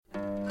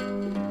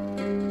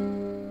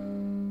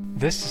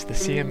This is the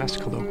CMS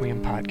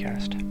Colloquium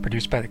podcast,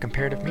 produced by the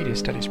Comparative Media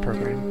Studies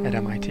program at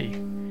MIT.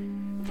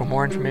 For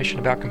more information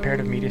about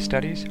comparative media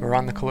studies or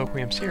on the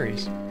Colloquium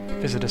series,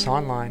 visit us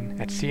online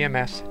at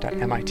cms.mit.edu.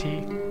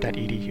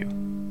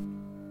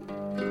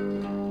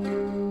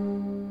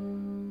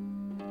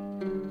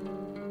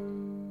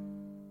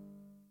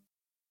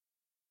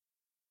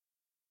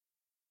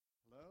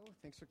 Hello,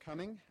 thanks for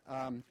coming.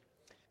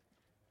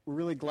 We're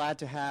really glad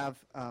to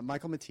have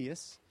Michael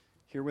Matthias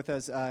here with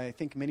us. I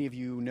think many of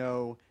you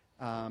know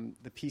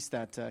the piece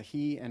that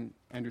he and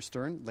Andrew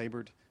Stern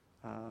labored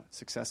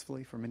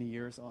successfully for many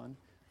years on,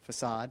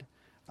 Facade.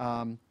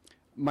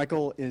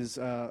 Michael is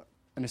an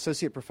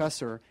associate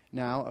professor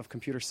now of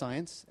computer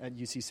science at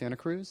UC Santa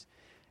Cruz,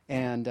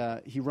 and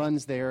he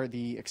runs there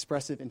the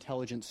Expressive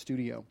Intelligence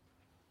Studio.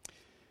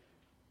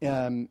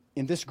 In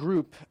this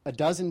group, a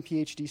dozen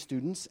PhD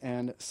students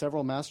and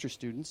several master's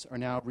students are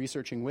now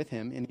researching with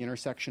him in the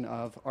intersection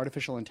of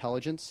artificial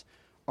intelligence,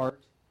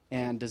 art,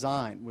 and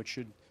design, which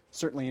should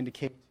certainly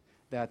indicate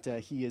that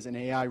he is an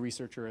AI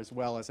researcher as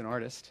well as an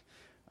artist,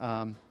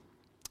 and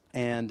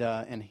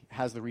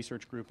has the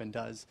research group and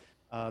does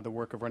the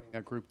work of running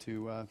that group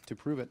to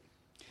prove it.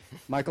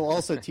 Michael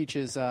also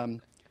teaches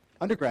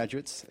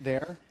undergraduates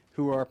there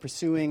who are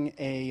pursuing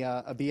a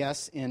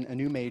BS in a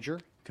new major,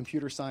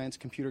 computer science,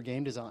 computer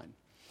game design,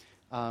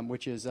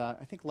 which is,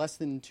 I think, less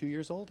than 2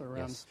 years old, or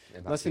around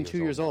less than 2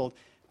 years old.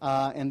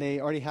 And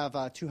they already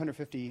have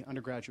 250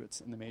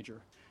 undergraduates in the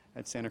major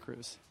at Santa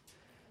Cruz.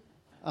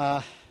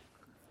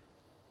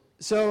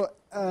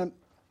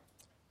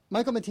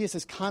 Michael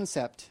Matthias'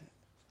 concept,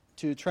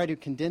 to try to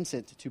condense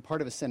it to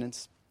part of a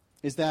sentence,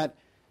 is that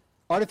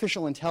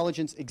artificial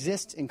intelligence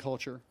exists in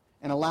culture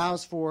and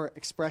allows for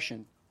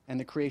expression and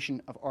the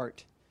creation of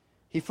art.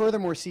 He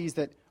furthermore sees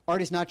that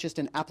art is not just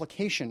an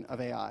application of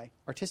AI.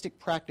 Artistic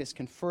practice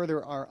can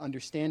further our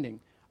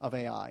understanding of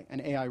AI and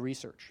AI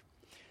research.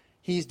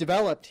 He's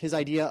developed his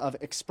idea of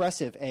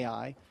expressive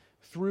AI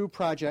through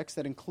projects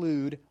that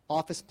include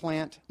Office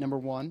Plant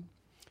 #1,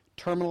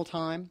 Terminal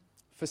Time,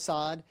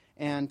 Facade,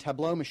 and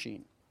Tableau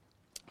Machine.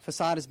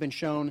 Facade has been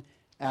shown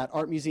at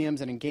art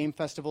museums and in game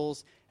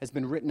festivals, has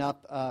been written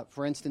up,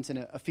 for instance, in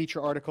a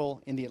feature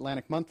article in the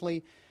Atlantic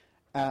Monthly,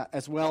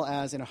 as well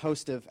as in a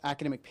host of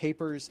academic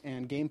papers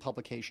and game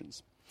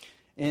publications.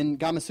 In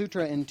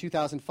Gamasutra in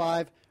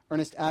 2005,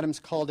 Ernest Adams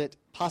called it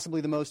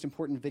possibly the most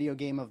important video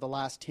game of the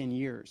last 10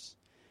 years.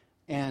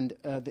 And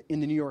in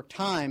the New York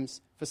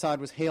Times,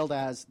 Facade was hailed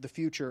as the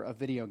future of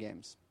video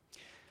games.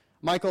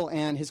 Michael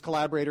and his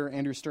collaborator,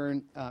 Andrew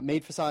Stern,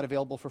 made Facade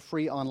available for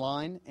free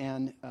online,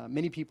 and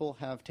many people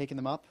have taken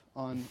them up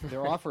on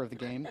their offer of the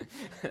game.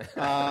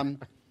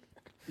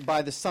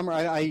 By the summer,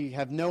 I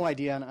have no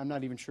idea, and I'm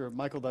not even sure if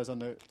Michael does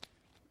on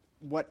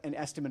what an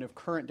estimate of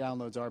current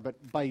downloads are,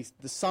 but by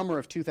the summer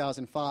of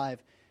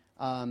 2005,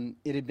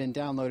 it had been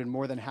downloaded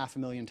more than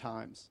 500,000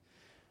 times,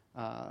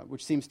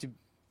 which seems to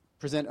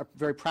present a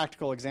very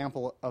practical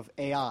example of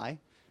AI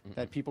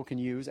that people can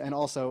use, and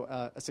also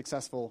a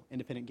successful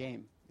independent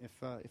game,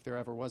 if there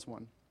ever was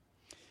one.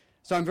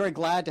 So I'm very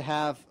glad to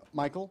have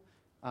Michael,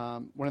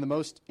 one of the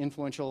most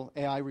influential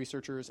AI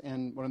researchers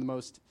and one of the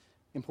most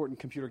important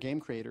computer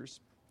game creators.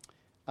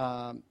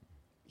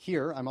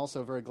 Here, I'm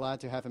also very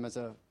glad to have him as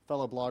a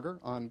fellow blogger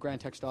on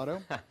Grand Text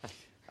Auto.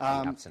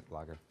 Absent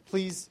blogger.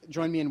 Please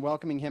join me in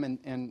welcoming him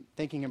and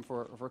thanking him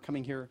for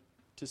coming here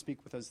to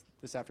speak with us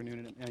this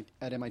afternoon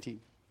at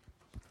MIT.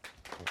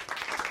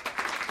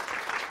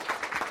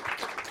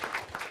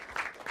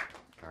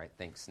 All right,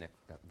 thanks, Nick.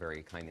 That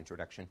very kind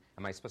introduction.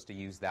 Am I supposed to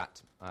use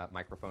that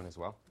microphone as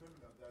well? No.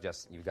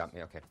 Just, you got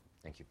me? Okay,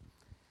 thank you.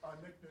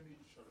 Nick, no need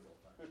to shut it off.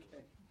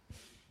 Okay.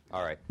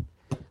 All right.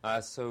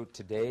 So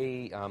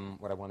today,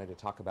 what I wanted to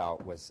talk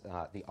about was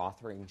the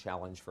authoring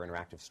challenge for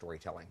interactive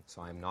storytelling.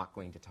 So I'm not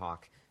going to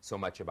talk so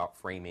much about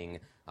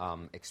framing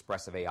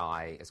expressive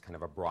AI as kind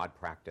of a broad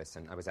practice.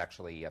 And I was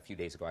actually, a few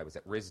days ago, I was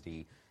at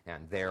RISD,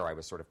 and there I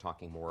was sort of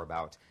talking more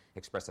about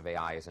expressive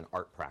AI as an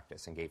art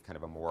practice and gave kind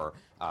of a more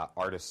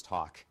artist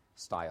talk,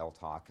 style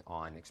talk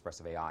on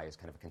expressive AI as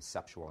kind of a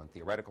conceptual and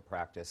theoretical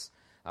practice.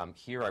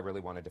 Here I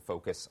really wanted to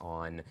focus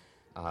on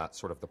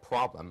sort of the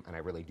problem, and I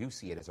really do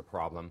see it as a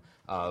problem,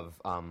 of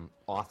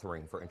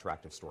authoring for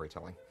interactive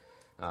storytelling.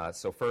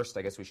 So first,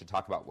 I guess we should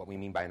talk about what we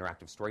mean by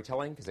interactive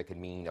storytelling, because it could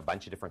mean a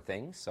bunch of different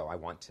things. So I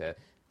want to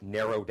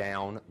narrow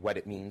down what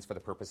it means for the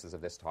purposes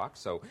of this talk.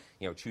 So,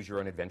 choose your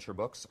own adventure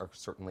books are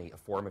certainly a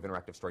form of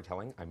interactive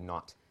storytelling. I'm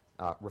not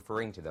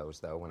referring to those,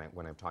 though,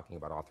 when I'm talking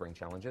about authoring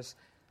challenges.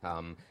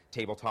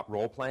 Tabletop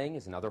role-playing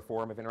is another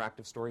form of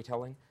interactive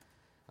storytelling.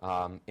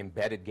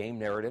 Embedded game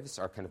narratives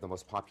are kind of the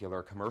most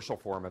popular commercial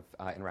form of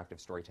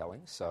interactive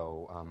storytelling.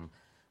 So,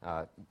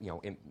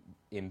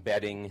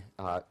 embedding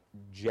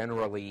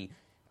generally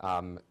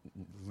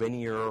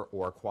linear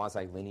or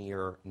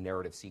quasi-linear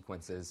narrative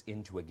sequences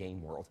into a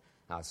game world.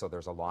 So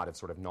there's a lot of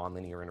sort of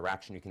nonlinear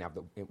interaction you can have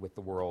with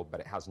the world, but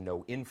it has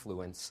no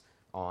influence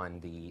on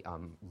the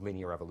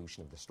linear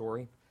evolution of the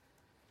story.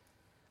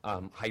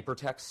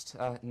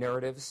 Hypertext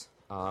narratives.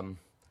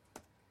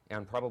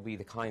 and probably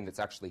the kind that's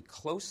actually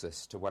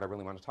closest to what I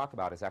really want to talk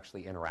about is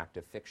actually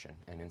interactive fiction.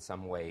 And in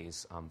some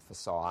ways,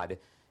 Facade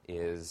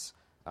is,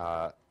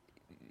 to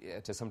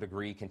some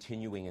degree,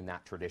 continuing in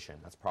that tradition.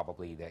 That's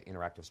probably the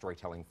interactive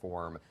storytelling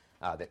form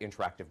that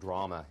interactive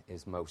drama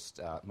is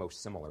most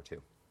similar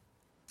to.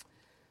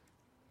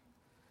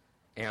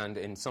 And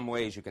in some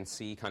ways, you can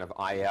see kind of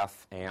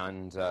IF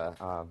and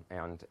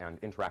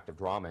interactive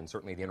drama, and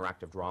certainly the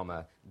interactive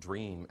drama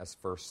dream, as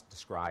first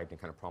described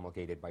and kind of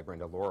promulgated by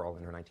Brenda Laurel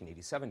in her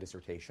 1987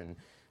 dissertation,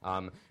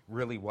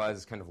 really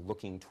was kind of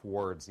looking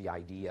towards the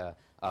idea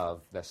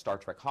of the Star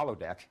Trek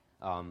holodeck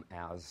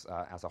as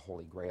a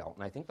holy grail.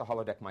 And I think the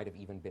holodeck might have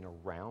even been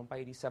around by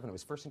 87. It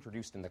was first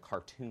introduced in the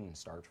cartoon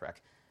Star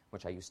Trek,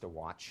 which I used to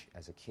watch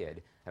as a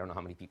kid. I don't know how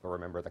many people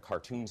remember the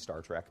cartoon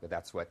Star Trek, but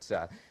that's what,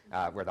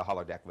 where the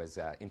holodeck was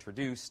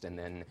introduced, and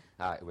then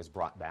it was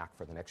brought back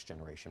for the next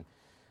generation.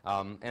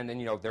 And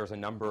then, there's a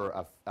number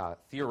of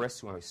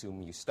theorists who I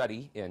assume you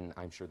study in,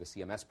 I'm sure, the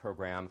CMS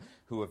program,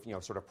 who have,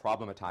 sort of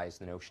problematized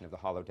the notion of the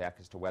holodeck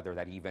as to whether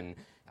that even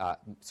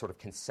sort of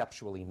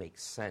conceptually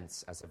makes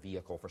sense as a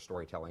vehicle for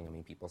storytelling. I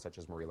mean, people such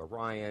as Marilla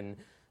Ryan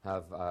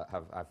have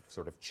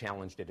sort of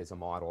challenged it as a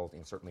model,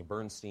 certainly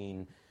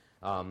Bernstein.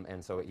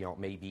 And so,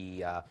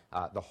 maybe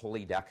the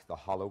holy deck, the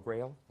hollow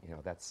grail,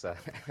 that's,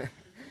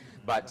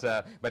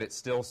 but it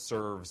still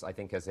serves, I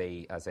think, as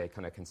a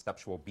kind of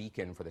conceptual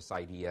beacon for this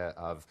idea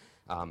of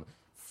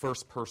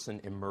first-person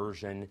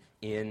immersion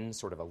in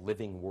sort of a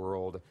living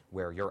world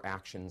where your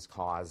actions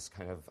cause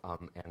kind of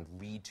and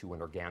lead to an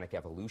organic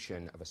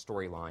evolution of a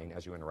storyline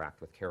as you interact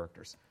with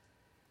characters.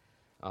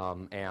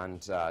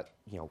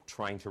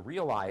 Trying to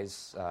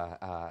realize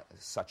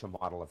such a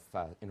model of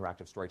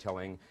interactive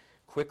storytelling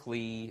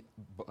quickly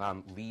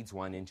leads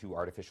one into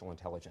artificial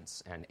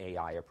intelligence and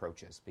AI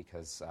approaches,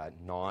 because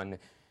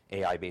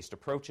non-AI-based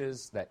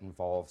approaches that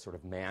involve sort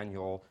of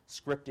manual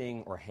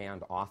scripting or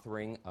hand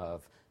authoring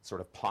of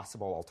sort of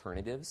possible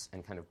alternatives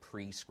and kind of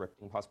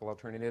pre-scripting possible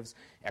alternatives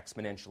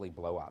exponentially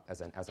blow up. As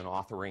an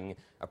authoring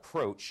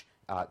approach,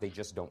 they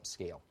just don't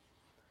scale.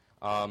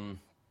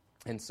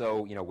 And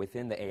so,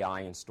 within the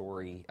AI and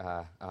story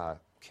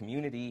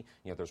community,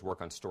 there's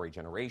work on story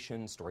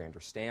generation, story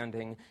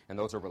understanding, and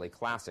those are really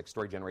classic.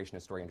 Story generation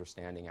and story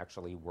understanding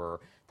actually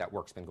that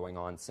work's been going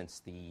on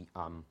since the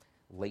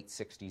late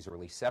 60s,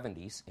 early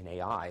 70s in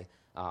AI,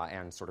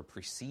 and sort of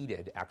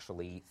preceded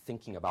actually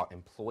thinking about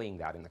employing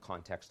that in the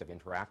context of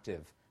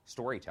interactive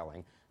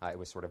storytelling. It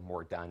was sort of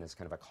more done as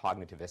kind of a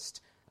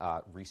cognitivist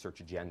research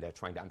agenda,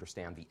 trying to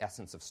understand the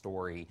essence of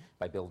story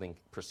by building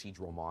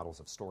procedural models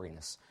of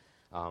storyness.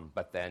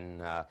 But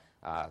then,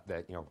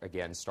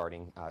 again,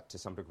 starting to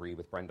some degree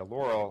with Brenda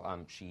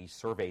Laurel, she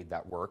surveyed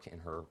that work in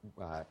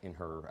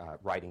her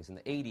writings in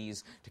the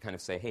 80s to kind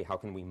of say, hey, how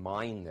can we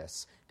mine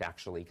this to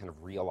actually kind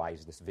of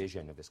realize this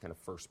vision of this kind of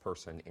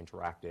first-person,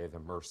 interactive,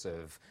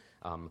 immersive,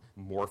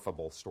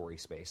 morphable story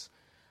space?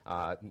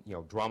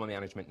 Drama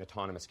management and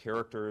autonomous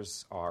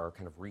characters are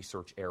kind of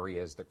research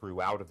areas that grew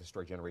out of the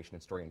story generation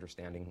and story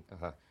understanding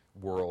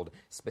world,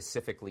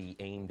 specifically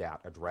aimed at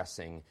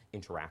addressing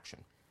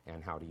interaction.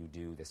 And how do you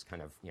do this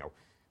kind of,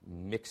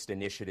 mixed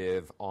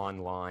initiative,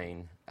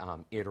 online,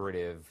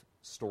 iterative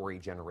story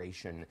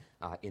generation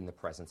in the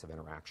presence of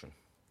interaction?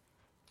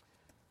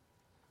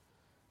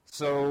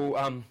 So,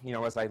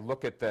 as I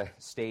look at the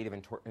state of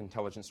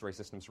intelligent story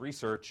systems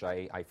research,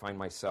 I find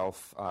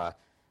myself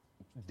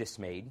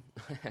dismayed,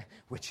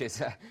 which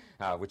is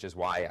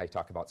why I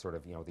talk about sort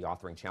of, the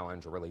authoring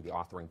challenge, or really the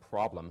authoring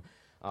problem.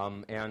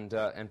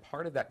 And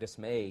part of that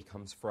dismay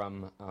comes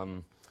from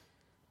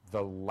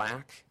the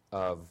lack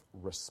of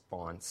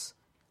response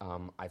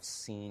I've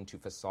seen to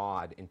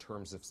Facade in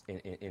terms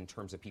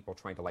of people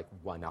trying to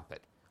one-up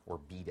it or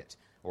beat it.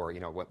 Or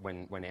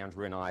when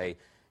Andrew and I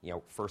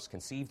first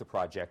conceived the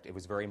project, it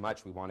was very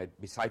much we wanted,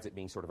 besides it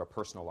being sort of a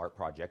personal art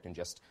project and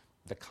just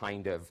the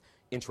kind of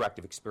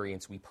interactive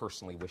experience we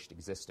personally wished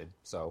existed,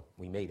 so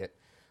we made it.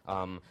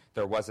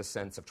 There was a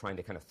sense of trying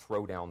to kind of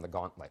throw down the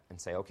gauntlet and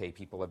say, okay,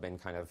 people have been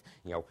kind of,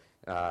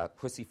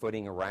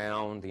 pussyfooting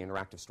around the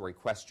interactive story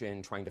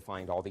question, trying to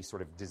find all these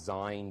sort of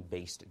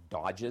design-based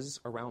dodges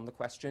around the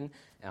question.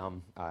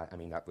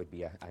 That would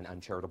be an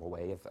uncharitable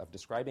way of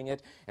describing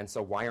it. And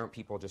so why aren't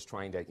people just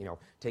trying to,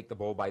 take the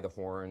bull by the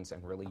horns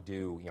and really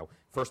do,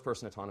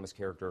 first-person autonomous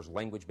characters,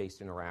 language-based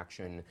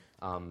interaction,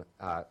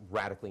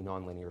 radically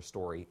nonlinear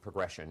story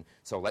progression.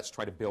 So let's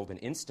try to build an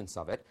instance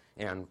of it,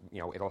 and,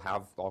 it'll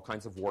have all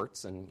kinds of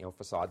warts, and,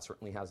 Facade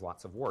certainly has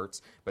lots of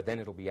warts, but then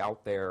it'll be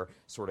out there,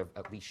 sort of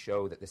at least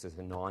show that this is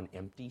a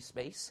non-empty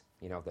space,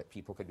 that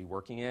people could be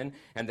working in.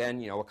 And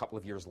then, a couple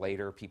of years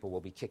later, people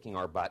will be kicking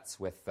our butts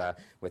with the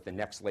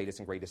next latest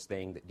and greatest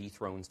thing that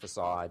dethrones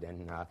Facade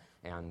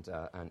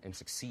and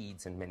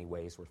succeeds in many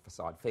ways where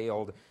Facade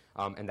failed,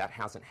 and that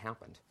hasn't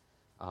happened.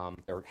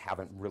 There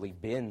haven't really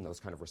been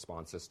those kind of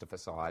responses to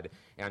Facade,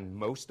 and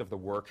most of the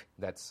work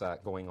that's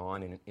going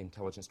on in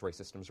intelligent story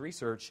systems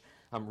research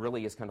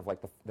really is kind of like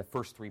the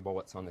first three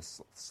bullets on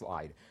this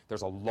slide.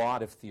 There's a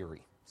lot of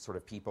theory. sort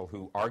of people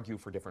who argue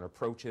for different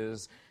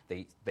approaches.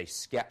 They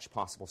sketch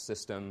possible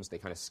systems. They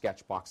kind of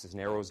sketch boxes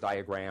and arrows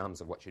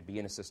diagrams of what should be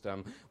in a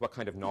system, what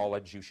kind of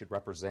knowledge you should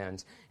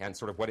represent, and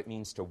sort of what it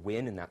means to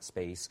win in that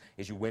space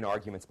is you win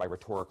arguments by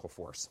rhetorical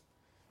force.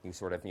 You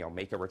sort of,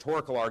 make a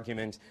rhetorical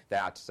argument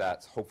that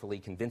hopefully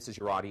convinces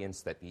your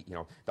audience that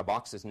the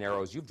boxes and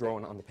arrows you've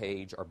drawn on the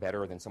page are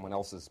better than someone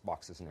else's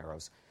boxes and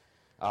arrows.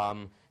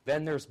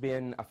 Then there's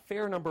been a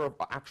fair number of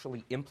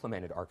actually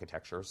implemented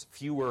architectures,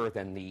 fewer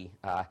than the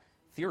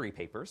theory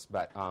papers,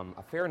 but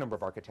a fair number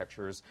of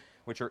architectures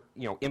which are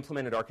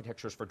implemented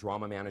architectures for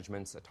drama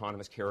managements,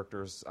 autonomous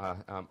characters,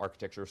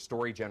 architectures,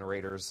 story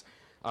generators,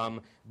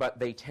 but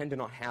they tend to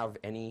not have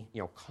any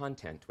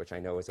content, which I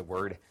know is a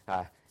word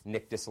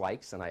Nick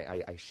dislikes, and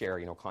I share.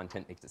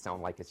 Content makes it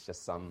sound like it's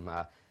just some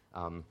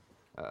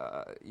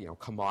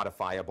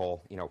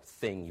commodifiable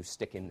thing you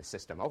stick in the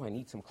system. Oh, I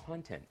need some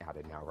content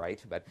added now, right?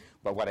 But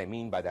what I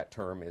mean by that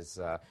term is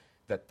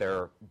that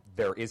there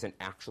isn't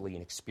actually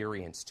an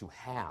experience to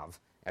have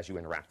as you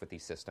interact with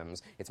these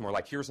systems. It's more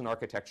like here's an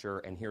architecture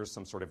and here's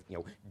some sort of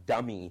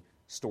dummy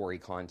story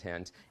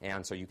content,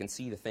 and so you can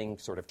see the thing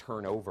sort of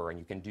turn over and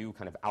you can do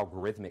kind of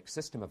algorithmic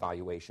system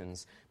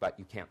evaluations, but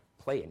you can't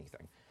play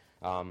anything.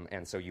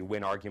 And so you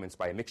win arguments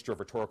by a mixture of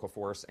rhetorical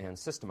force and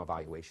system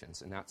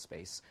evaluations in that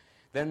space.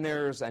 Then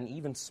there's an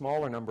even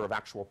smaller number of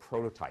actual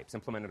prototypes,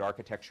 implemented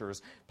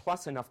architectures,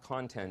 plus enough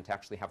content to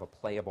actually have a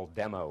playable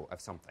demo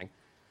of something.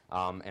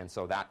 And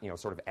so that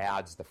sort of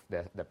adds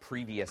the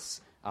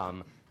previous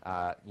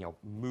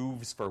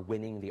moves for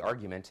winning the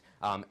argument,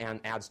 and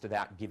adds to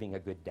that giving a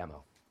good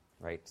demo.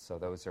 Right, so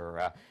those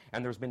are,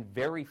 and there's been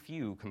very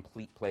few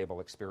complete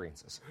playable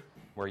experiences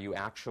where you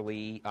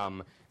actually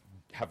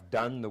have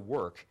done the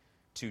work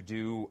to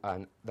do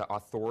the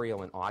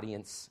authorial and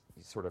audience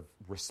sort of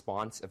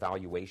response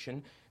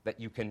evaluation that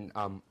you can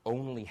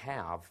only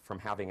have from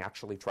having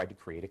actually tried to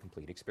create a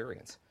complete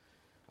experience.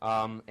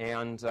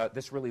 And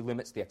this really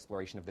limits the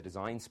exploration of the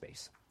design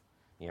space.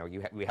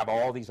 We have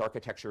all these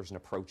architectures and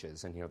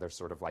approaches, and there's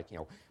sort of like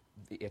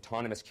the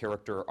autonomous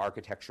character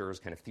architectures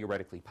kind of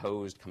theoretically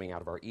posed coming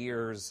out of our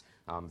ears,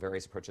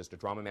 various approaches to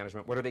drama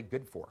management. What are they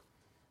good for?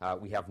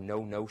 We have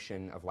no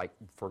notion of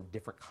for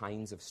different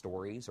kinds of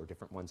stories, or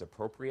different ones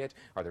appropriate.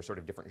 Are there sort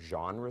of different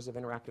genres of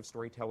interactive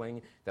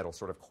storytelling that'll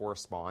sort of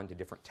correspond to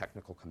different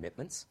technical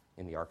commitments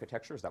in the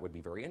architectures? That would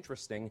be very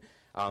interesting,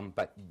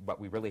 but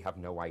we really have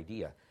no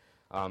idea.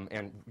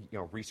 And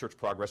research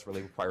progress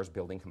really requires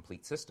building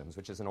complete systems,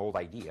 which is an old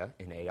idea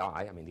in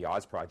AI. I mean, the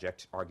Oz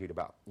project argued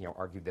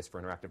this for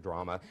interactive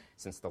drama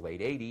since the late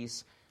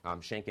 80s.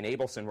 Schenck and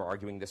Abelson were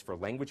arguing this for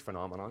language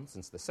phenomenon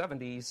since the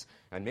 70s,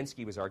 and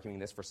Minsky was arguing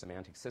this for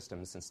semantic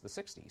systems since the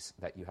 60s,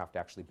 that you have to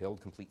actually build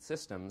complete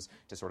systems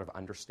to sort of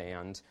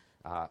understand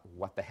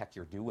what the heck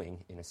you're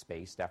doing in a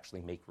space to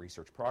actually make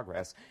research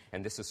progress.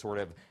 And this is sort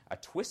of a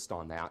twist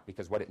on that,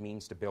 because what it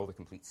means to build a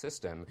complete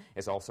system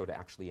is also to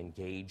actually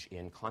engage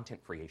in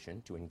content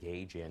creation, to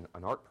engage in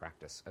an art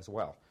practice as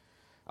well.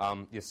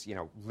 This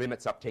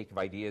limits uptake of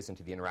ideas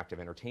into the interactive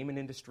entertainment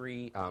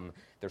industry.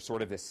 There's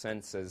sort of this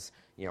sense as,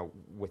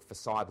 with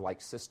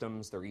facade-like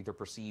systems, they're either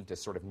perceived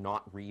as sort of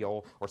not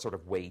real or sort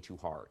of way too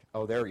hard.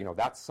 Oh,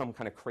 that's some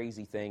kind of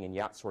crazy thing, and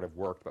it sort of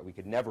worked, but we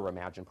could never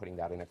imagine putting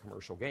that in a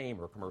commercial game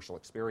or a commercial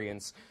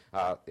experience,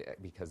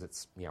 because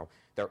it's,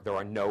 there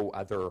are no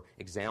other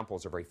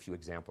examples, or very few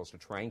examples to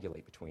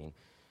triangulate between.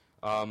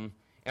 And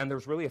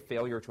there's really a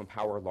failure to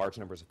empower large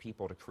numbers of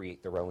people to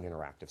create their own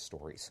interactive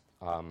stories.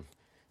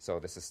 So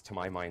this is, to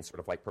my mind, sort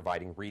of like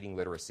providing reading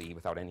literacy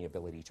without any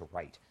ability to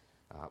write,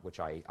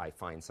 which I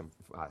find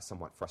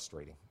somewhat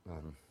frustrating.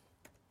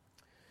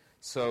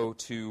 So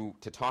to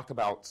talk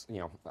about,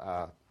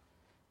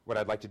 what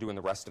I'd like to do in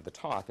the rest of the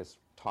talk is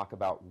talk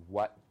about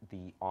what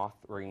the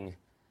authoring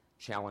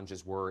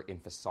challenges were in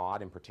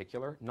Facade in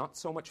particular, not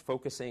so much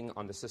focusing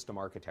on the system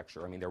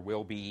architecture. I mean, there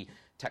will be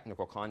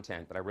technical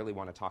content, but I really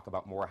want to talk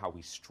about more how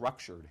we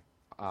structured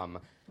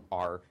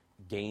our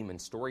game and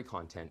story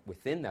content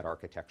within that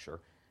architecture,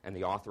 and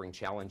the authoring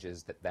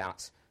challenges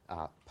that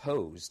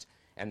posed,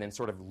 and then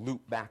sort of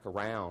loop back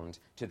around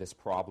to this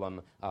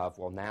problem of,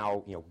 well,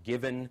 now,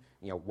 given,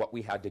 what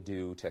we had to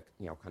do to,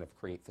 kind of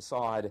create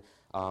Facade,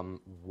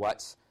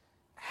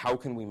 how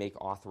can we make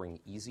authoring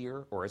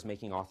easier, or is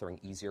making authoring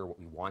easier what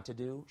we want to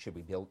do? Should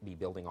we be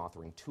building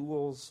authoring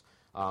tools?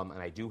 And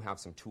I do have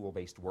some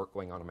tool-based work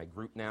going on in my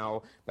group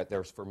now, but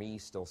there's, for me,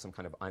 still some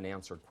kind of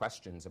unanswered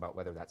questions about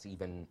whether that's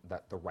even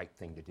the right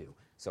thing to do.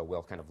 So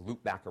we'll kind of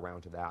loop back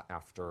around to that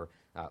after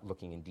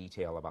looking in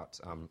detail about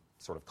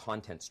sort of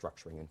content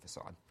structuring in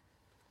Facade.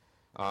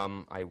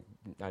 I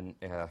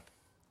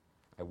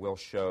will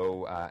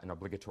show an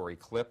obligatory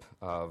clip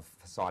of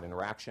Facade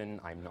interaction.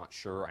 I'm not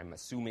sure. I'm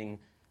assuming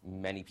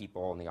many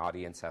people in the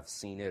audience have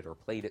seen it or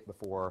played it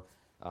before,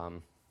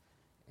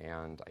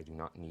 and I do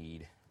not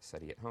need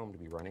SETI at home to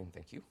be running.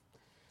 Thank you.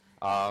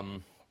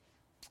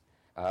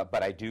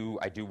 But I do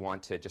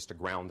want to, just to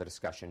ground the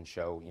discussion,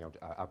 show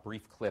a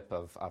brief clip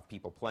of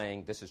people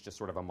playing. This is just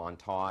sort of a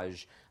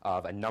montage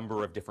of a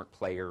number of different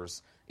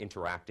players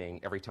interacting.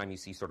 Every time you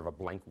see sort of a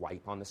blank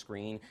wipe on the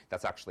screen,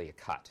 that's actually a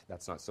cut.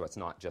 So it's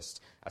not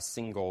just a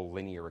single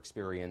linear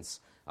experience.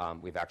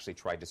 We've actually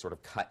tried to sort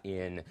of cut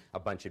in a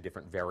bunch of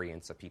different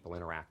variants of people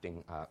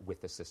interacting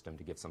with the system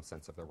to give some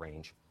sense of the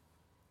range.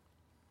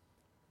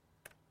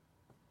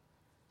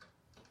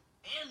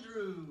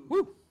 Andrew!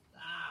 Woo!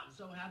 I'm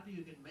so happy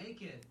you could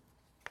make it.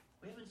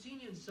 We haven't seen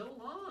you in so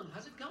long.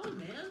 How's it going,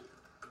 man?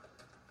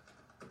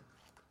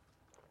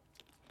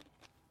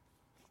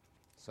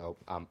 So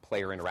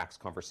player interacts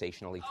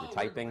conversationally through we're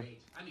typing.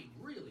 Great. I mean,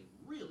 really,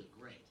 really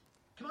great.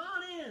 Come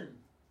on in.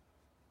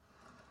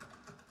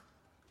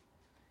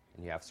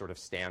 And you have sort of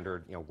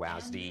standard,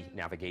 WASD Andrew?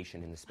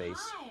 navigation in the space.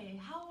 Hi,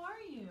 how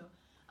are you?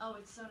 Oh,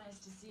 it's so nice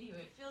to see you.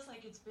 It feels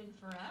like it's been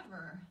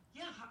forever.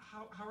 Yeah,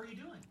 how are you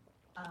doing?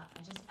 I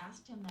just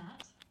asked him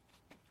that.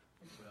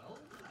 Well,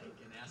 I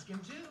can ask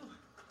him too.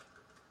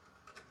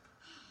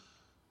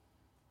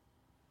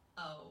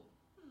 Oh.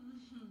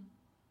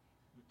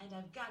 And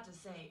I've got to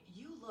say,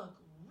 you look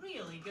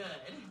really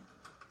good.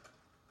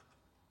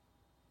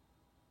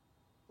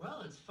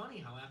 Well, it's funny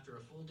how after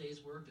a full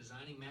day's work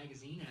designing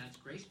magazine ads,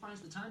 Grace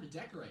finds the time to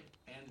decorate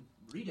and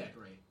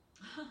redecorate.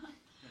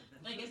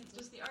 I guess it's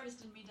just the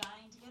artist in me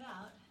dying to get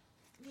out.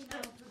 You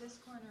know, for this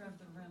corner of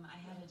the room, I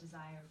had a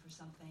desire for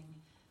something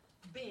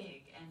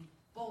big and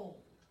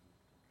bold.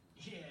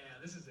 Yeah,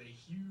 this is a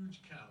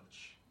huge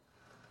couch.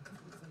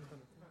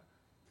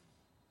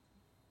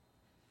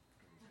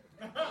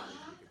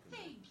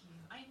 Thank you.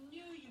 I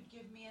knew you'd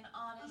give me an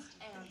honest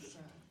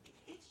answer.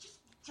 It's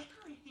just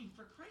decorating.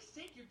 For Christ's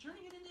sake, you're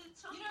turning it into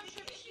something. You know,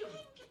 Tripp, if you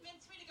hadn't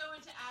convinced me to go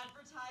into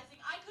advertising,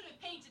 I could have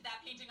painted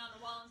that painting on the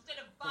wall instead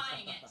of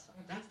buying it.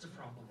 That's the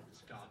problem with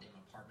this goddamn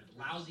apartment.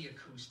 Lousy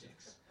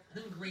acoustics.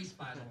 And then Grace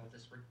buys all of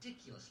this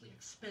ridiculously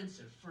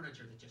expensive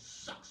furniture that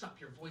just sucks up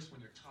your voice when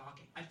you're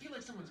talking. I feel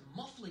like someone's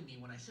muffling me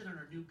when I sit on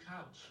our new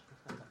couch.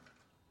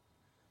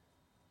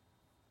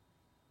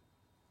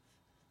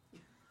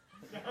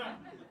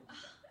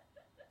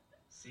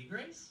 See,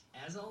 Grace?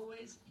 As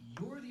always,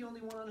 you're the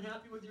only one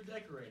unhappy with your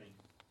decorating.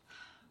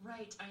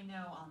 Right, I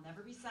know. I'll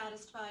never be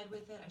satisfied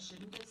with it. I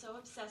shouldn't get so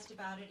obsessed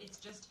about it. It's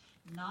just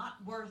not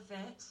worth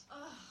it.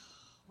 Ugh,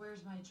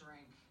 where's my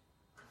drink?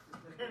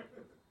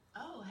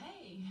 Oh,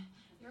 hey,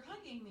 you're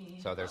hugging me.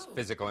 So there's Oh,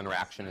 physical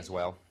interaction as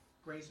well.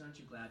 Grace, aren't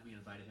you glad we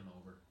invited him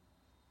over?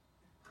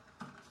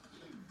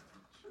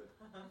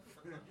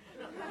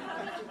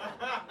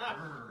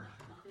 Brr.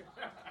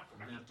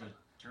 We're gonna have to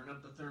turn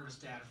up the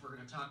thermostat if we're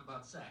gonna talk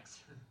about sex.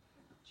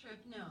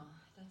 Tripp, no,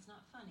 that's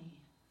not funny.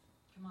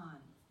 Come on.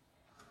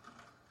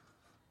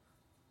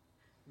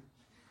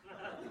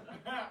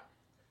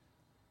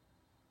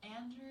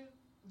 Andrew,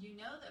 you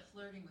know that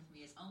flirting with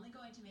me is only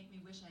going to make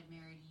me wish I'd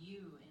married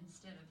you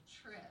instead of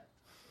Tripp.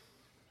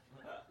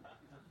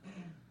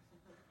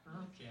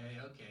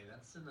 Okay,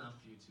 that's enough,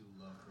 you two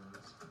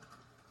lovebirds.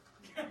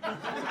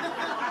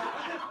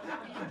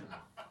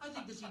 I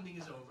think this evening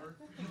is over.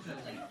 You can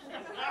leave.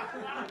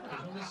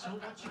 There's only so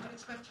much you can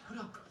expect to put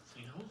up with,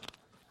 you know?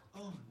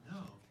 Oh,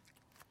 no.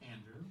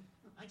 Andrew,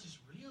 I just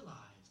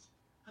realized.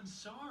 I'm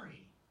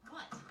sorry.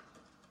 What?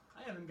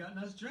 I haven't gotten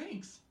us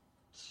drinks.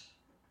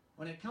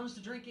 When it comes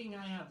to drinking,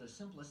 I have the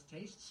simplest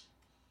tastes.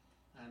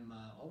 I'm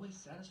always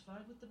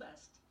satisfied with the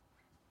best.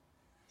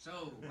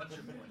 So, what's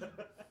your point?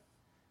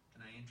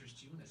 Can I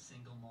interest you in a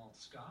single malt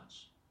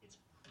scotch? It's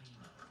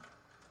primo.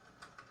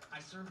 I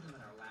served them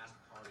at our last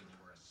party. They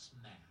were a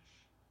smash.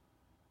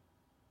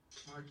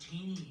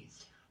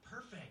 Martinis.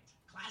 Perfect.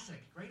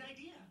 Classic. Great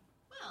idea.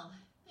 Well,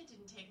 it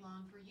didn't take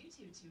long for you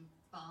two to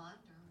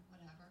bond or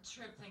whatever.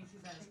 Tripp thinks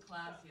he's at his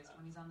classiest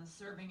when he's on the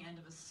serving end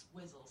of a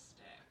swizzle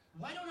stick.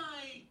 Why don't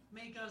I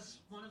make us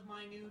one of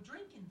my new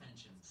drink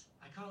inventions?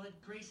 I call it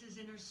Grace's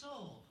Inner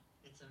Soul.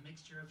 It's a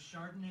mixture of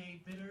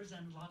Chardonnay bitters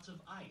and lots of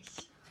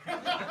ice.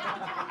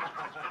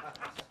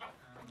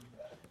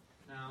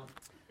 Now,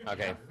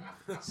 Okay,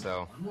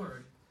 so one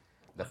word.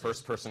 the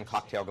first-person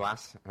cocktail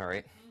glass. All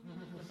right.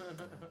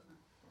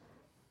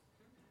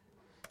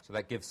 So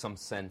that gives some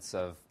sense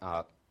of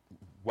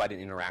what an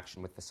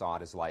interaction with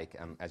Facade is like.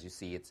 As you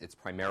see, it's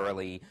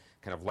primarily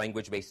kind of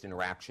language-based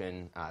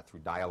interaction through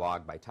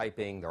dialogue by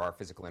typing. There are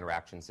physical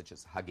interactions such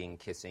as hugging,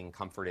 kissing,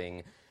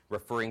 comforting,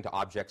 referring to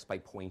objects by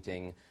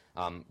pointing.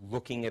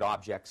 Looking at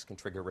objects can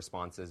trigger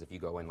responses. If you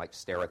go and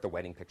stare at the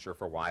wedding picture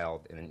for a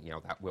while, and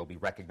that will be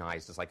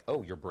recognized as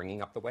oh, you're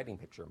bringing up the wedding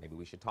picture. Maybe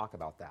we should talk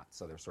about that.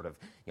 So there's sort of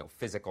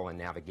physical and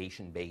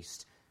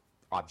navigation-based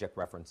object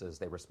references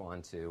they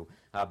respond to,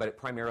 but it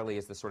primarily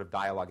is the sort of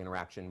dialogue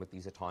interaction with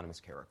these autonomous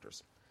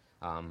characters.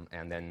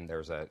 And then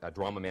there's a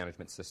drama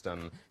management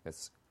system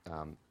that's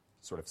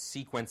sort of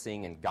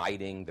sequencing and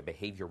guiding the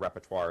behavior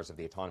repertoires of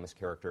the autonomous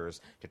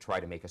characters to try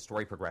to make a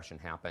story progression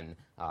happen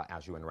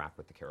as you interact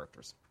with the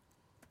characters.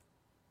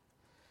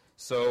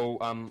 So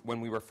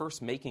when we were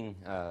first making,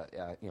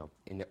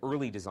 in the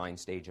early design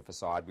stage of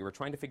Facade, we were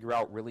trying to figure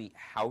out really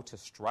how to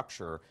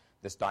structure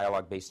this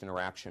dialogue-based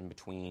interaction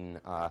between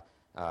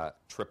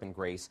Trip and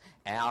Grace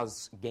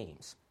as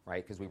games,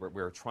 right? Because we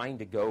were trying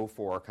to go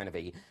for kind of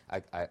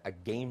a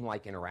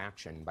game-like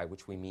interaction, by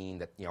which we mean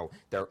that, you know,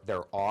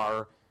 there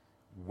are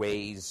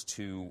ways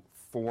to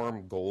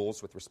form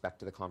goals with respect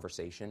to the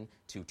conversation,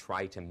 to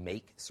try to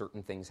make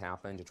certain things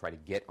happen, to try to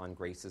get on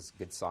Grace's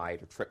good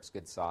side or Trip's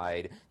good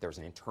side. There's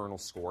an internal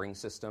scoring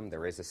system.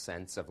 There is a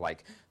sense of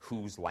like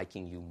who's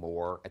liking you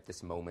more at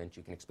this moment.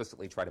 You can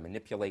explicitly try to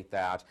manipulate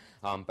that.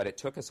 But it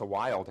took us a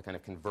while to kind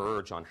of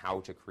converge on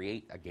how to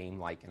create a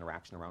game-like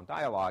interaction around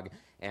dialogue.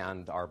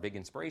 And our big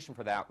inspiration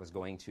for that was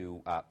going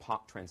to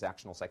pop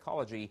transactional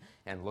psychology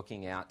and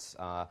looking at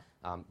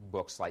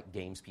books like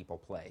Games People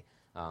Play.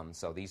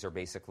 So these are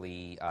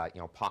basically,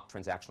 you know, pop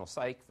transactional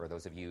psych, for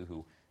those of you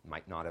who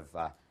might not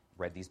have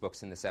read these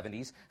books in the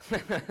 70s,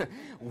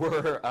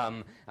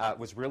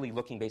 was really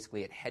looking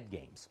basically at head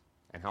games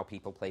and how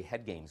people play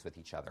head games with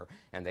each other.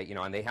 And they, you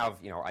know, and they have,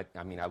 you know,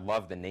 I mean, I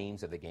love the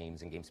names of the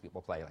games and games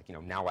people play. Like, you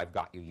know, Now I've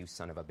Got You, You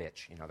Son of a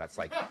Bitch. You know, that's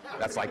like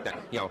the,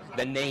 you know,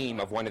 the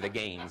name of one of the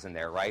games in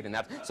there, right? And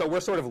that, so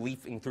we're sort of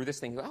leafing through this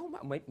thing. Oh,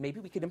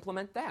 maybe we could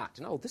implement that.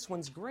 And oh, this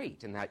one's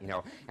great. And that, you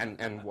know,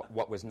 and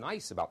what was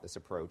nice about this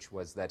approach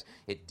was that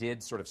it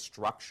did sort of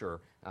structure,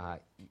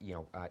 you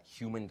know,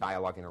 human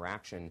dialogue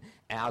interaction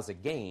as a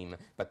game,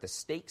 but the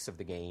stakes of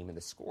the game and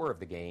the score of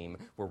the game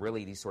were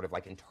really these sort of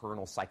like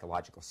internal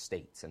psychological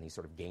states and these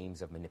sort of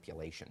games of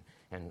manipulation,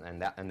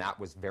 and that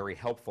was very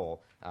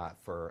helpful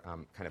for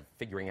kind of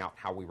figuring out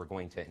how we were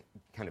going to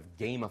kind of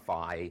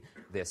gamify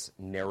this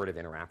narrative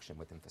interaction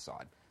within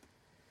Facade.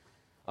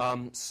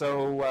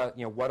 So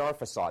you know, what are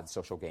Facade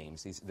social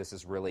games? This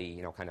is really,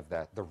 you know, kind of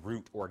the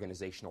root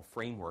organizational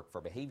framework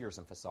for behaviors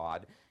in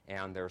Facade.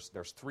 And there's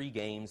 3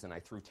 games, and I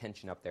threw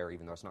tension up there,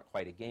 even though it's not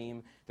quite a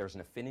game. There's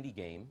an affinity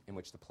game in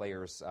which the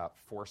player's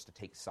forced to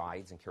take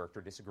sides in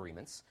character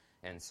disagreements.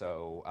 And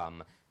so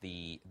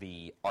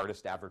the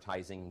artist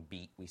advertising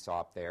beat we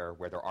saw up there,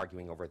 where they're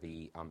arguing over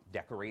the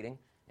decorating.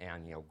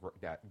 And, you know,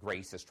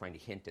 Grace is trying to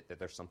hint at that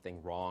there's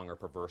something wrong or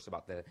perverse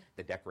about the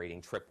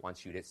decorating. Trip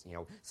wants you to, you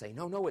know, say,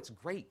 no, it's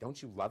great.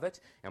 Don't you love it?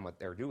 And what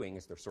they're doing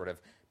is they're sort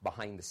of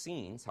behind the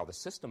scenes, how the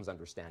system's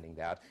understanding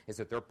that, is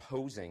that they're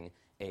posing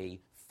a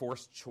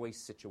forced choice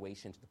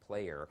situation to the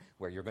player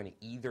where you're going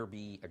to either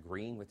be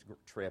agreeing with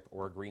Trip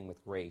or agreeing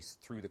with Grace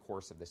through the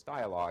course of this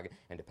dialogue,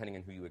 and depending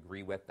on who you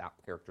agree with, that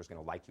character's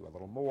going to like you a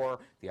little more,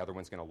 the other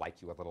one's going to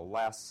like you a little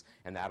less,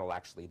 and that'll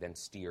actually then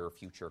steer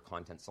future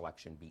content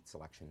selection, beat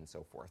selection, and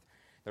so forth.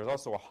 There's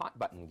also a hot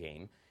button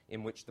game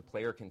in which the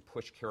player can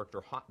push character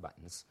hot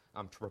buttons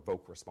to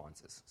provoke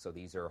responses. So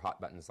these are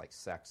hot buttons like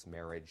sex,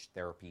 marriage,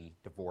 therapy,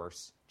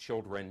 divorce,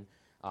 children,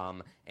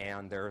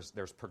 and there's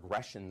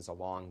progressions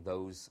along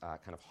those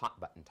kind of hot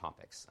button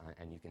topics,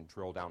 and you can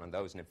drill down on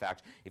those. And in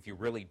fact, if you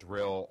really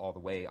drill all the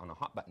way on a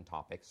hot button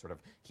topic, sort of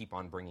keep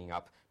on bringing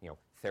up, you know,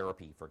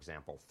 therapy, for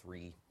example,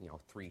 3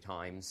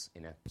 times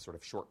in a sort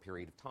of short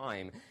period of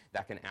time,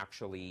 that can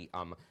actually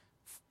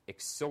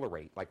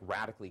accelerate, like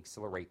radically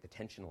accelerate the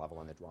tension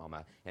level in the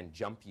drama and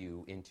jump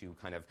you into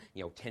kind of,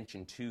 you know,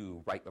 tension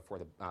 2 right before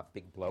the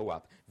big blow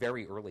up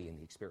very early in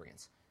the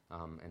experience.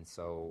 And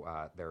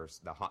so there's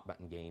the hot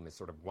button game is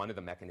sort of one of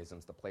the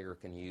mechanisms the player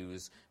can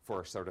use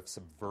for sort of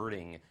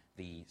subverting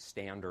the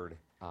standard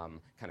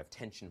kind of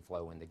tension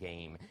flow in the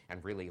game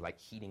and really like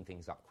heating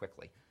things up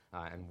quickly.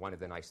 And one of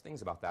the nice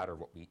things about that, or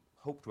what we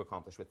hope to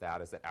accomplish with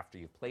that, is that after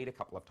you've played a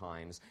couple of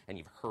times and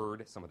you've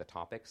heard some of the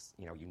topics,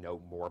 you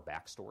know more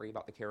backstory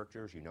about the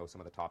characters, you know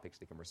some of the topics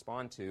they can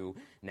respond to.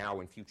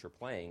 Now in future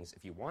playings,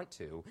 if you want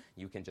to,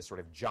 you can just sort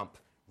of jump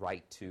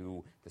right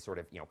to the sort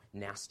of, you know,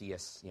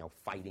 nastiest, you know,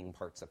 fighting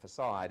parts of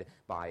Facade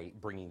by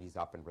bringing these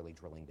up and really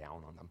drilling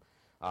down on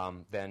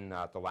them. Then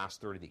the last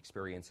third of the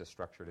experience is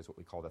structured as what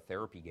we call the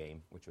therapy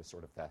game, which was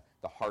sort of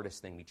the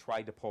hardest thing we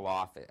tried to pull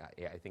off.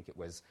 I think it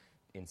was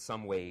in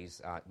some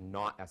ways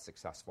not as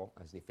successful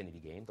as the affinity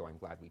game, though I'm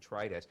glad we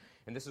tried it.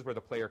 And this is where the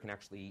player can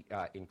actually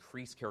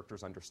increase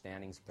characters'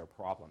 understandings of their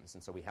problems.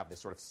 And so we have this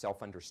sort of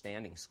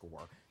self-understanding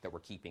score that we're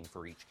keeping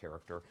for each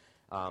character.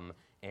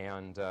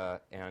 And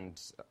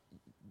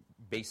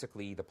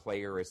basically the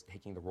player is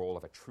taking the role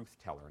of a truth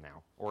teller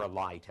now, or a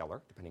lie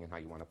teller, depending on how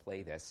you want to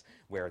play this,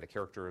 where the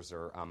characters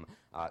are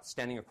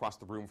standing across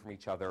the room from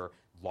each other,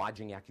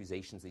 lodging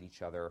accusations at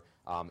each other,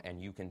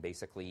 and you can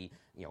basically,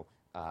 you know,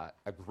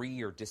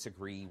 agree or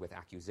disagree with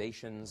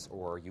accusations,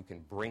 or you can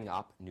bring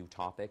up new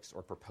topics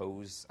or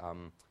propose,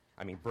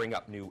 bring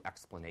up new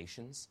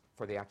explanations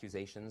for the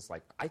accusations,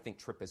 like, I think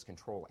Trip is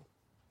controlling.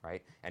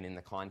 Right? And in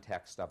the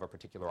context of a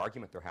particular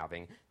argument they're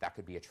having, that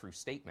could be a true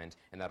statement,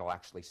 and that'll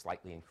actually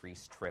slightly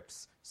increase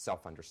Trip's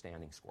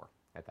self-understanding score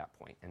at that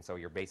point. And so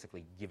you're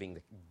basically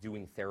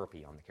doing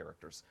therapy on the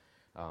characters.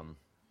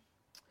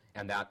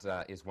 And that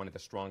is one of the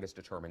strongest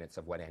determinants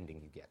of what ending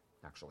you get,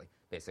 actually.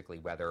 Basically,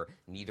 whether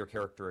neither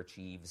character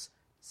achieves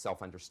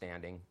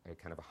self-understanding, a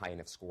kind of a high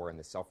enough score, and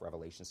the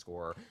self-revelation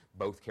score,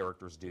 both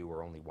characters do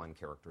or only one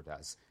character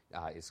does,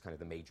 is kind of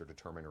the major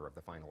determiner of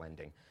the final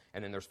ending.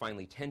 And then there's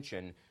finally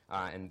tension,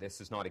 and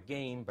this is not a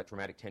game, but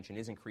dramatic tension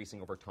is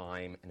increasing over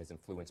time and is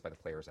influenced by the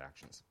player's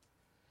actions.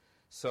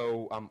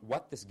 So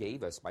what this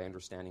gave us by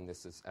understanding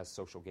this as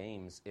social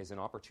games is an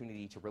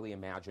opportunity to really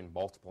imagine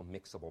multiple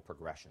mixable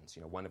progressions.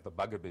 You know, one of the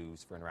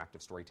bugaboos for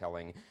interactive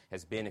storytelling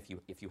has been if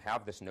you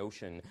have this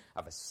notion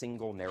of a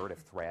single narrative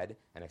thread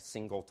and a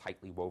single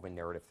tightly woven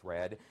narrative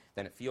thread,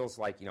 then it feels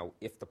like, you know,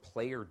 if the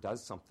player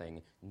does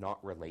something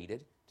not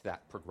related to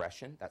that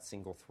progression, that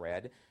single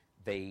thread,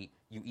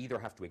 you either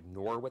have to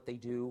ignore what they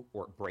do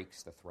or it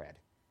breaks the thread.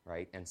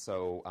 Right? And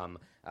so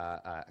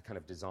a kind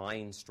of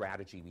design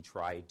strategy we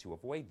tried to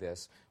avoid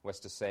this was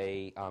to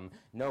say,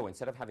 no,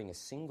 instead of having a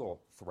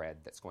single thread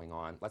that's going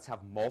on, let's have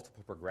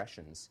multiple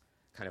progressions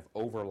kind of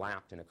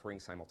overlapped and occurring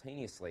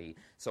simultaneously.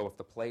 So if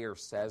the player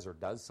says or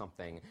does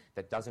something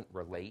that doesn't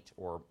relate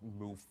or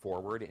move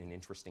forward in an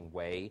interesting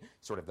way,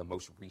 sort of the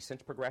most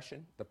recent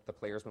progression that the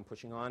player's been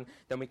pushing on,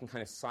 then we can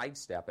kind of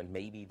sidestep, and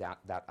maybe that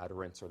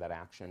utterance or that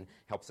action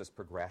helps us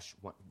progress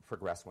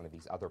one of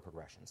these other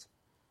progressions.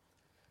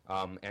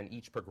 And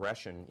each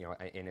progression, you know,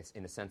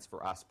 in a sense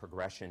for us,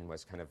 progression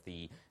was kind of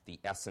the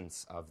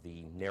essence of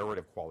the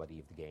narrative quality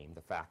of the game.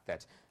 The fact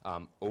that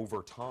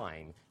over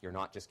time, you're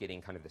not just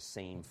getting kind of the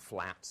same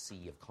flat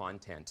sea of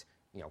content,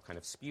 you know, kind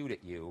of spewed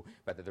at you,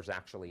 but that there's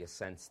actually a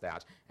sense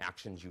that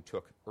actions you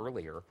took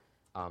earlier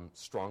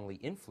strongly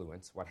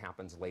influence what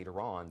happens later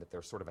on, that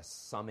there's sort of a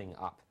summing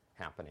up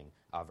happening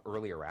of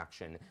earlier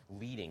action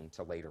leading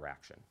to later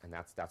action. And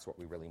that's what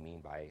we really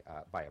mean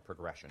by a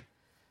progression.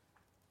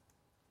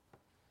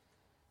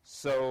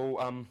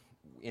 So,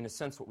 in a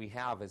sense, what we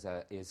have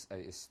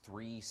is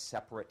three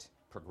separate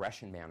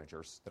progression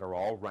managers that are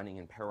all running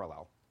in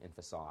parallel in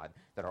Facade,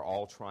 that are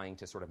all trying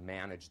to sort of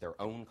manage their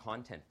own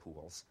content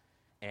pools,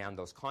 and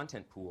those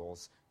content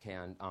pools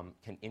can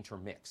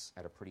intermix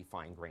at a pretty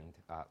fine-grained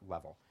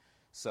level.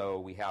 So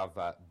we have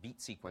beat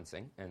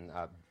sequencing, and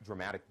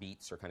dramatic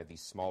beats are kind of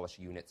these smallish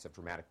units of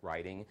dramatic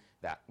writing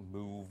that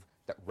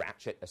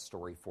ratchet a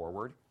story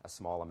forward a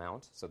small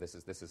amount. So this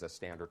is a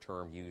standard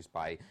term used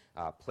by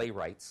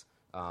playwrights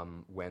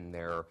when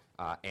they're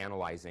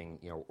analyzing,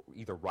 you know,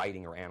 either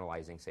writing or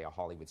analyzing, say, a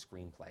Hollywood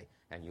screenplay,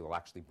 and you'll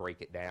actually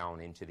break it down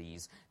into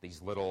these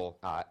little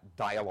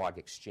dialogue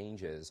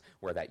exchanges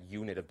where that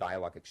unit of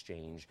dialogue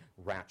exchange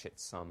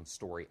ratchets some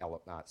story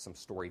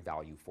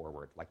value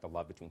forward, like the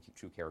love between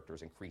two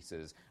characters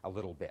increases a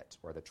little bit,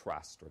 or the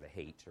trust, or the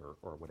hate,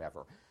 or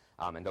whatever.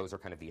 And those are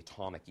kind of the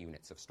atomic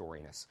units of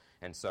storiness.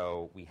 And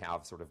so we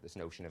have sort of this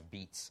notion of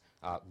beats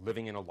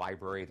living in a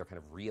library. They're kind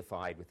of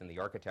reified within the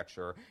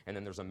architecture. And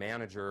then there's a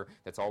manager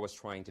that's always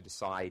trying to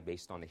decide,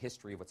 based on the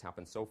history of what's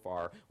happened so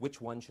far, which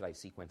one should I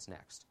sequence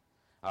next?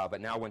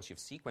 But now once you've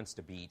sequenced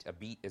a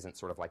beat isn't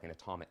sort of like an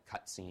atomic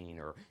cutscene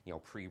or, you know,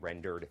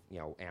 pre-rendered, you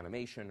know,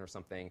 animation or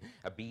something.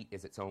 A beat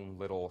is its own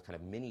little kind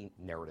of mini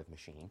narrative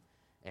machine.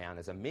 And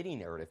as a mini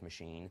narrative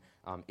machine,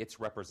 it's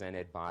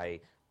represented by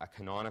a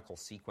canonical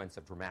sequence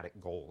of dramatic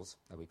goals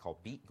that we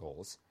call beat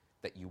goals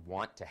that you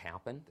want to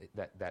happen,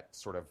 that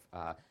sort of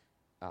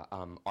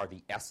are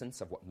the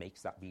essence of what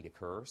makes that beat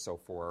occur. So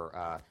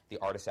for the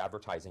artist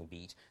advertising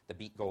beat, the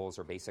beat goals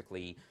are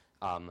basically,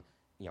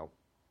 you know,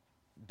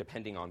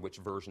 depending on which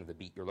version of the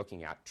beat you're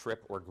looking at,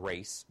 Trip or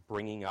Grace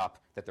bringing up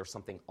that there's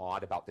something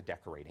odd about the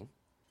decorating,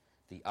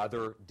 the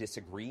other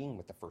disagreeing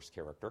with the first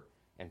character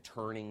and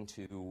turning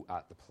to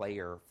the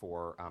player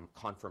for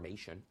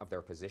confirmation of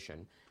their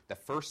position. The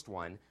first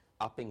one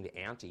upping the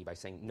ante by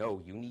saying, no,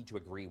 you need to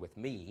agree with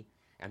me,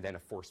 and then a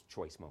forced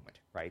choice moment,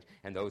 right?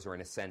 And those are,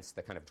 in a sense,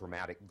 the kind of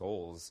dramatic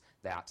goals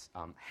that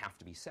have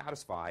to be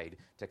satisfied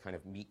to kind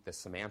of meet the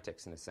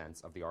semantics, in a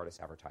sense, of the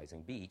artist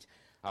advertising beat.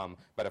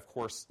 But of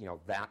course, you know,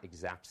 that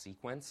exact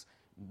sequence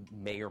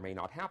may or may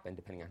not happen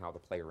depending on how the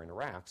player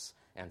interacts,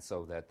 and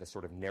so that the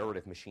sort of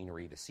narrative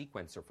machinery, the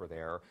sequencer for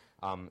there,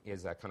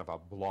 is a kind of a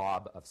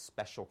blob of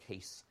special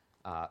case,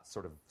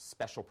 sort of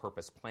special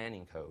purpose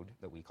planning code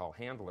that we call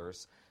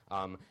handlers,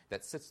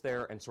 that sits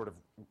there and sort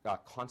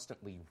of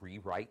constantly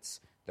rewrites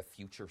the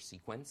future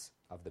sequence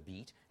of the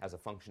beat as a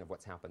function of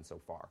what's happened so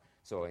far.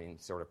 So in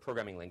sort of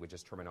programming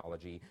languages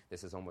terminology,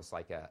 this is almost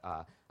like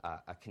a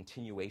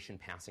continuation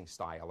passing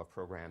style of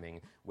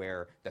programming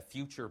where the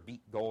future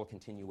beat goal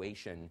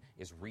continuation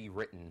is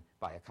rewritten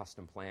by a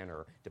custom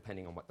planner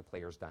depending on what the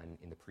player's done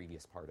in the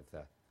previous part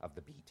of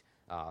the beat.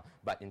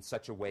 But in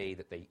such a way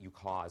that you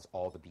cause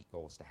all the beat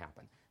goals to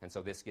happen. And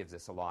so this gives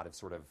us a lot of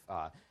sort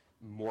of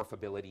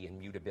morphability and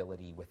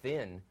mutability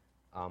within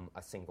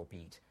a single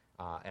beat.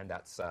 And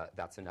that's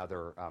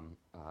another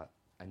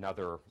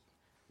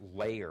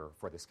layer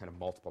for this kind of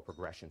multiple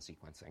progression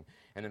sequencing.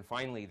 And then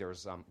finally,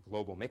 there's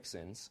global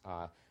mix-ins,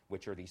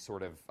 which are these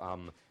sort of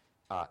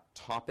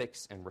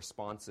topics and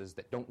responses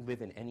that don't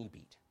live in any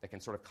beat, that can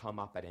sort of come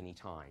up at any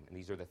time. And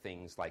these are the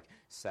things like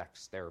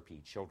sex,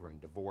 therapy, children,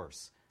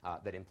 divorce,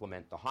 that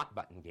implement the hot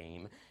button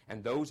game.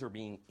 And those are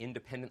being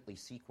independently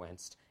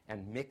sequenced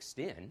and mixed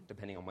in,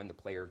 depending on when the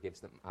player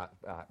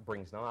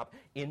brings them up,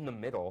 in the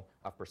middle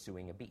of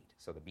pursuing a beat.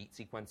 So the beat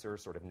sequencer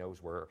sort of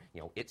knows where,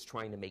 it's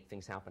trying to make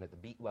things happen at the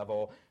beat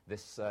level.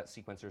 This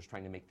sequencer is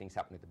trying to make things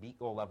happen at the beat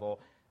goal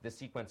level. This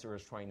sequencer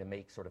is trying to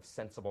make sort of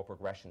sensible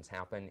progressions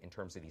happen in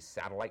terms of these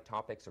satellite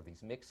topics or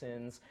these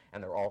mix-ins,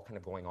 and they're all kind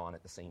of going on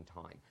at the same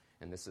time.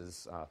 And this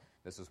is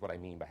what I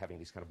mean by having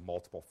these kind of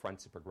multiple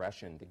fronts of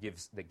progression that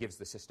gives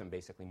the system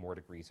basically more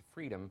degrees of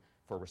freedom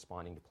for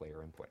responding to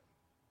player input.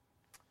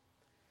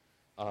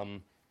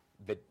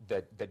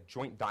 The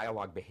joint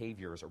dialogue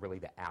behaviors are really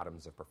the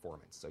atoms of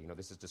performance. So,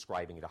 this is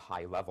describing at a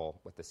high level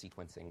what the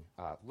sequencing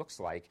looks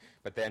like.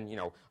 But then,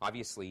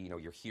 obviously,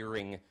 you're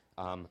hearing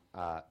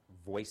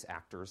voice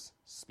actors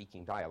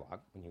speaking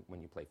dialogue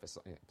when you play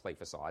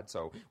Facade.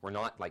 So we're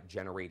not like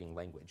generating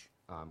language.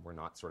 We're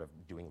not sort of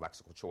doing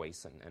lexical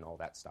choice and all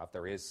that stuff.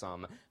 There is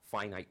some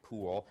finite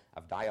pool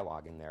of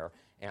dialogue in there.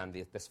 And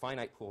this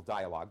finite pool of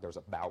dialogue, there's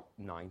about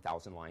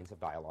 9,000 lines of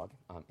dialogue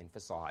in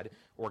Facade,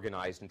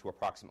 organized into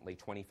approximately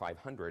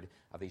 2,500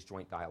 of these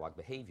joint dialogue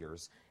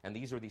behaviors. And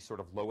these are these sort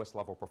of lowest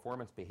level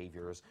performance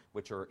behaviors,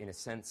 which are, in a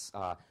sense,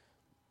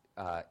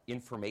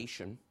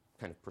 information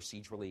kind of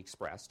procedurally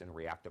expressed in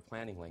reactive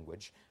planning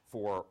language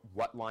for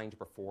what line to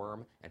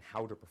perform and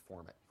how to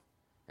perform it.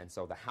 And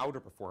so the how to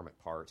perform it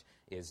part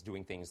is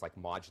doing things like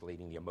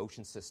modulating the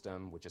emotion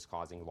system, which is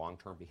causing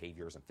long-term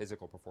behaviors and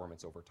physical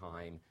performance over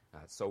time,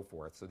 so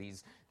forth. So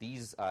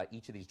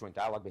each of these joint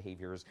dialogue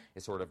behaviors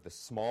is sort of the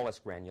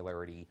smallest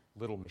granularity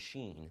little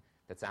machine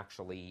that's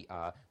actually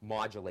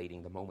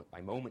modulating the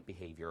moment-by-moment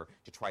behavior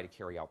to try to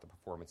carry out the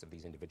performance of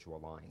these individual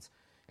lines.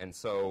 And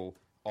so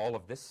all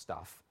of this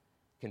stuff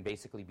can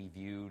basically be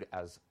viewed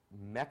as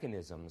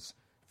mechanisms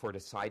for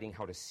deciding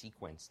how to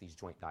sequence these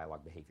joint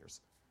dialogue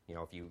behaviors.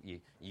 If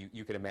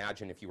you could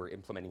imagine if you were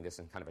implementing this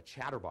in kind of a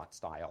chatterbot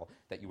style,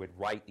 that you would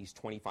write these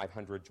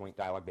 2,500 joint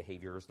dialogue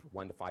behaviors,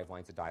 1 to 5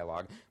 lines of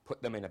dialogue,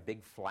 put them in a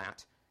big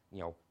flat,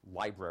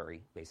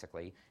 library,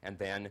 basically, and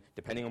then,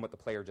 depending on what the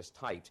player just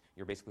typed,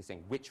 you're basically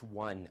saying, which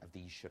one of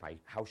these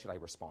how should I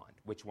respond?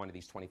 Which one of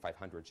these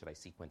 2,500 should I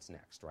sequence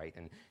next, right?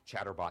 And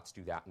chatterbots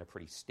do that in a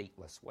pretty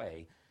stateless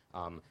way.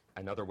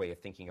 Another way of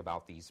thinking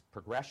about these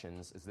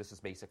progressions is this is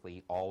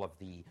basically all of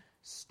the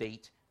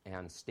state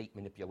and state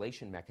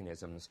manipulation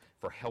mechanisms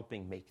for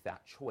helping make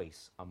that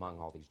choice among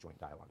all these joint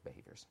dialogue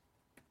behaviors.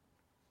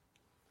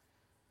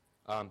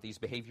 These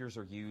behaviors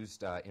are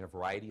used in a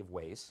variety of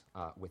ways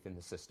within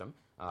the system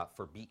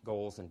for beat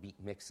goals and beat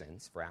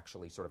mix-ins, for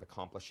actually sort of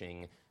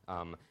accomplishing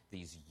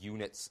these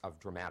units of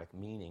dramatic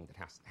meaning that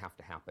have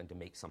to happen to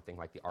make something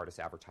like the artist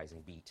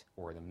advertising beat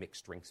or the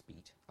mixed drinks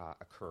beat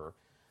occur.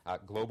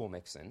 Global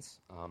mix-ins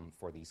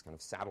for these kind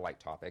of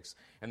satellite topics,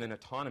 and then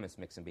autonomous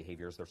mix-in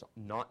behaviors. There's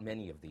not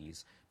many of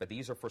these, but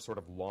these are for sort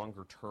of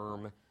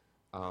longer-term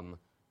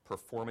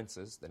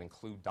performances that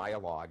include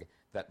dialogue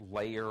that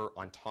layer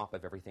on top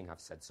of everything I've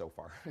said so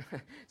far.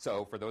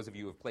 So for those of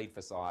you who have played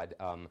Facade,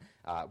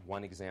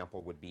 one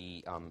example would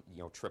be,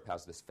 Trip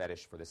has this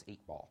fetish for this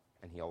 8-ball.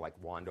 And he'll like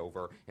wand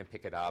over and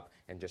pick it up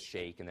and just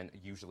shake, and then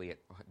usually at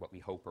what we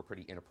hope are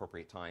pretty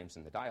inappropriate times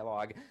in the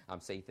dialogue,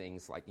 say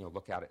things like,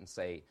 look at it and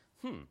say,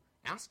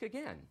 ask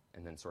again,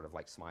 and then sort of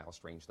like smile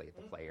strangely at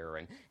the player.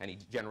 And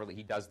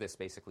he does this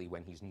basically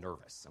when he's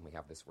nervous, and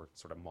we're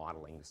sort of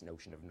modeling this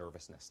notion of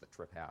nervousness that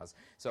Trip has.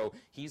 So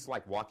he's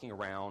like walking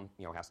around,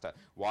 has to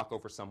walk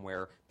over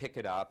somewhere, pick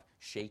it up,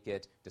 shake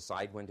it,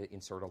 decide when to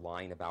insert a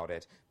line about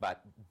it.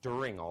 But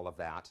during all of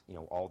that,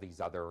 all these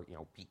other,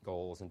 beat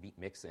goals and beat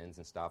mix-ins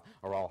and stuff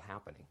are all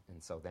happening.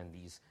 And so then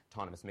these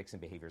autonomous mix-in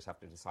behaviors have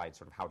to decide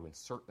sort of how to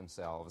insert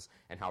themselves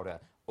and how to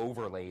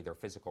overlay their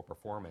physical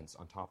performance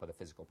on top of the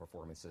physical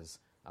performances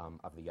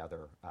of the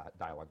other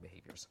dialogue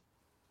behaviors.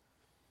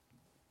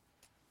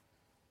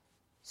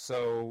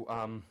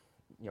 So,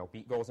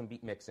 beat goals and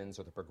beat mix-ins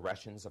are the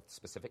progressions of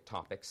specific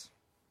topics.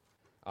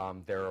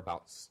 They're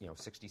about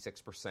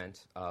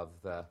 66% of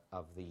the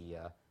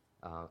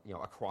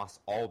across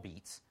all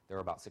beats. They're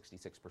about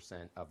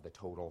 66% of the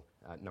total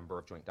number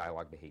of joint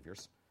dialogue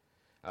behaviors.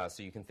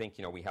 So you can think,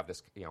 we have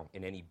this,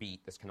 in any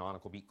beat, this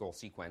canonical beat goal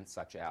sequence,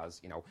 such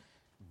as,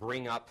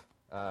 bring up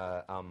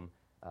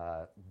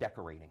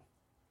decorating.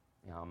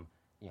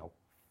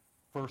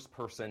 First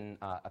person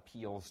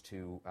appeals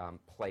to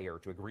player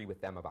to agree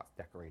with them about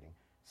decorating.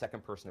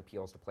 Second person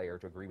appeals to player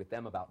to agree with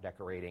them about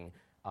decorating.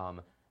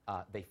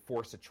 They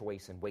force a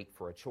choice and wait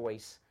for a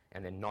choice,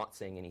 and then not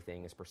saying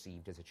anything is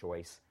perceived as a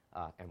choice,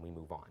 and we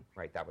move on,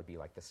 right? That would be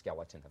like the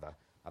skeleton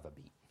of a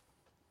beat.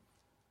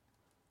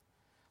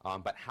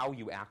 But how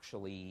you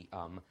actually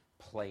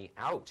play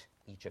out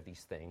each of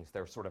these things,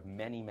 there are sort of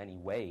many, many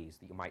ways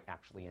that you might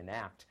actually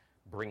enact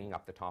bringing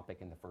up the topic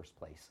in the first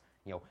place.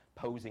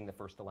 Posing the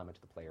first dilemma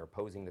to the player,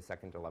 posing the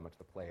second dilemma to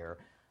the player.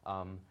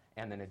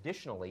 And then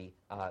additionally,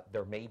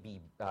 there may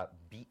be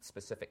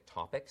beat-specific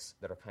topics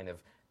that are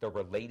they're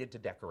related to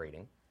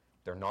decorating,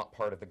 They're not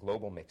part of the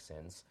global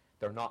mix-ins.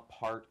 They're not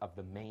part of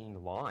the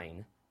main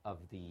line of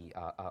the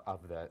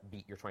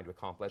beat you're trying to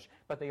accomplish,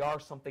 but they are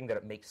something that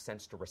it makes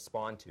sense to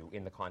respond to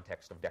in the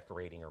context of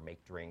decorating or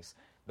make drinks.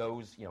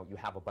 Those, you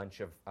have a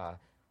bunch of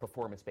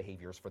performance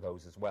behaviors for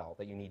those as well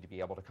that you need to be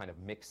able to kind of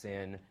mix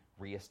in,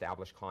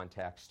 reestablish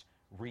context,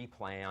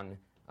 replan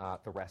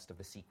the rest of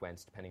the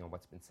sequence depending on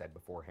what's been said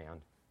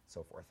beforehand,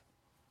 so forth.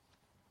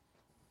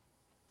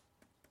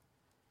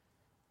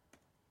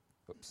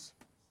 Oops.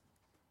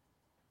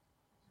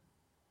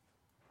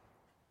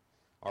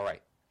 All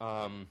right.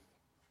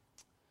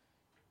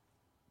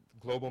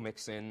 Global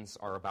mix-ins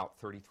are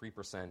about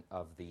 33%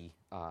 of the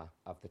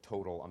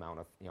total amount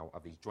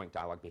of these joint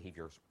dialogue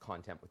behaviors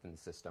content within the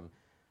system,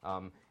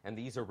 and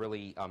these are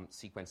really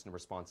sequenced in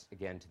response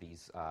again to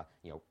these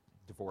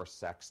divorce,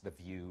 sex, the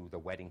view, the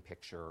wedding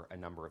picture, a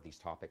number of these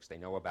topics they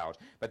know about.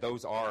 But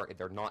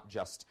they're not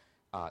just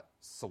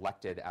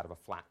selected out of a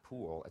flat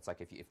pool. It's like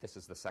if this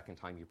is the second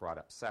time you brought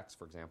up sex,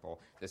 for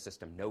example, the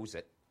system knows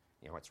it.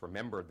 It's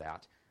remembered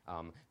that.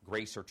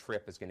 Grace or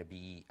trip is going to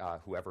be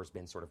whoever's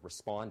been sort of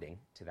responding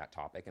to that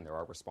topic, and there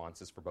are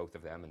responses for both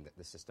of them, and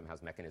the system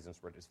has mechanisms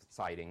for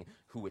deciding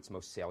who it's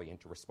most salient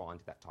to respond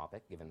to that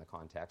topic, given the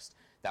context.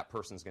 That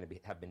person's going to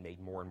have been made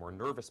more and more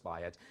nervous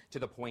by it, to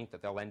the point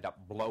that they'll end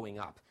up blowing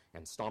up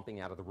and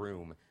stomping out of the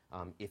room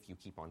if you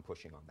keep on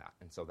pushing on that.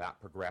 And so that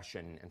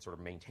progression and sort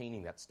of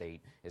maintaining that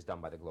state is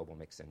done by the global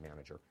mix-in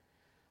manager.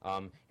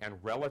 And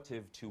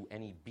relative to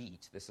any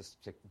beat, this is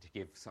to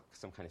give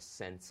some kind of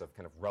sense of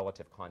kind of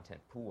relative content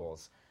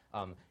pools.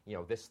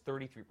 This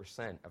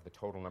 33% of the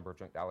total number of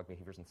joint dialogue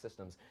behaviors and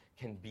systems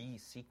can be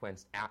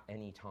sequenced at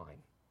any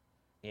time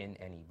in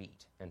any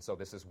beat. And so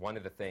this is one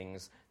of the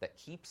things that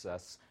keeps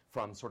us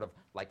from sort of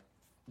like,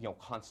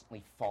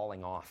 constantly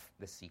falling off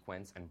the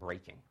sequence and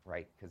breaking,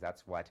 right? Because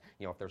that's what,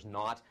 if there's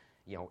not,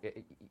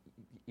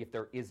 if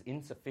there is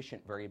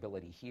insufficient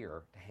variability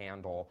here to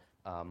handle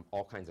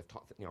all kinds of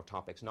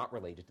topics not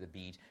related to the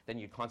beat, then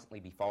you'd constantly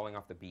be falling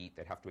off the beat.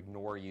 They'd have to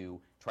ignore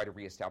you, try to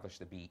reestablish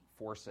the beat,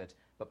 force it.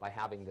 But by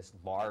having this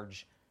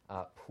large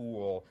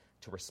pool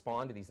to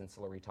respond to these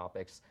ancillary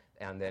topics,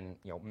 and then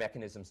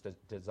mechanisms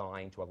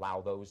designed to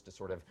allow those to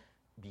sort of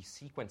be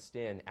sequenced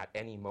in at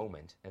any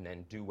moment, and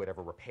then do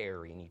whatever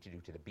repair you need to do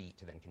to the beat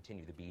to then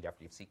continue the beat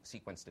after you've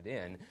sequenced it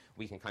in,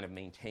 we can kind of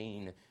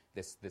maintain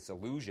this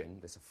illusion,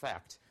 this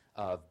effect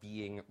of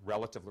being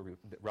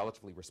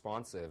relatively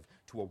responsive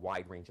to a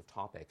wide range of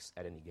topics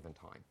at any given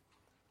time.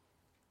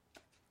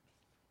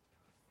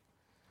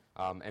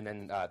 And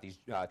then these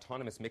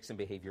autonomous mix-in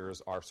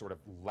behaviors are sort of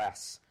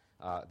less,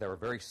 they're a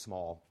very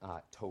small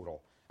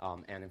total.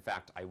 And in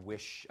fact, I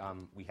wish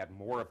we had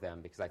more of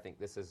them, because I think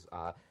this is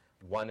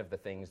one of the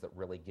things that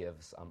really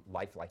gives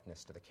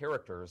lifelikeness to the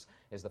characters,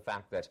 is the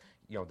fact that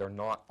they're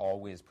not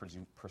always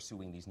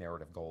pursuing these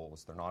narrative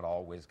goals. They're not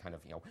always kind of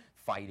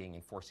fighting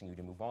and forcing you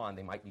to move on.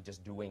 They might be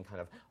just doing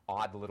kind of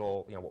odd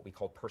little what we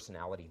call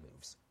personality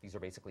moves. These are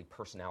basically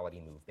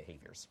personality move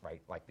behaviors,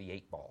 right? Like the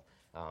 8-ball.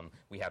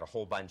 We had a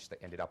whole bunch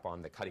that ended up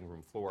on the cutting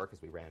room floor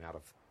because we ran out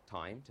of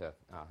time to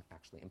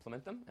actually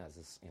implement them, as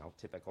is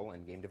typical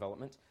in game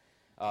development.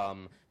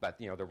 But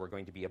there were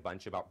going to be a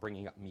bunch about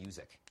bringing up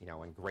music,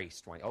 and Grace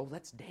trying,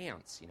 let's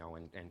dance,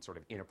 and sort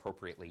of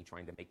inappropriately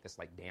trying to make this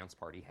like dance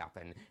party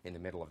happen in the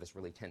middle of this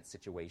really tense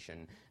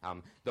situation.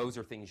 Those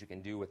are things you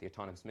can do with the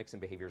autonomous mix-in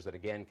behaviors that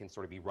again can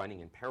sort of be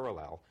running in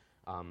parallel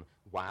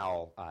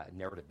while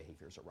narrative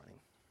behaviors are running.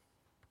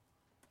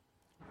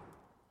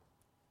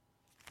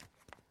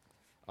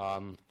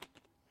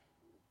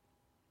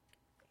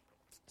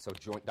 So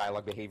joint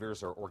dialogue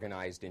behaviors are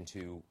organized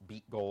into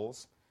beat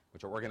goals,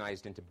 which are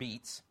organized into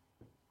beats,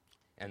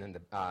 and then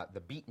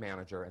the beat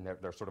manager, and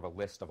they're sort of a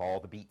list of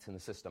all the beats in the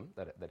system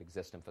that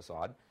exist in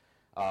Facade.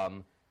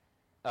 And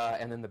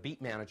then the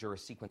beat manager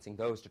is sequencing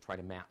those to try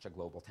to match a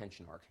global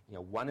tension arc.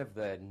 One of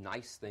the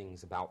nice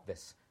things about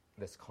this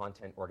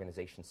content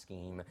organization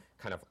scheme,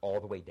 kind of all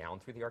the way down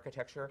through the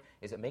architecture,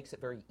 is it makes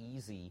it very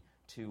easy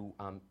to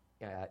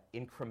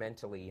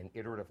incrementally and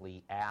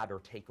iteratively add or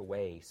take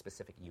away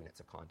specific units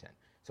of content.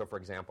 So, for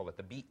example, at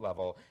the beat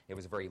level, it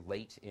was very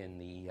late in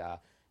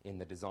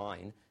the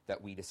design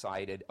that we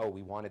decided,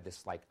 we wanted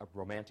this like a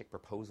romantic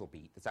proposal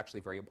beat that's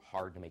actually very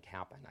hard to make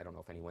happen. I don't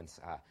know if anyone's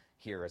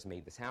here has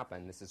made this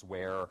happen. This is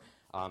where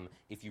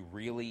if you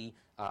really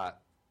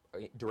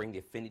during the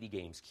affinity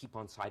games, keep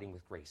on siding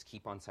with Grace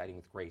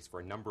for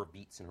a number of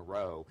beats in a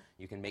row,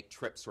 you can make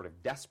Trip sort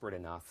of desperate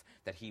enough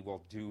that he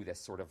will do this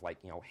sort of like,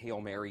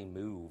 Hail Mary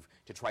move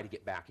to try to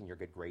get back in your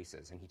good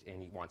graces.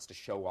 And he wants to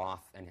show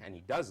off, and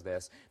he does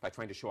this by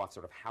trying to show off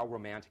sort of how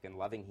romantic and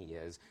loving he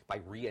is by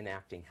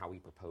reenacting how he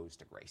proposed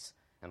to Grace.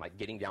 And like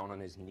getting down on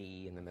his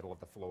knee in the middle of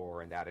the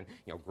floor and that, and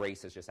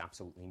Grace is just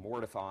absolutely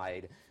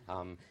mortified.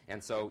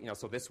 And so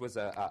so this was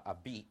a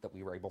beat that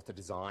we were able to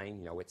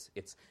design.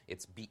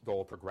 It's beat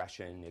goal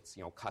progression. It's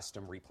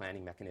custom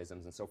replanning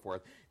mechanisms and so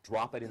forth.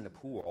 Drop it in the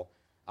pool.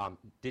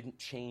 Didn't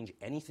change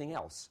anything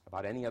else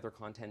about any other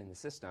content in the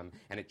system,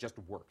 and it just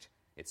worked.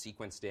 It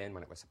sequenced in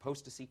when it was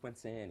supposed to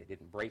sequence in. It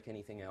didn't break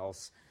anything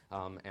else.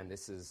 And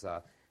this is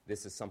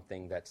this is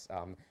something that's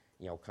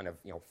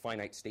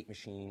finite state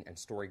machine and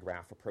story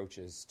graph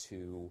approaches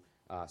to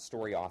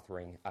story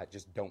authoring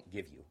just don't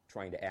give you.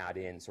 Trying to add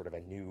in sort of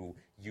a new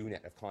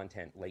unit of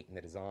content late in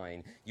the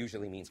design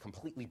usually means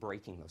completely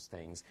breaking those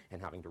things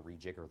and having to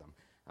rejigger them.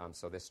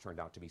 So this turned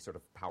out to be sort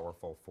of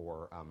powerful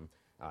for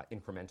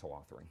incremental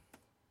authoring.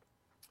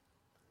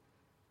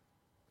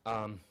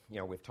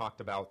 We've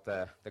talked about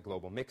the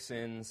global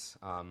mix-ins,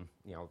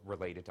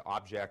 related to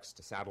objects,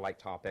 to satellite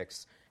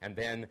topics, and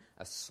then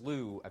a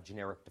slew of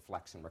generic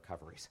deflects and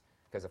recoveries.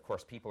 Because, of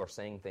course, people are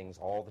saying things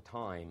all the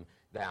time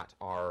that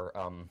are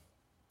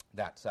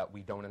that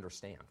we don't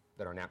understand,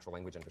 that our natural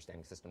language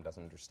understanding system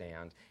doesn't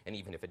understand, and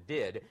even if it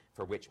did,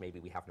 for which maybe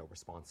we have no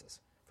responses,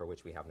 for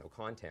which we have no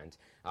content.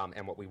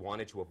 And what we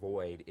wanted to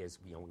avoid is,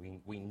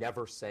 we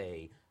never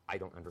say, I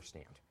don't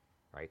understand.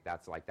 Right?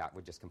 That's like, that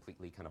would just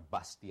completely kind of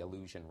bust the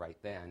illusion right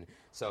then.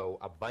 So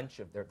a bunch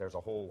of, there's a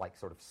whole like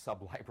sort of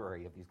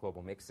sub-library of these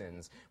global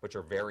mix-ins, which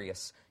are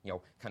various,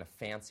 kind of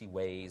fancy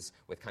ways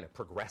with kind of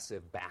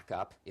progressive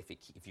backup if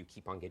you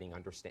keep on getting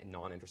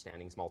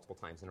non-understandings multiple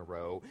times in a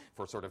row,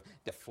 for sort of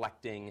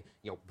deflecting,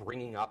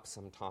 bringing up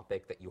some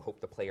topic that you hope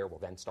the player will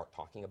then start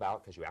talking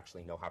about because you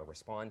actually know how to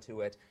respond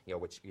to it,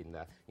 which in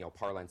the,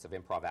 parlance of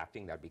improv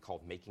acting, that would be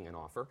called making an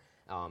offer.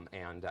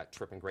 And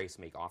Trip and Grace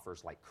make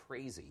offers like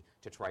crazy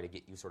to try to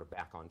get you sort of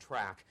back on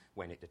track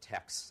when it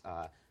detects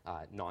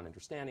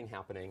non-understanding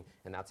happening,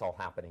 and that's all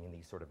happening in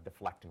these sort of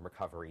deflect and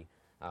recovery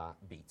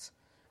beats.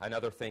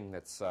 Another thing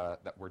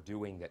that we're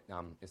doing that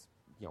is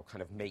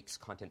kind of makes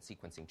content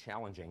sequencing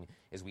challenging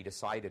is we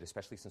decided,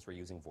 especially since we're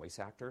using voice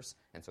actors,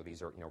 and so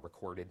these are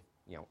recorded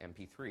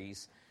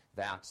MP3s,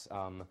 that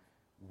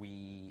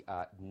we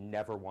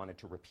never wanted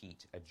to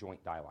repeat a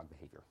joint dialogue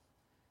behavior.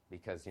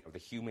 Because the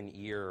human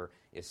ear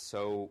is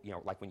so,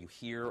 like when you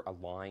hear a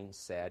line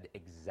said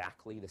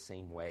exactly the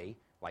same way,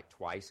 like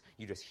twice,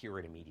 you just hear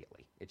it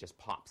immediately. It just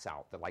pops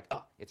out that like,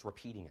 it's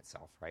repeating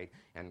itself, right?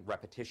 And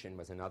repetition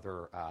was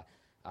another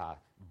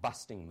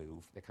busting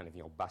move that kind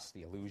of busts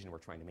the illusion we're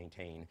trying to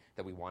maintain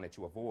that we wanted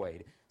to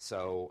avoid.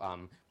 So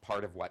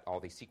part of what all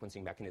these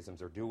sequencing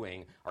mechanisms are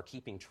doing are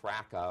keeping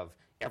track of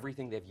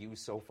everything they've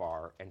used so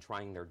far and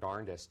trying their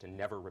darndest to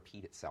never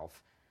repeat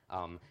itself.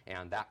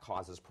 And that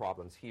causes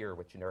problems here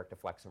with generic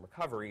deflects and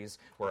recoveries,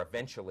 where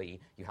eventually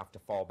you have to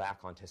fall back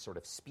onto sort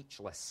of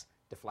speechless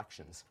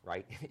deflections,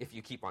 right? If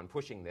you keep on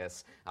pushing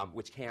this,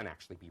 which can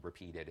actually be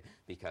repeated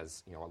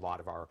because a lot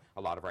of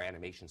our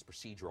animation's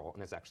procedural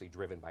and is actually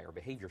driven by our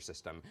behavior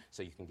system,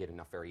 so you can get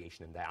enough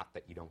variation in that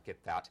you don't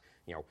get that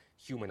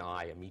human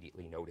eye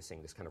immediately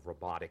noticing this kind of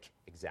robotic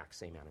exact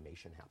same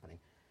animation happening.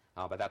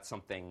 But that's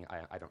something,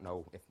 I don't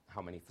know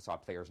how many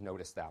Facade players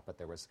noticed that, but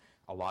there was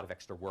a lot of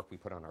extra work we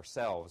put on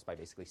ourselves by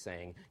basically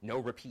saying no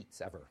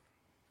repeats ever,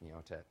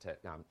 to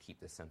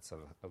keep this sense of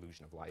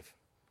illusion of life.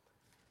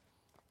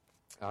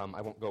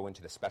 I won't go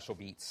into the special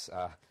beats.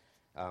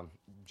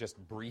 Just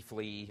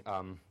briefly,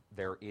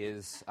 there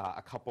is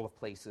a couple of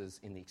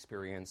places in the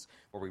experience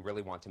where we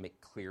really want to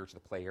make clear to the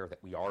player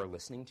that we are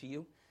listening to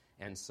you.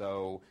 And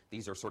so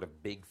these are sort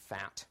of big,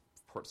 fat,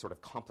 sort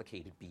of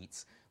complicated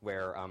beats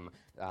where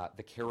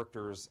the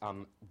characters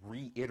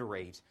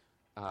reiterate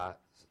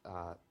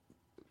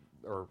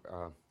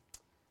or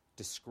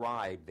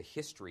describe the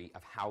history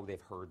of how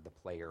they've heard the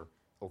player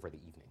over the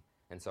evening.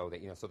 And so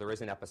that, so there is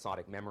an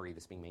episodic memory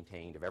that's being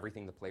maintained of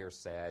everything the player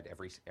said,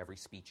 every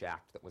speech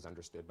act that was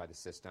understood by the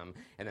system,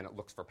 and then it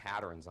looks for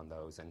patterns on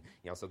those. And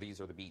so these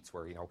are the beats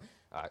where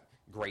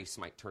Grace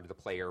might turn to the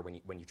player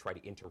when you try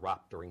to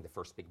interrupt during the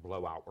first big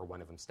blowout, or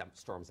one of them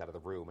storms out of the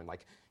room,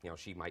 and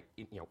she might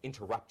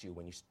interrupt you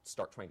when you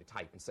start trying to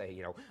type and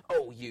say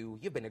oh,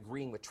 you've been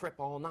agreeing with Trip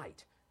all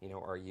night,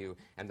 are you?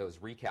 And those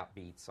recap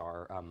beats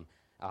are.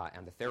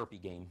 And the therapy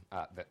game,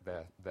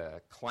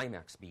 the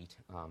climax beat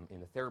in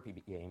the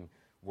therapy game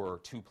were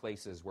two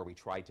places where we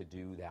tried to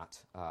do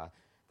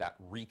that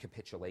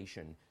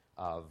recapitulation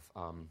of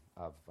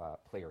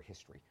player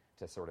history,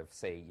 to sort of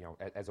say,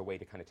 as a way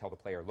to kind of tell the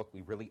player, look,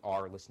 we really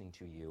are listening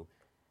to you,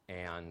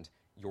 and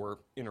your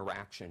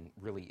interaction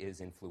really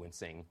is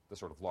influencing the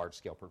sort of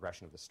large-scale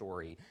progression of the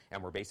story,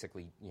 and we're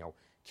basically,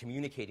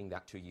 communicating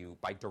that to you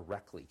by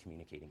directly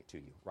communicating it to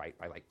you, right?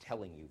 By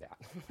telling you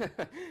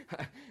that,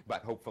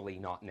 but hopefully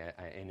not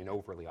in an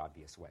overly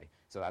obvious way.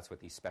 So that's what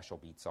these special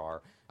beats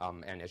are,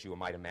 and as you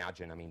might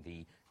imagine, I mean,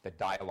 the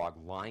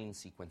dialogue line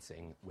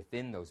sequencing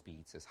within those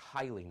beats is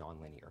highly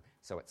nonlinear.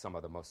 So it's some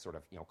of the most sort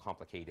of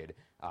complicated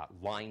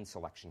line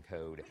selection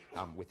code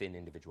within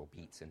individual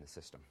beats in the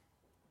system.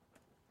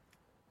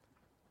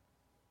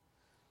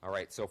 All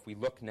right, so if we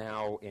look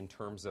now in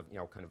terms of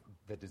kind of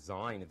the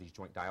design of these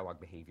joint dialogue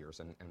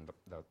behaviors and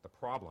the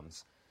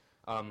problems,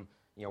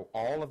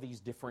 all of these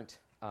different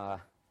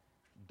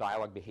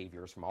dialogue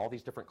behaviors from all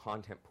these different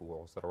content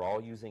pools that are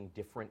all using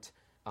different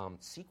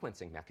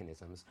sequencing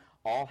mechanisms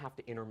all have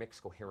to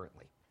intermix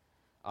coherently.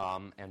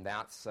 And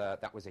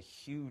that was a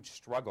huge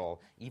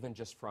struggle, even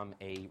just from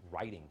a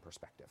writing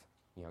perspective.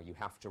 You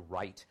have to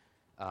write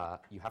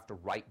you have to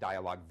write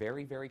dialogue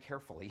very, very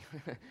carefully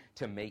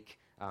to make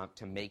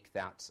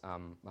that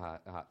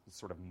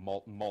sort of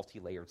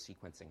multi-layered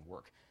sequencing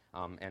work.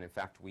 And in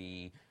fact,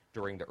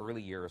 during the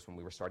early years when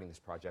we were starting this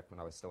project, when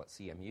I was still at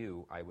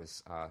CMU,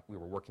 we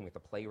were working with a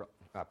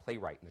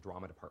playwright in the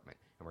drama department,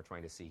 and we're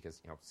trying to see,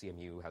 because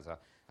CMU has a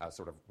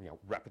sort of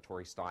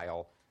repertory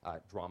style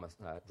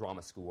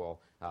drama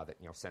school that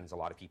sends a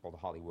lot of people to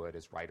Hollywood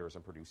as writers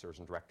and producers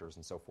and directors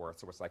and so forth.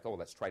 So it's like, oh,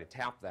 let's try to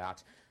tap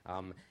that.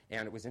 And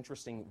it was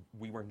interesting.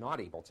 We were not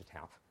able to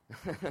tap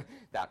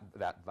that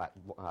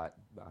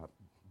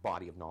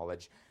body of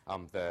knowledge.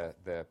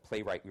 The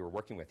playwright we were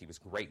working with, he was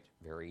great,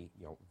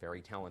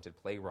 very talented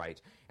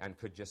playwright, and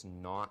could just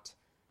not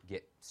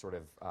get sort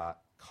of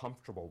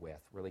comfortable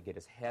with, really get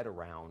his head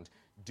around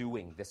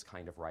doing this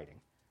kind of writing.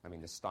 I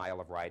mean, the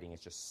style of writing is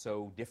just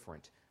so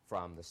different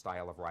from the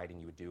style of writing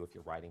you would do if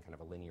you're writing kind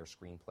of a linear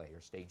screenplay or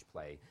stage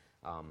play.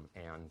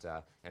 And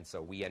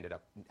so we ended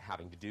up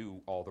having to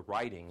do all the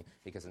writing,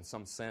 because in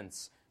some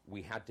sense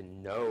we had to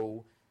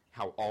know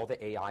how all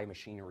the AI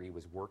machinery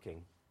was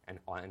working and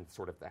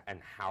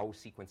how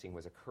sequencing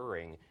was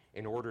occurring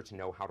in order to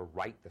know how to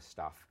write the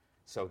stuff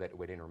so that it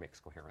would intermix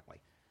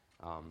coherently.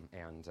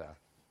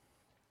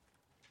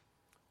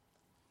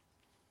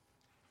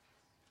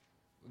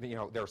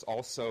 There's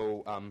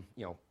also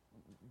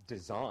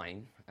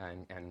design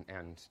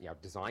and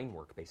design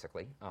work,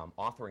 basically,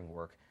 authoring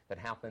work that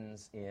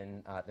happens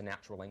in the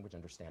natural language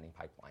understanding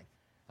pipeline,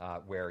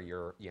 where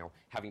you're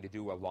having to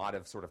do a lot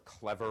of sort of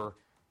clever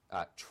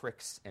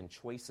tricks and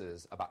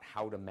choices about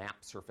how to map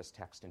surface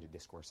text into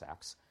discourse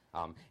acts.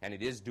 And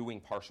it is doing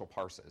partial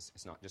parses.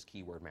 It's not just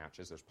keyword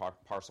matches. There's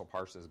partial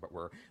parses, but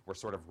we're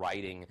sort of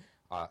writing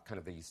kind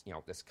of these,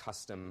 this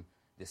custom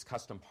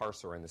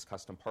parser and this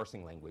custom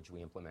parsing language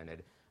we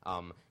implemented,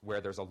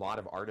 where there's a lot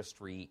of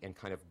artistry in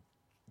kind of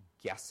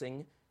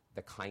guessing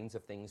the kinds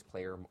of things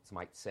players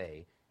might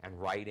say and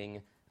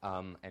writing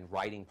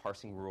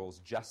parsing rules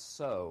just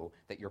so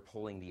that you're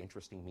pulling the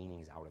interesting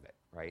meanings out of it,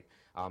 right?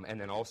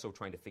 And then also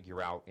trying to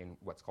figure out in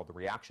what's called the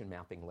reaction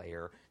mapping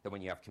layer that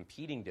when you have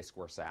competing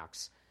discourse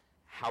acts,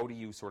 how do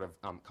you sort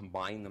of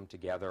combine them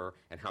together,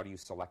 and how do you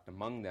select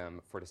among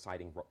them for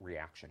deciding what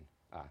reaction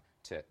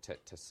to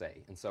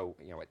say. And so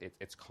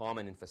it's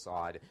common in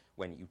Facade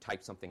when you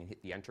type something and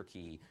hit the enter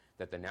key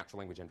that the natural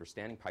language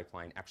understanding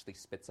pipeline actually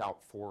spits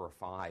out 4 or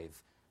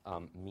 5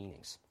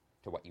 meanings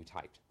to what you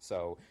typed.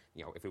 So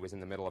if it was in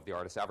the middle of the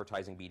artist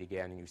advertising beat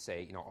again and you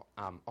say,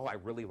 oh, I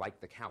really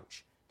like the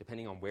couch,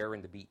 depending on where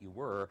in the beat you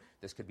were,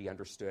 this could be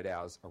understood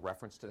as a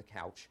reference to the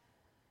couch,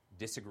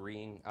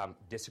 disagreeing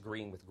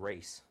with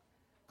Grace,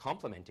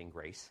 complimenting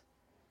Grace,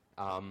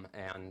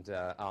 and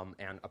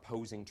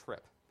opposing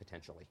Trip,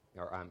 potentially.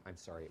 Or I'm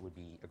sorry, it would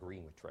be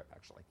agreeing with Trip,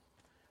 actually.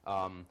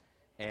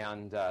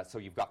 So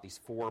you've got these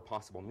 4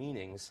 possible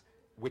meanings.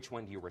 Which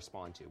one do you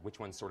respond to? Which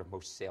one's sort of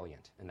most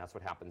salient? And that's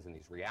what happens in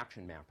these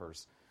reaction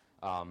mappers.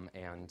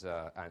 And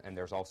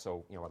there's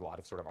also a lot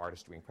of sort of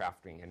artistry and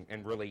crafting,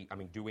 and really, I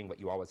mean, doing what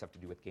you always have to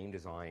do with game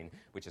design,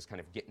 which is kind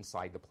of get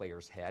inside the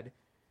player's head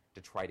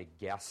to try to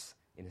guess,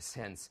 in a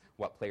sense,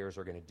 what players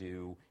are going to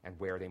do and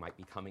where they might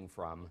be coming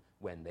from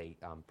when they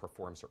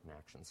perform certain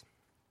actions.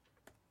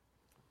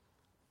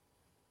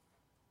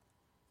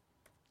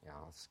 Yeah,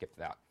 I'll skip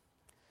that.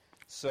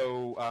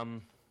 So,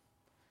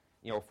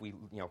 if we,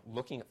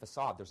 looking at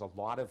Facade, there's a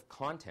lot of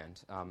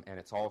content, and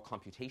it's all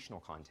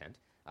computational content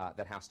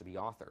that has to be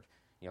authored.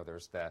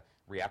 There's the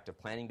reactive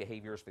planning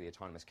behaviors for the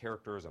autonomous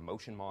characters,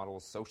 emotion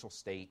models, social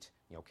state,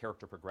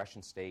 character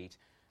progression state.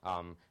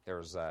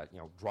 There's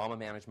drama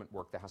management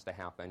work that has to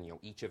happen.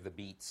 Each of the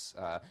beats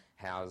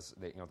has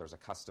there's a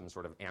custom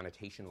sort of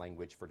annotation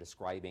language for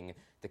describing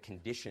the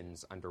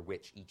conditions under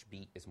which each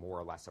beat is more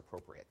or less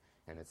appropriate.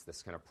 And it's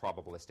this kind of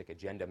probabilistic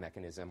agenda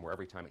mechanism where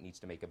every time it needs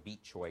to make a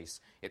beat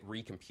choice, it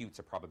recomputes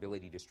a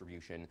probability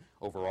distribution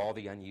over all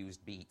the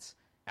unused beats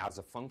as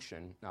a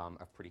function,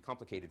 a pretty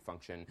complicated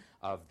function,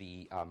 of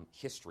the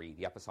history,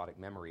 the episodic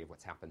memory of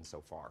what's happened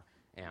so far.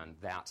 And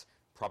that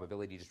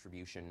probability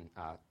distribution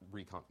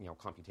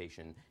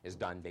computation is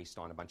done based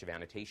on a bunch of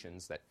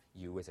annotations that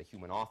you as a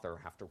human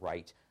author have to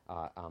write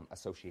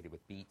associated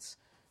with beats.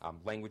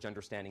 Language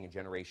understanding and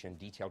generation,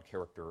 detailed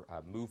character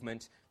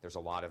movement. There's a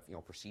lot of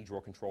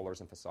procedural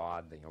controllers in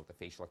Facade. The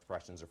facial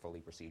expressions are fully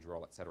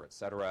procedural, et cetera, et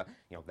cetera.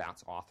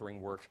 That's authoring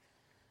work.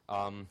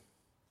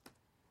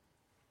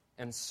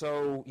 And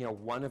so,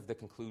 one of the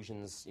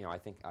conclusions, I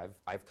think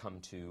I've come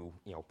to,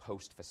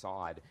 post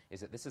Facade,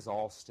 is that this is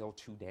all still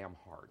too damn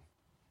hard.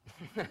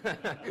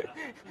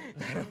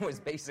 That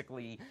was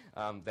basically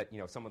that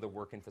some of the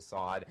work in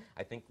Facade,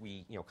 I think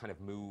we kind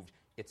of moved.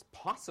 It's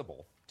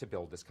possible to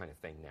build this kind of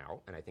thing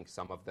now, and I think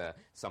some of the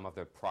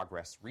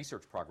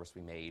research progress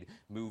we made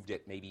moved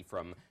it maybe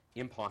from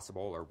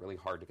impossible or really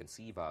hard to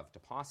conceive of to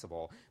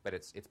possible, but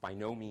it's by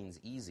no means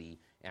easy.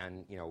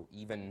 And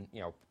even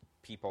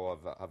people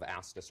have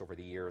asked us over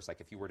the years,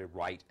 like, if you were to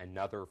write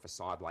another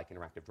Facade-like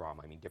interactive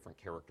drama, I mean, different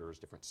characters,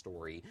 different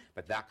story,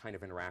 but that kind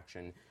of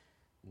interaction.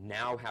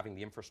 Now having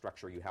the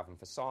infrastructure you have in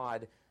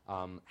Facade,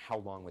 how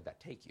long would that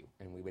take you?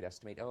 And we would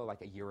estimate,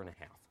 like a year and a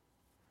half.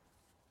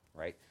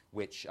 Right?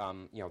 Which,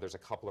 there's a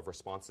couple of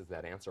responses to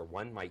that answer.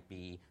 One might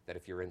be that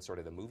if you're in sort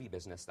of the movie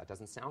business, that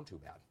doesn't sound too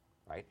bad,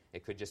 right?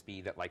 It could just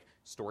be that, like,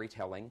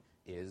 storytelling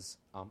is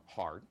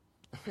hard.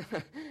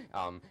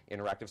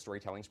 Interactive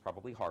storytelling is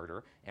probably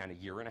harder, and a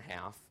year and a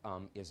half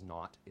is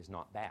not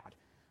bad.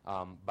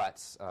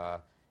 But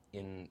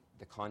in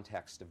the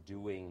context of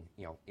doing,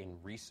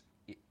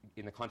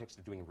 in the context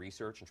of doing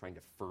research and trying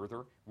to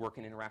further work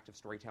in interactive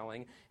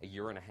storytelling, a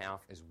year and a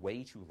half is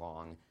way too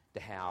long to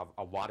have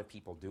a lot of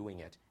people doing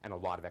it and a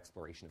lot of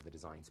exploration of the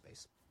design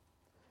space.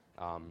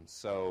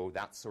 So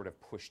that sort of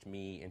pushed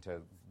me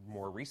into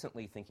more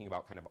recently thinking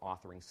about kind of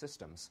authoring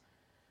systems,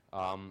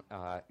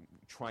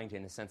 trying to,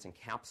 in a sense,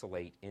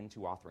 encapsulate into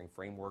authoring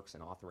frameworks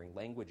and authoring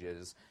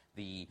languages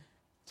the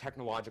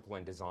technological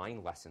and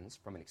design lessons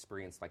from an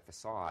experience like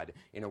Facade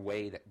in a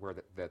way that where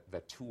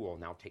the tool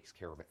now takes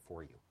care of it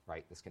for you,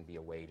 right? This can be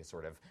a way to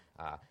sort of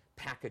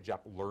package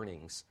up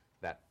learnings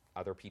that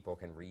other people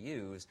can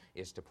reuse,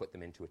 is to put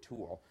them into a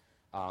tool.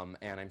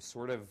 And I'm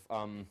sort of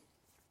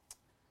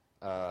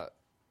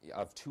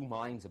two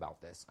minds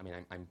about this. I mean,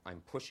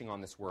 I'm pushing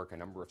on this work. A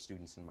number of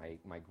students in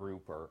my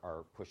group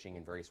are pushing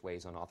in various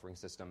ways on authoring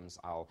systems.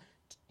 I'll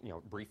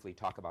briefly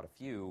talk about a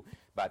few.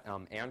 But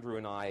Andrew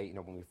and I,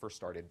 when we first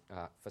started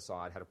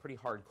Facade, had a pretty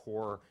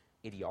hardcore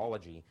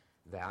ideology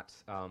that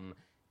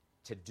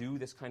to do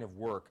this kind of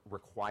work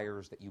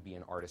requires that you be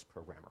an artist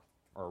programmer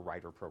or a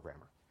writer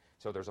programmer.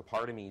 So there's a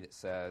part of me that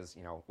says,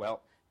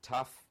 well,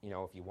 tough, if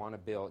you want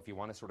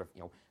to sort of,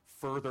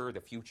 further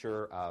the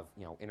future of,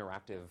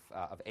 interactive,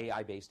 of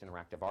AI-based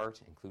interactive art,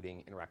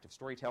 including interactive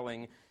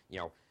storytelling,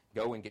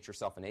 go and get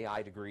yourself an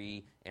AI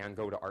degree and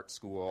go to art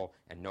school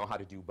and know how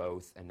to do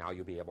both, and now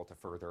you'll be able to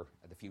further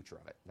the future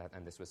of it.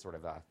 And this was sort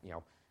of a,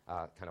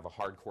 kind of a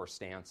hardcore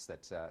stance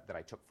that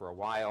I took for a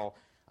while.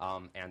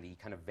 And the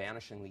kind of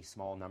vanishingly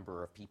small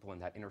number of people in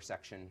that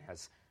intersection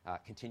has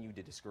continued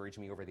to discourage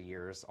me over the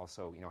years.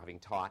 Also, having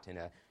taught in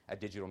a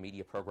digital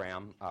media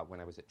program when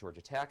I was at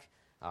Georgia Tech,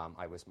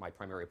 my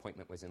primary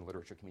appointment was in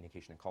literature,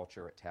 communication, and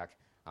culture at Tech.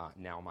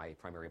 Now my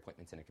primary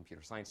appointment's in a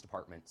computer science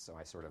department, so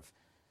I sort of,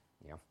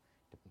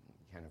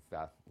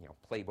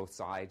 play both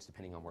sides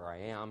depending on where I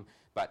am.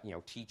 But,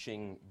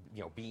 teaching,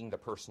 being the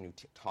person who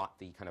taught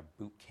the kind of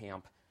boot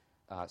camp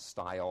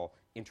style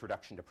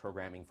introduction to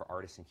programming for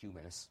artists and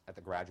humanists at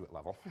the graduate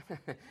level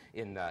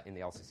in the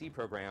LCC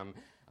program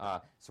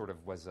sort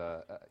of was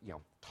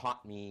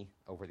taught me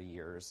over the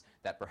years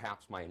that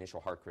perhaps my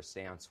initial hardcore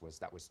stance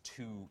was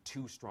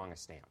too strong a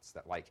stance,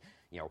 that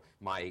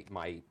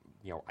my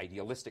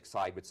idealistic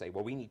side would say,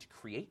 well, we need to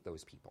create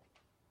those people.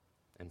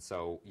 And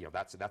so,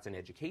 that's an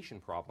education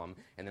problem.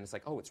 And then it's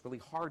like, oh, it's really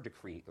hard to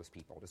create those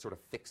people, to sort of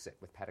fix it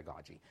with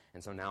pedagogy.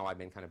 And so now I've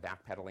been kind of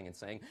backpedaling and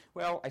saying,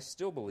 well, I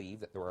still believe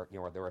that there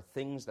are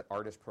things that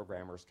artist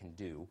programmers can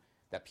do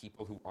that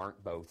people who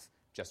aren't both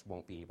just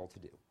won't be able to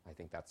do. I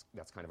think that's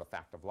kind of a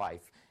fact of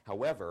life.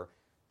 However,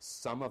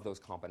 some of those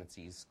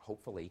competencies,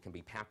 hopefully, can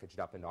be packaged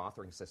up into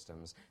authoring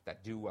systems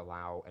that do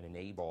allow and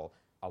enable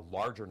a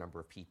larger number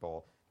of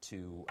people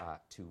to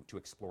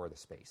explore the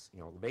space.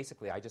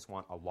 Basically, I just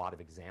want a lot of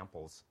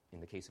examples,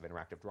 in the case of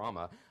interactive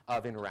drama,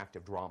 of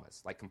interactive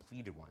dramas, like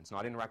completed ones,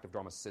 not interactive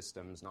drama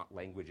systems, not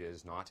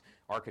languages, not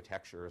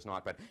architectures,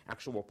 but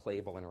actual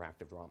playable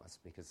interactive dramas.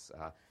 Because,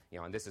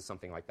 and this is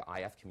something like the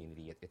IF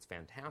community, it's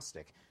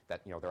fantastic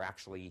that, there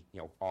actually,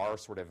 are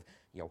sort of,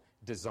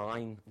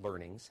 design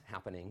learnings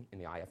happening in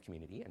the IF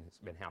community, and it's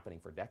been happening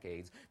for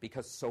decades,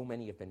 because so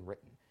many have been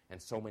written, and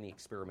so many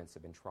experiments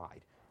have been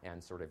tried.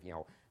 And sort of,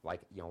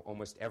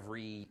 almost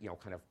every,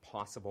 kind of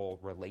possible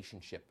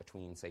relationship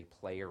between, say,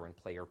 player and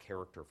player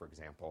character, for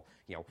example,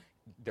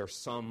 there's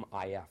some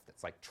IF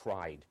that's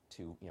tried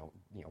to,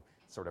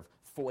 sort of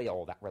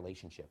foil that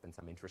relationship in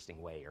some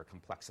interesting way or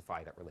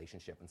complexify that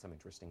relationship in some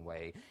interesting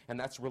way. And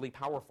that's really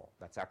powerful.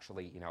 That's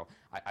actually,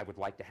 I would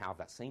like to have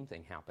that same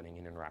thing happening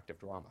in interactive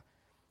drama.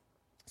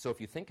 So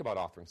if you think about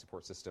authoring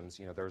support systems,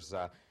 there's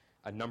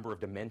a number of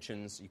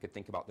dimensions you could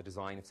think about the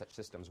design of such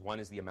systems. One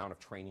is the amount of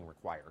training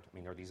required. I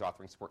mean, are these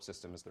authoring support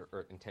systems that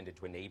are intended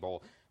to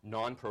enable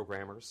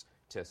non-programmers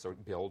to sort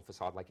of build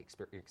Facade-like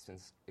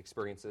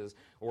experiences,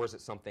 or is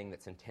it something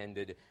that's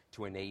intended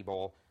to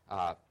enable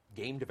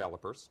game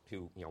developers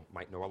who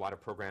might know a lot of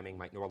programming,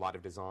 might know a lot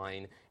of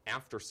design,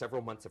 after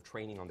several months of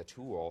training on the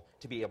tool,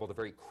 to be able to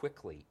very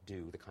quickly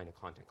do the kind of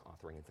content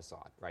authoring in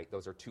Facade, right?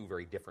 Those are two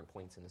very different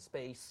points in the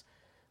space.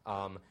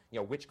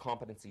 Which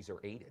competencies are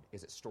aided?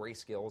 Is it story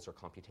skills or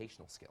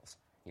computational skills?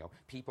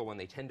 People, when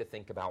they tend to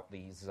think about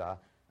these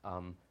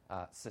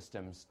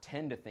systems,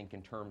 tend to think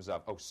in terms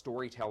of,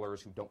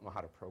 storytellers who don't know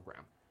how to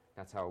program.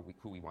 That's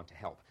who we want to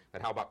help.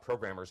 But how about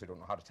programmers who don't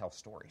know how to tell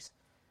stories,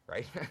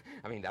 right?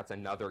 I mean, that's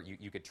another,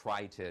 you could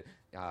try to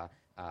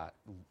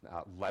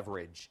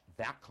leverage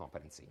that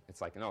competency.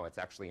 It's like, no, it's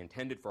actually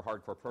intended for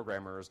hardcore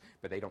programmers,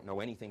 but they don't know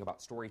anything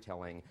about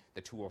storytelling.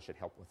 The tool should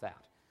help with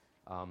that.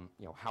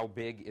 How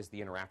big is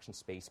the interaction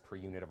space per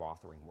unit of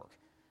authoring work?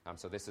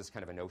 So this is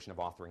kind of a notion of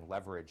authoring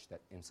leverage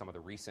that in some of the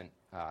recent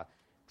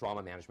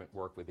drama management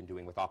work we've been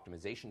doing with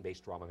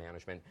optimization-based drama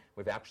management,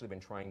 we've actually been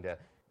trying to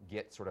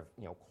get sort of,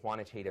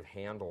 quantitative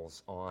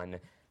handles on,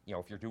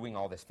 if you're doing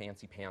all this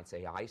fancy pants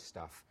AI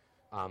stuff,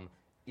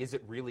 is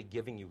it really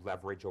giving you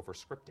leverage over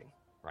scripting,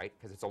 right?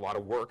 Because it's a lot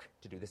of work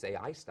to do this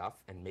AI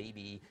stuff, and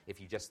maybe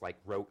if you just like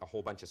wrote a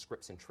whole bunch of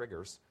scripts and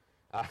triggers,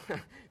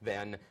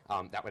 then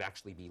that would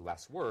actually be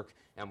less work.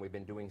 And we've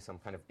been doing some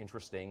kind of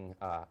interesting,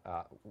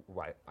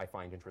 what I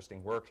find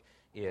interesting work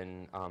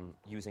in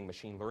using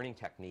machine learning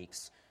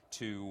techniques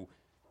to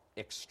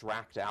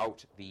extract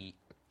out the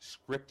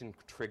script and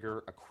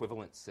trigger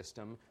equivalent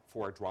system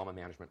for a drama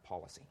management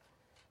policy.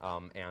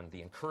 And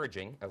the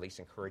encouraging, at least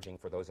encouraging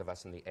for those of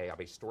us in the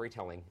AI-based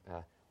storytelling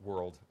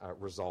world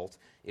result,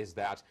 is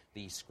that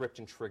the script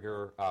and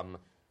trigger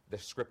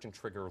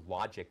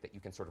logic that you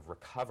can sort of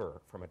recover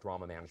from a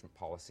drama management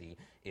policy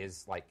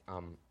is like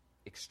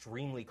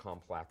extremely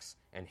complex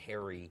and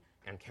hairy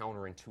and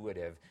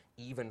counterintuitive,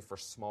 even for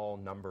small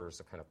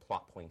numbers of kind of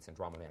plot points and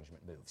drama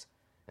management moves.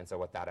 And so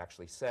what that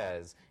actually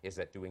says is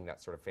that doing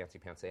that sort of fancy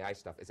pants AI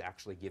stuff is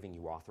actually giving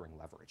you authoring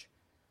leverage.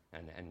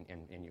 And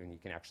you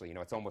can actually,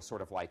 it's almost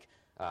sort of like,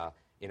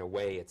 in a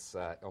way, it's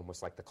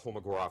almost like the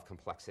Kolmogorov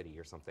complexity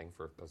or something,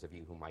 for those of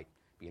you who might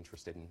be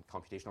interested in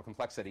computational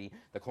complexity,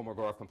 the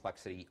Kolmogorov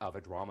complexity of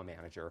a drama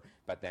manager,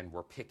 but then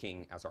we're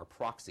picking as our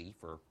proxy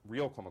for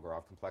real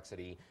Kolmogorov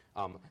complexity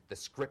the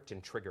script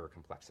and trigger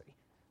complexity.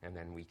 And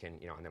then we can,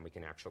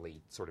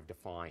 actually sort of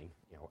define,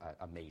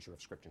 a measure of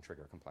script and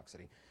trigger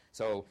complexity.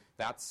 So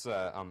that's sort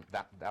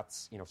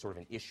of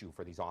an issue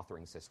for these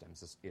authoring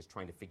systems is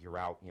trying to figure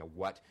out,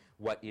 what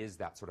is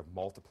that sort of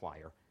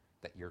multiplier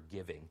that you're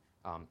giving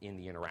in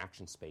the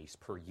interaction space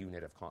per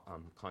unit of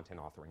content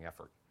authoring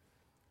effort.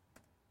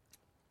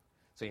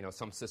 So,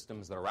 some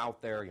systems that are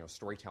out there,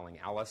 Storytelling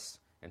Alice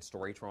and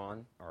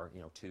Storytron are,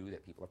 two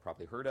that people have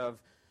probably heard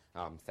of,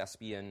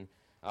 Thespian.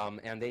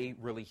 And they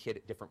really hit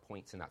at different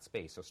points in that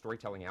space. So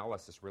Storytelling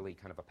Alice is really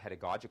kind of a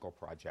pedagogical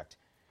project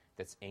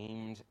that's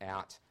aimed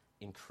at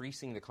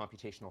increasing the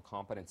computational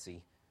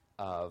competency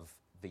of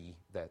the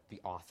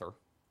author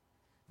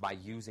by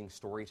using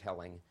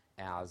storytelling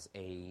as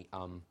a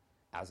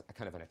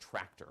kind of an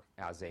attractor,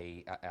 as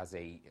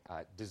a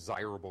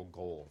desirable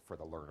goal for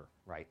the learner,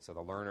 right? So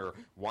the learner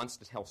wants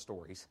to tell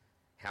stories,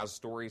 has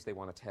stories they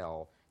want to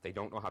tell, they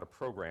don't know how to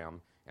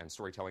program, and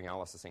Storytelling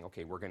Alice is saying,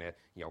 okay, we're going to,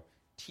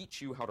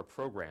 teach you how to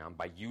program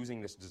by using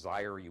this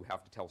desire you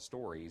have to tell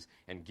stories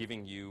and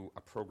giving you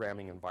a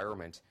programming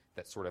environment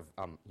that sort of,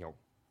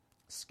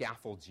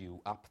 scaffolds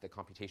you up the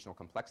computational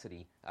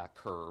complexity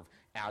curve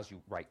as you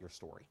write your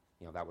story.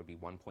 That would be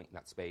one point in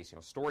that space.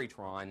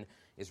 Storytron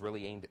is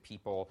really aimed at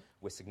people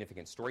with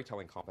significant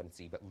storytelling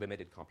competency but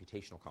limited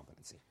computational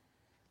competency.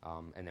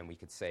 And then we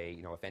could say,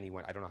 if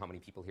anyone, I don't know how many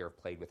people here have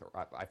played with,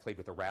 I've played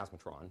with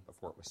Erasmatron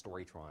before it was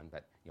Storytron,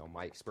 but,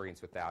 my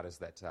experience with that is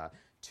that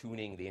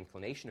tuning the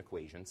inclination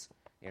equations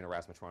in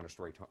Erasmatron or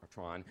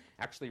Storytron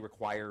actually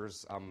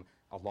requires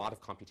a lot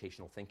of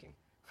computational thinking.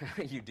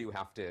 You do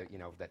have to,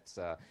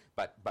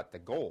 but the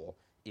goal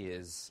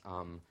is,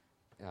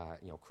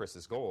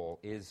 Chris's goal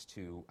is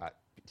to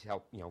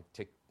help,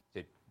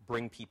 to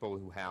bring people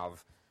who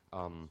have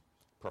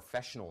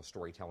professional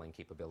storytelling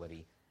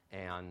capability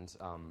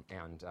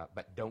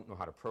but don't know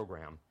how to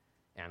program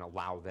and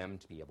allow them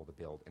to be able to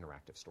build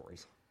interactive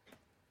stories.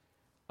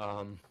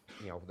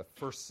 The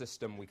first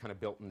system we kind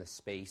of built in the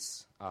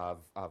space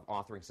of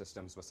authoring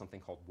systems was something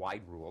called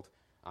Wide Ruled.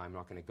 I'm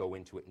not going to go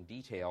into it in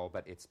detail,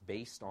 but it's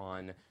based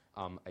on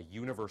a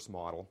universe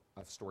model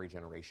of story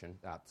generation.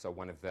 So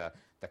one of the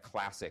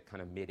classic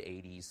kind of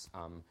mid-'80s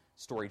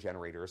story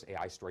generators,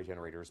 AI story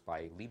generators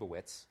by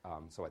Leibowitz,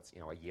 so it's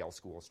a Yale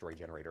School story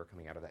generator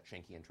coming out of that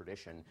Schenkian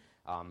tradition,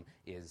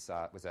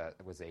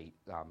 was a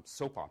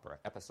soap opera,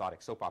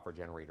 episodic soap opera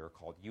generator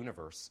called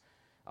Universe.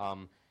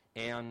 The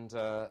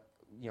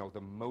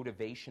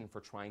motivation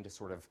for trying to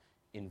sort of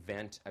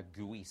invent a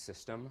GUI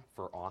system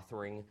for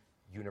authoring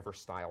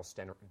universe-style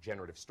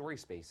generative story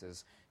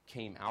spaces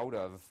came out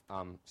of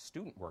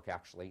student work,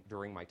 actually,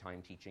 during my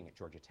time teaching at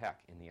Georgia Tech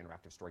in the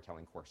interactive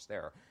storytelling course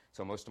there.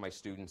 So most of my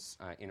students,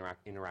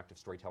 interactive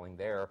storytelling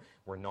there,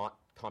 were not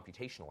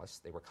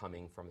computationalists. They were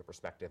coming from the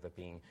perspective of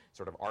being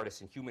sort of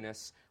artists and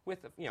humanists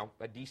with,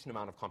 a decent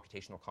amount of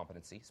computational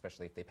competency,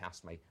 especially if they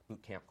passed my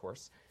boot camp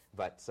course,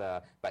 but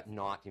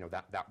not,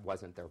 that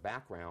wasn't their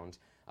background.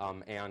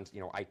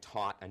 I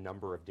taught a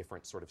number of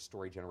different sort of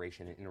story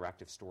generation and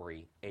interactive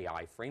story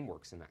AI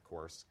frameworks in that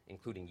course,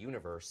 including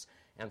Universe.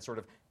 And sort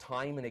of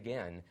time and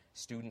again,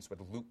 students would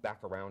loop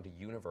back around to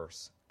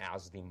Universe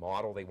as the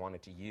model they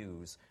wanted to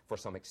use for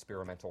some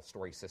experimental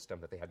story system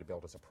that they had to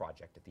build as a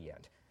project at the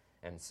end.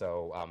 And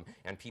so,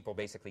 and people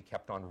basically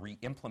kept on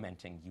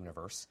re-implementing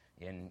Universe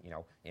in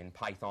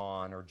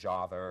Python or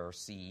Java or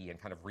C,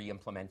 and kind of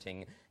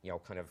re-implementing,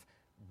 kind of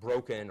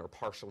broken or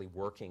partially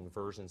working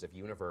versions of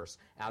Universe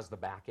as the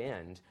back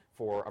end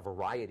for a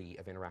variety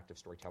of interactive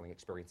storytelling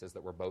experiences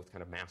that were both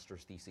kind of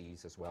master's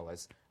theses as well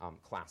as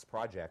class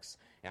projects.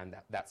 And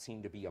that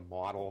seemed to be a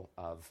model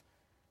of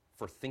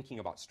for thinking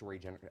about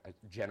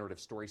generative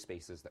story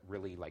spaces that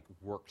really like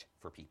worked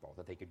for people,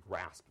 that they could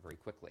grasp very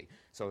quickly.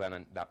 So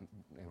then that,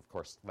 of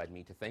course, led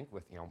me to think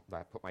with,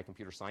 I put my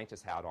computer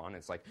scientist hat on.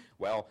 It's like,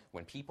 well,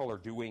 when people are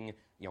doing,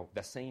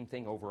 the same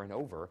thing over and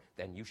over,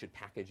 then you should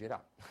package it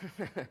up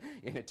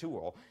in a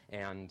tool,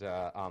 and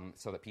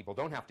so that people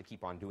don't have to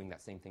keep on doing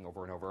that same thing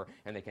over and over,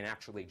 and they can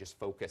actually just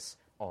focus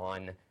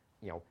on,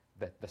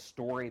 the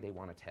story they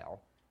want to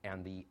tell,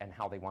 and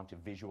how they want to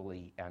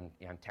visually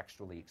and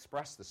textually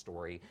express the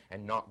story,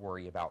 and not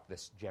worry about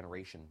this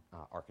generation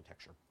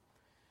architecture.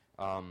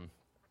 And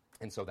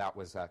so that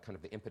was kind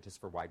of the impetus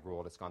for Wide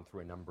World. It's gone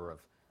through a number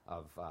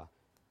of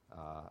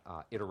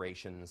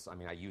iterations. I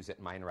mean, I use it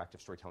in my interactive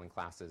storytelling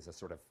classes as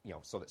sort of,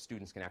 so that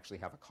students can actually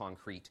have a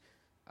concrete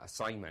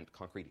assignment,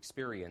 concrete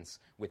experience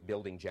with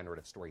building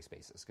generative story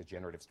spaces, because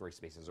generative story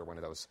spaces are one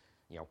of those,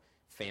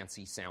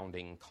 fancy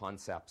sounding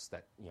concepts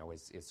that,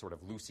 is sort of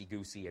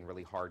loosey-goosey and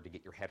really hard to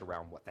get your head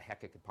around what the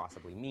heck it could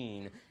possibly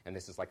mean, and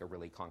this is like a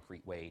really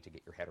concrete way to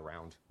get your head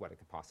around what it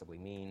could possibly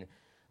mean.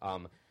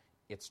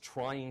 It's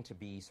trying to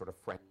be sort of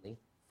friendly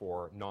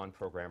for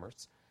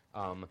non-programmers.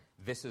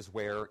 This is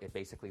where it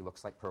basically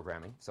looks like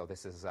programming. So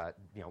this is,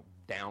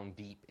 down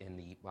deep in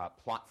the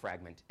plot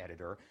fragment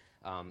editor.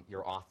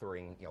 You're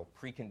authoring,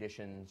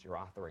 preconditions, you're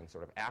authoring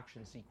sort of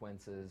action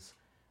sequences,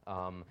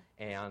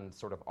 and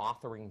sort of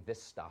authoring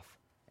this stuff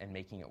and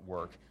making it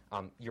work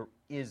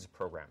is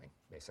programming,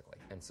 basically.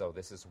 And so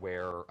this is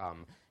where,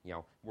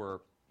 we're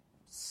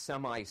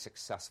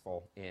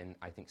semi-successful in,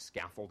 I think,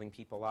 scaffolding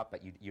people up,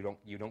 but you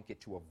don't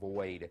get to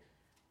avoid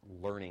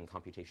learning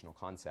computational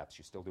concepts.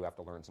 You still do have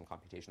to learn some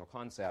computational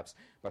concepts,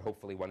 but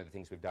hopefully one of the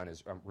things we've done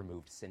is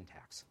removed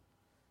syntax.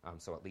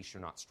 So at least you're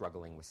not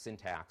struggling with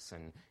syntax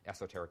and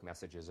esoteric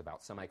messages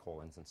about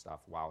semicolons and stuff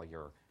while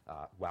you're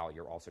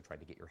also trying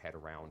to get your head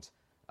around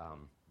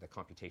the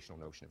computational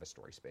notion of a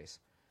story space.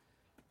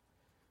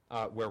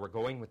 Where we're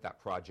going with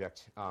that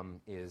project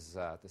is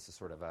this is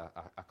sort of a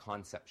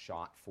concept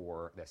shot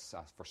for this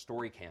for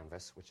Story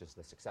Canvas, which is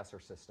the successor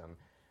system,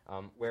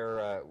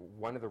 where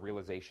one of the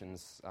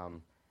realizations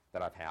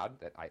that I've had,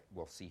 that I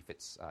will see if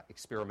it's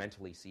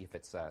experimentally see if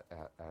it's a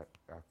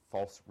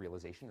false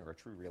realization or a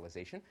true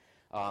realization,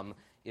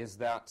 is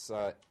that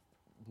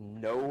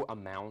no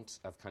amount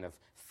of kind of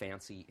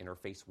fancy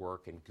interface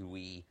work and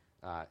GUI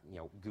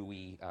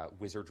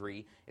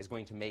wizardry is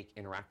going to make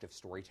interactive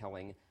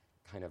storytelling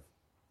kind of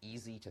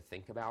easy to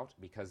think about,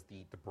 because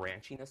the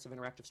branchiness of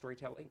interactive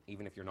storytelling,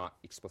 even if you're not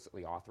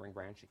explicitly authoring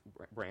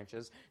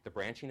branches, the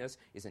branchiness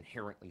is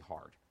inherently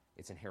hard.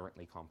 It's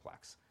inherently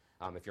complex.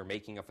 If you're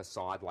making a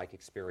facade-like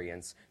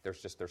experience,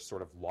 there's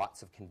sort of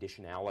lots of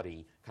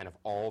conditionality kind of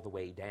all the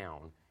way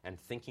down, and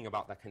thinking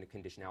about that kind of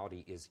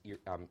conditionality is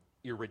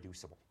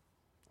irreducible.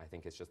 I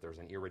think it's just there's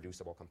an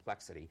irreducible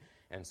complexity.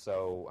 And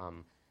so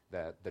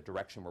the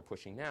direction we're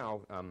pushing now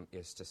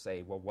is to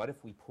say, well, what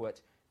if we put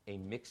a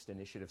mixed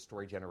initiative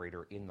story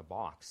generator in the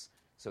box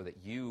so that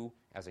you,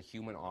 as a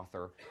human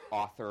author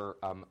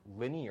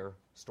linear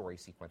story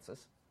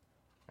sequences,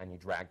 and you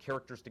drag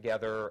characters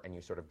together, and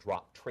you sort of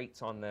drop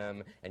traits on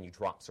them, and you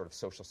drop sort of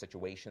social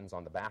situations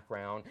on the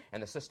background,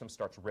 and the system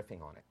starts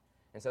riffing on it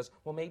and says,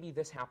 well, maybe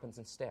this happens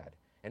instead,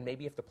 and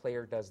maybe if the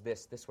player does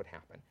this, this would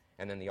happen.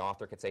 And then the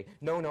author could say,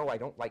 no, I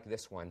don't like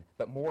this one,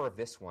 but more of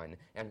this one,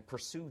 and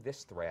pursue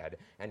this thread,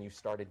 and you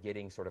started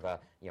getting sort of a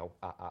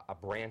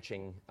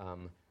branching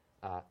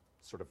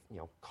sort of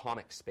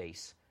comic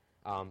space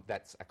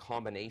that's a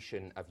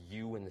combination of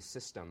you and the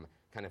system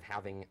kind of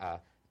having a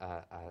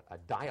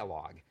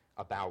dialogue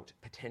about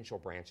potential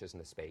branches in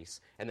the space.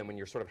 And then when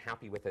you're sort of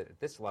happy with it at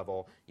this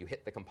level, you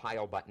hit the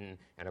compile button,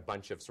 and a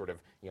bunch of sort of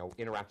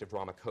interactive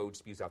drama code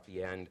spews out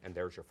the end, and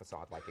there's your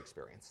facade-like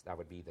experience. That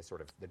would be the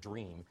sort of the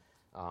dream.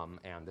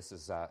 And this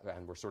is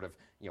and we're sort of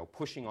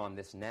pushing on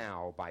this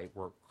now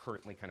we're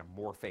currently kind of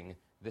morphing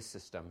this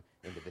system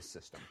into this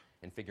system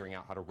and figuring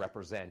out how to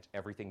represent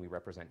everything we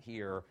represent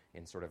here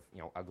in sort of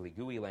ugly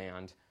GUI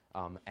land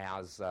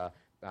as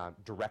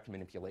direct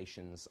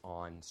manipulations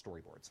on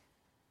storyboards.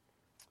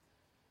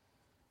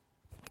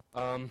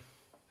 And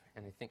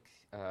I think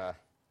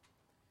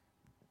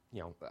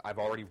I've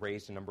already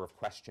raised a number of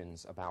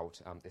questions about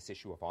this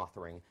issue of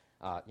authoring.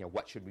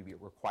 What should we be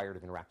required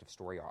of interactive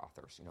story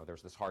authors?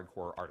 There's this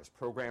hardcore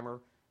artist-programmer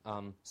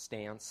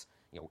stance.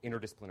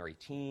 Interdisciplinary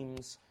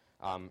teams.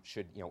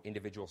 Should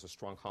individuals with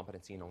strong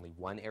competency in only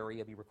one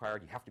area be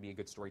required? You have to be a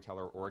good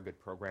storyteller or a good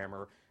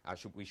programmer.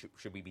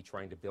 Should we be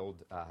trying to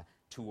build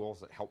tools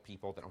that help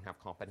people that don't have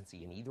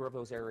competency in either of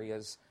those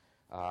areas?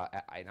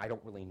 I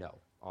don't really know.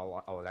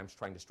 All I'm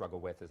trying to struggle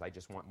with is I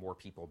just want more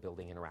people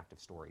building interactive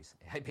stories,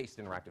 AI-based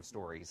interactive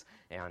stories,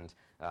 and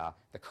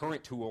the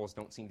current tools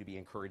don't seem to be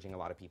encouraging a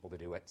lot of people to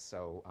do it.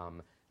 So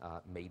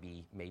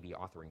maybe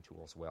authoring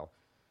tools will.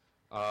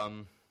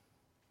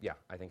 Yeah,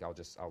 I think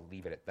I'll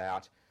leave it at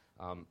that.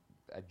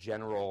 A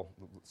general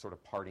sort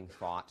of parting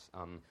thought: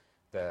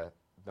 the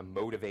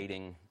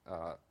motivating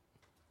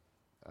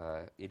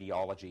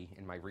ideology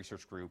in my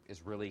research group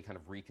is really kind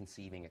of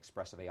reconceiving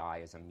expressive AI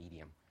as a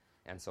medium.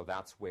 And so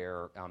that's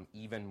where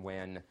even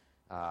when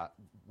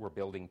we're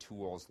building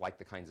tools like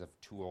the kinds of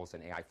tools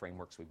and AI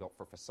frameworks we built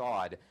for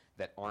Facade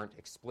that aren't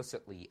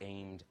explicitly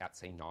aimed at,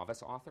 say,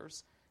 novice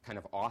authors. Kind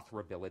of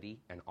authorability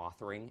and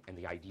authoring and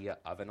the idea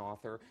of an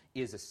author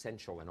is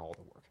essential in all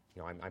the work.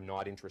 You know, I'm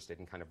not interested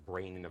in kind of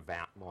brain in a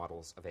vat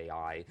models of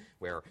AI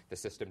where the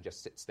system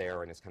just sits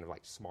there and is kind of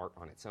like smart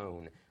on its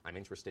own. I'm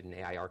interested in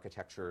AI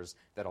architectures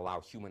that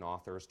allow human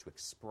authors to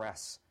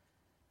express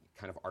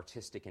kind of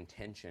artistic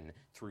intention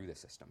through the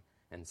system.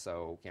 And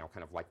so, you know,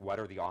 kind of like what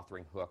are the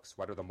authoring hooks,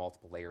 what are the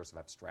multiple layers of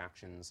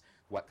abstractions,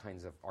 what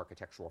kinds of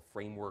architectural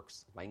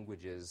frameworks,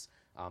 languages,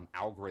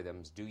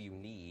 algorithms do you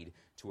need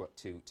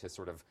to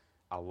sort of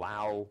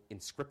allow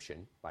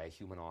inscription by a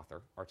human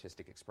author,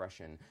 artistic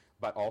expression,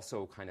 but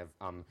also kind of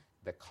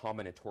the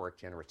combinatoric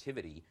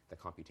generativity that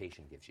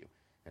computation gives you.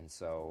 And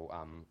so,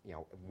 you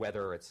know,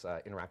 whether it's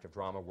interactive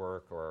drama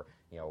work or,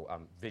 you know,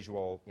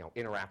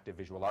 interactive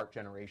visual art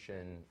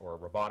generation or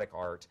robotic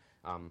art,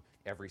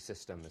 every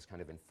system is kind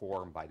of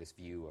informed by this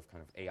view of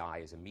kind of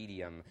AI as a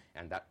medium,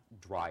 and that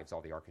drives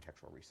all the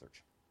architectural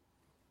research.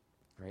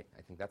 All right,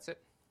 I think that's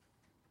it.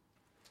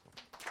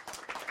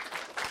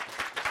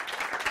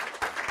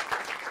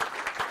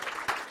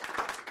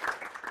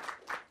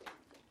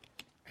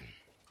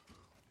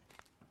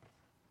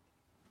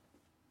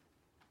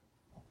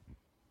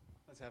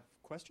 Let's have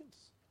questions.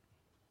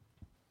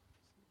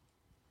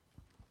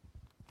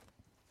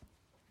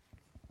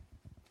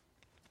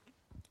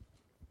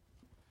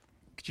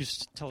 Could you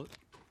just tell?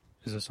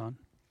 Is this on?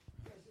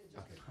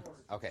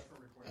 Okay.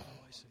 Oh,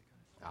 I see.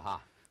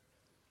 Aha.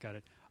 Got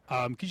it.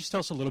 Could you just tell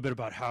us a little bit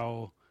about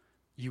how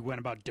you went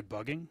about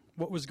debugging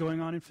what was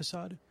going on in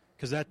Facade?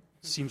 Because that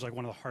seems like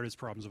one of the hardest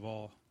problems of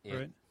all,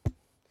 right?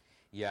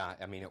 Yeah,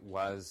 I mean, it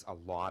was a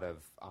lot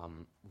of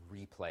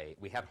replay.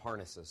 We had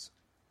harnesses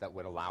that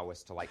would allow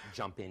us to like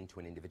jump into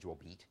an individual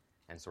beat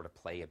and sort of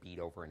play a beat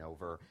over and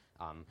over.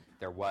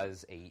 There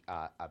was a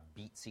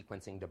beat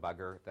sequencing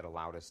debugger that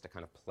allowed us to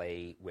kind of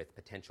play with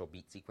potential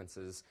beat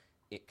sequences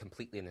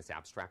completely in this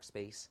abstract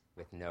space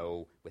with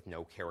no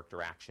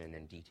character action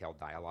and detailed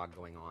dialogue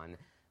going on.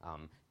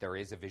 There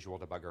is a visual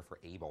debugger for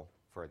Able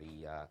for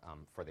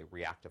the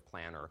reactive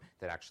planner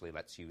that actually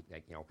lets you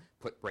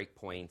put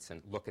breakpoints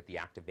and look at the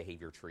active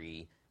behavior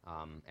tree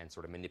and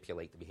sort of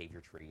manipulate the behavior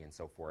tree and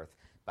so forth.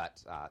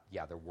 But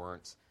yeah, there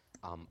weren't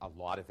a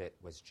lot of it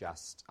was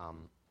just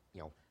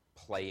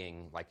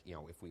playing like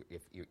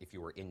if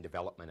you were in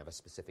development of a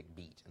specific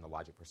beat and the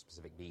logic for a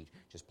specific beat,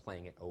 just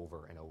playing it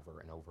over and over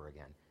and over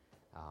again.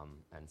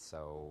 And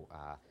so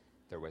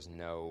there was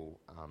no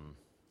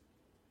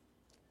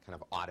kind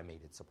of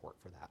automated support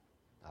for that.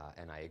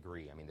 And I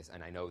agree. I mean,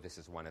 and I know this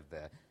is one of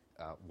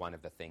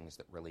the things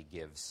that really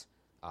gives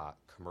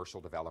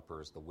commercial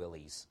developers the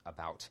willies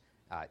about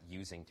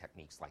using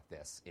techniques like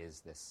this is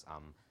this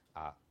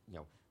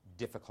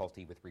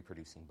difficulty with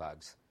reproducing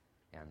bugs.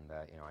 And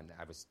and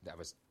I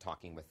was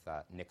talking with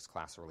Nick's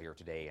class earlier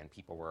today, and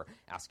people were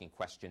asking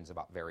questions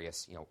about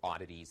various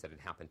oddities that had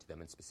happened to them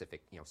in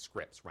specific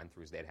scripts,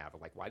 run-throughs they'd have,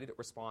 like why did it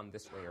respond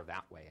this way or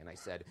that way? And I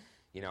said,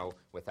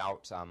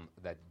 without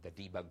the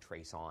debug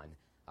trace on,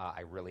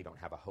 I really don't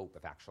have a hope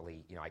of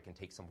actually, I can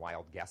take some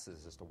wild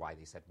guesses as to why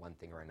they said one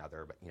thing or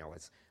another, but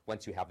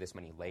once you have this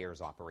many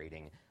layers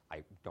operating,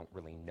 I don't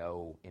really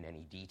know in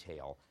any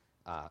detail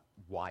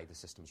why the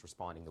system's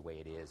responding the way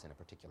it is in a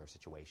particular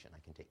situation. I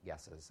can take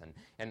guesses,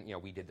 and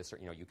we did this.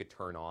 You could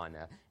turn on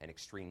an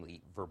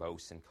extremely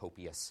verbose and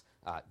copious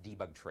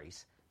debug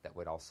trace that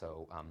would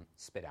also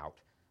spit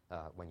out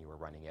when you were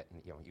running it,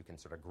 and you can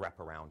sort of grep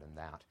around in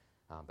that.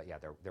 But yeah,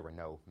 there were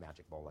no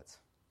magic bullets.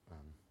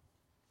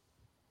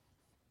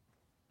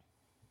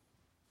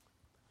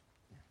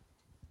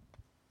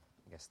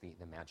 I guess the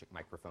magic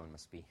microphone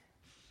must be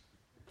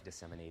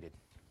disseminated.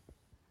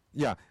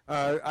 Yeah,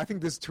 I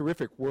think this is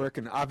terrific work,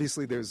 and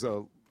obviously there's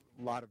a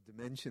lot of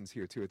dimensions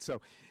here to it.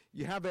 So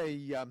you have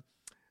a,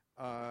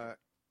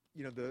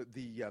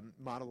 the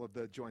model of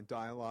the joint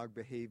dialogue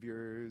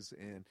behaviors,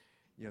 and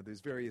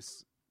there's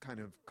various kind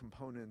of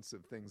components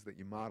of things that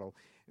you model.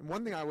 And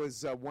one thing I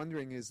was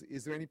wondering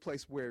is there any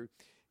place where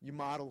you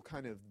model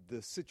kind of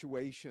the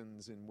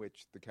situations in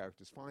which the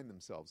characters find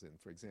themselves in?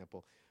 For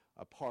example,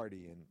 a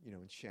party, and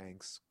in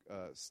Shank's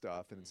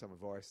stuff and in some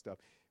of our stuff,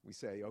 we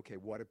say, okay,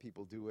 what do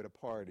people do at a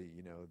party?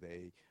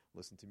 They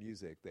listen to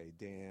music, they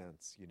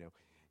dance,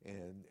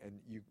 and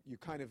you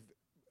kind of,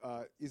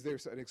 is there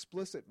an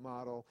explicit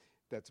model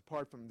that's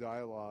apart from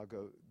dialogue,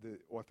 the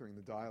authoring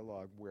the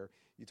dialogue, where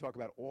you talk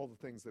about all the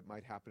things that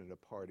might happen at a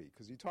party?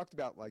 Because you talked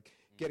about like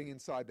getting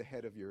inside the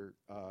head of your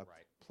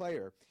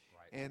player,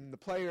 and the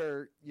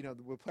player,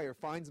 the player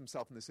finds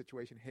himself in the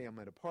situation, hey, I'm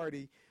at a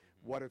party,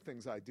 what are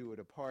things I do at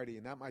a party?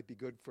 And that might be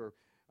good for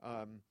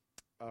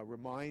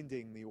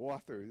reminding the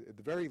author, at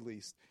the very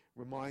least,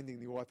 reminding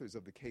the authors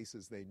of the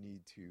cases they need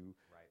to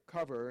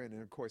cover.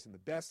 And of course, in the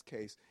best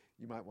case,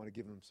 you might want to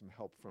give them some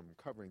help from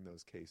covering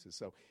those cases.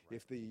 So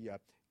if the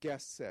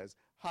guest says,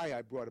 hi,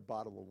 I brought a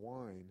bottle of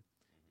wine,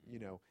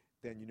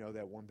 then you know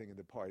that one thing in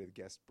the party, the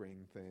guests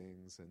bring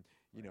things, and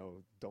you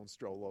know, don't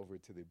stroll over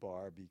to the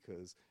bar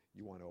because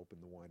you want to open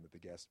the wine that the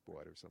guest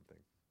brought or something.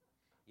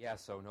 Yeah,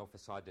 so no,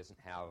 Facade doesn't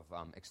have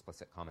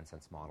explicit common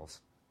sense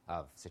models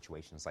of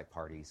situations like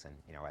parties. And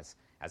you know,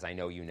 as I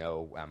know you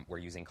know, we're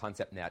using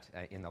ConceptNet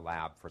in the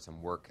lab for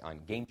some work on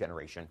game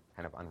generation,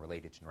 kind of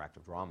unrelated to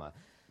interactive drama.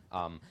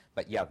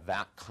 But yeah,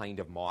 that kind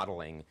of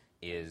modeling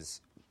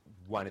is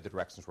one of the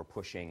directions we're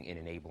pushing in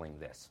enabling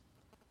this.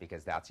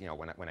 Because that's, you know,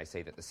 when I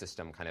say that the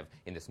system kind of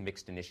in this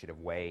mixed initiative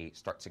way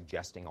starts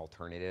suggesting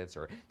alternatives,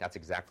 or that's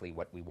exactly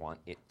what we want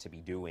it to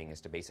be doing, is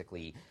to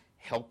basically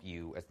help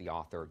you as the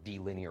author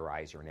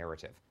delinearize your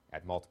narrative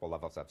at multiple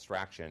levels of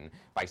abstraction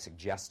by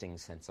suggesting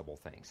sensible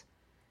things.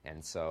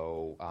 And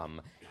so,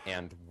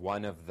 and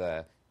one of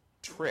the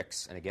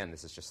tricks, and again,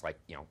 this is just like,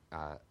 you know,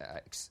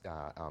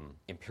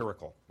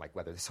 empirical, like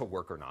whether this will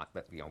work or not,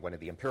 but, you know, one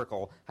of the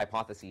empirical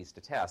hypotheses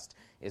to test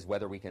is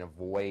whether we can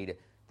avoid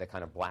the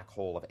kind of black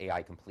hole of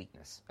AI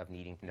completeness, of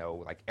needing to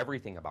know like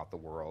everything about the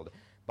world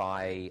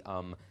by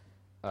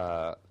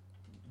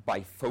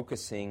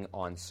focusing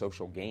on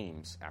social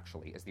games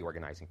actually as the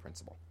organizing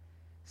principle.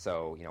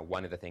 So, you know,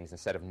 one of the things,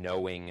 instead of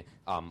knowing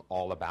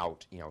all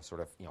about, you know,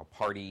 sort of, you know,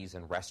 parties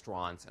and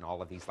restaurants and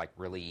all of these like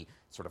really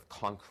sort of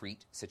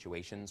concrete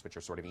situations which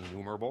are sort of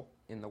innumerable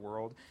in the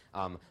world,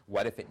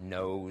 what if it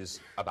knows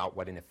about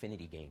what an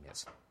affinity game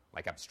is,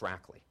 like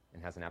abstractly,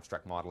 and has an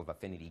abstract model of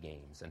affinity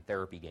games and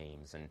therapy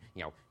games and,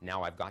 you know,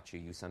 now I've got you,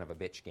 you son of a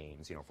bitch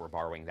games, you know, if we're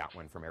borrowing that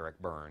one from Eric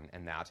Byrne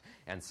and that.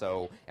 And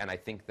so, and I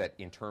think that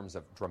in terms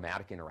of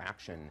dramatic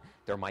interaction,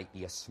 there might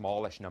be a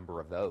smallish number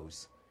of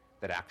those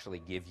that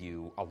actually give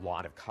you a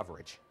lot of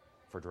coverage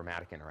for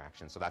dramatic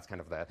interaction. So that's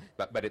kind of the,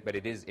 but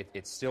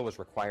it still is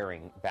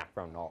requiring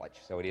background knowledge.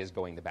 So it is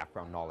going the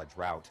background knowledge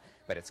route,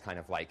 but it's kind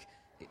of like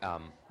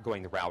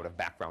going the route of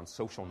background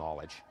social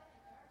knowledge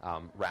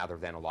rather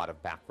than a lot of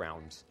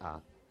background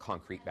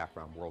concrete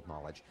background world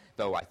knowledge.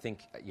 Though I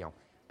think, you know,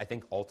 I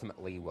think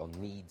ultimately we'll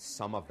need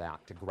some of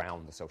that to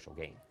ground the social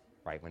game,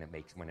 right? When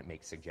it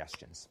makes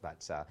suggestions.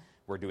 But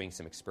we're doing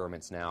some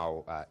experiments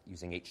now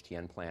using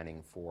HTN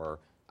planning for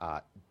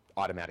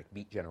automatic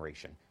beat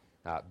generation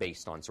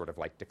based on sort of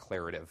like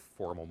declarative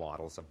formal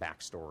models of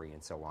backstory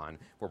and so on,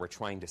 where we're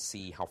trying to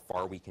see how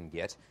far we can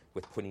get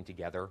with putting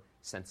together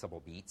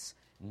sensible beats,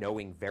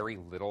 knowing very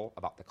little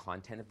about the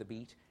content of the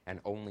beat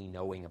and only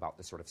knowing about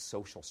the sort of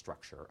social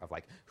structure of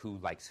like who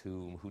likes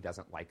whom, who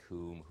doesn't like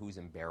whom, who's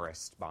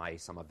embarrassed by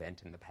some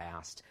event in the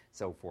past,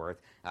 so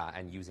forth,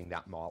 and using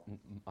that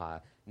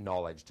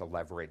knowledge to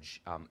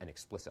leverage an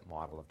explicit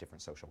model of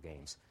different social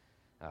games.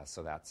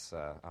 So that's,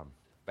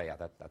 but yeah,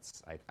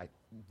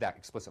 that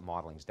explicit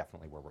modeling is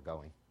definitely where we're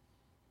going.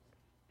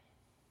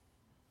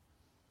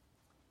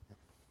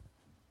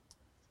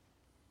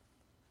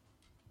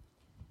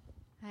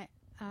 Hi.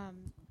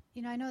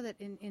 You know, I know that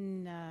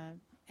in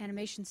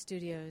animation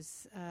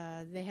studios,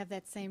 they have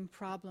that same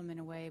problem in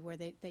a way where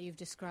that you've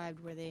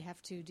described, where they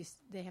have to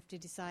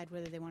decide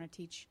whether they want to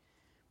teach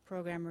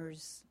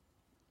programmers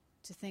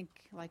to think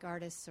like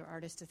artists or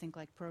artists to think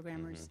like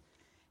programmers. Mm-hmm.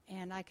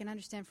 And I can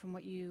understand from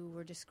what you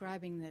were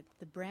describing that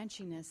the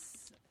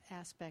branchiness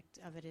aspect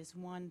of it is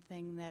one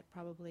thing that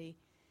probably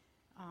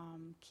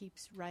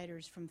keeps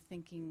writers from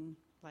thinking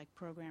like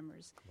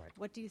programmers. Right.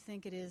 What do you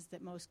think it is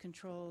that most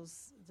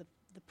controls the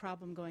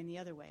problem going the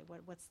other way?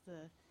 What's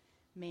the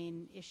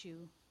main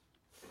issue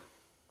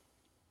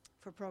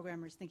for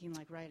programmers thinking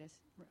like writers?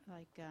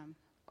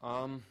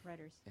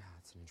 Writers. Yeah,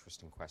 that's an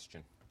interesting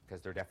question,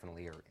 because there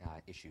definitely are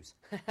issues.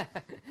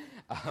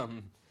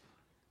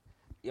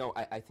 You know,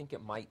 I think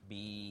it might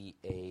be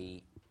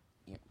a.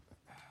 You know,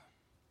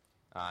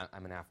 I'm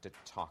going to have to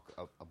talk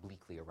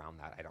obliquely around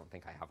that. I don't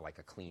think I have like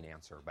a clean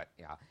answer, but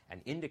an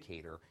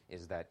indicator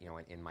is that, you know,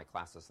 in my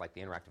classes, like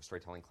the interactive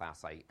storytelling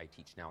class I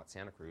teach now at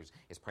Santa Cruz,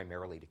 is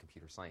primarily to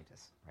computer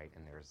scientists, right?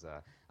 And there's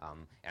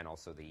and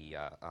also the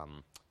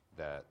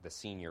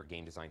senior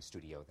game design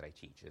studio that I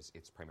teach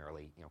it's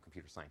primarily, you know,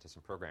 computer scientists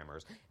and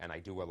programmers, and I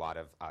do a lot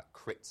of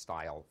crit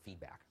style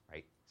feedback,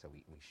 right? So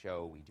we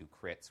show, we do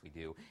crits, we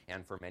do,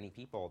 and for many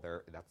people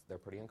they're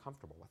pretty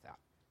uncomfortable with that.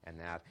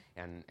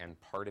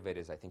 And part of it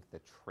is, I think,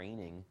 the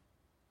training,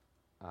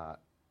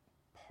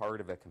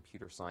 part of a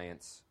computer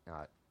science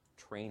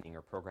training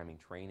or programming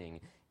training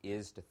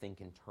is to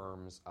think in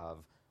terms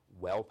of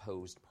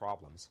well-posed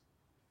problems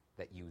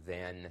that you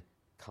then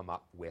come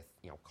up with,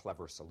 you know,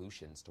 clever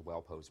solutions to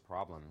well-posed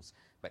problems.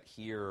 But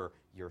here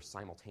you're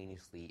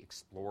simultaneously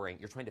exploring,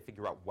 you're trying to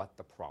figure out what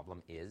the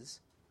problem is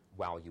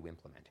while you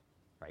implement.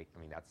 Right? I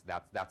mean,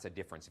 that's a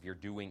difference. If you're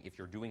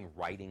doing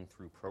writing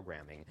through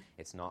programming,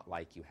 it's not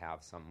like you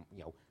have some,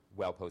 you know,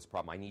 well-posed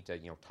problem. I need to,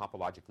 you know,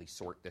 topologically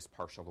sort this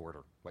partial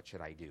order. What should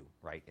I do?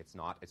 Right? It's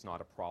not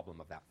a problem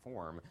of that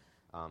form.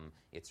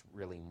 It's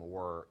really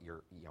more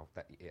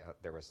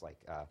there was like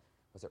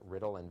was it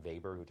Riddle and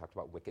Weber who talked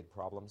about wicked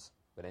problems?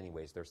 But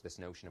anyways, there's this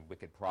notion of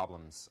wicked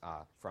problems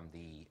from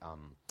the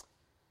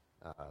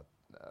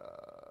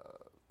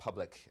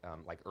public,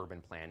 like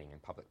urban planning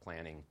and public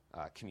planning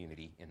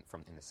community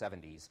in the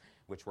 70s,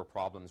 which were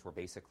problems where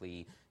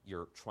basically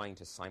you're trying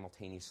to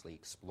simultaneously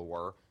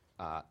explore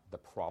the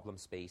problem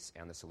space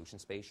and the solution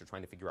space. You're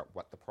trying to figure out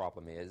what the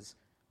problem is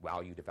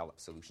while you develop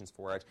solutions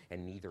for it,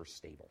 and neither is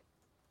stable.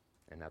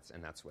 And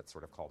that's what's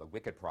sort of called a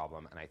wicked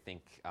problem. And I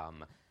think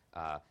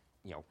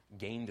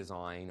game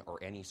design or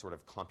any sort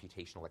of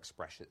computational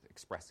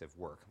expressive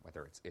work,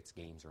 whether it's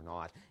games or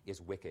not,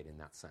 is wicked in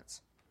that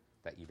sense.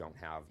 That you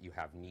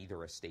have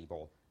neither a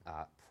stable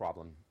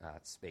problem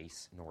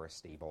space nor a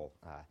stable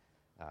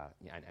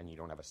and you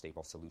don't have a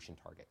stable solution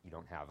target. You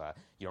don't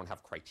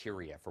have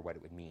criteria for what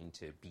it would mean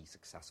to be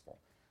successful.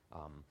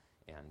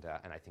 And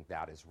I think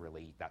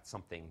that's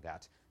something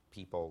that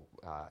people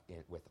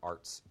with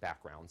arts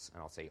backgrounds,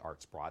 and I'll say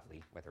arts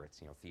broadly, whether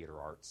it's theater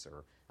arts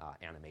or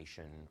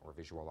animation or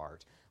visual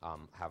art,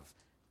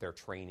 their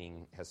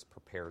training has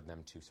prepared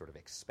them to sort of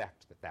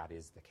expect that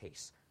is the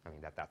case. I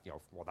mean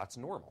that's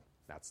normal.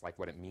 That's like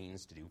what it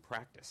means to do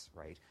practice,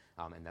 right?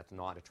 And that's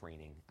not a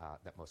training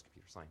that most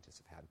computer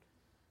scientists have had.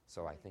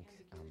 So I think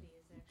ambiguity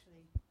is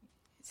actually.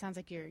 It sounds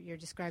like you're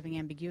describing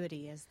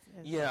ambiguity as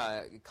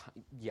yeah.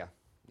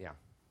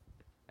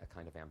 A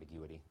kind of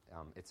ambiguity.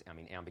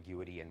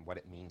 Ambiguity in what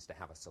it means to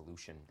have a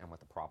solution and what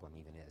the problem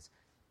even is.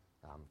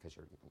 Because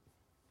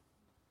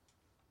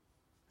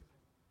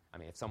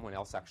if someone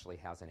else actually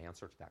has an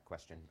answer to that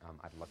question,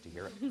 I'd love to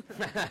hear it.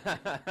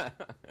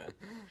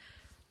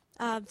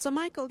 So,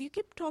 Michael, you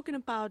keep talking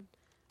about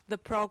the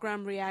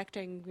program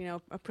reacting,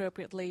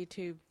 appropriately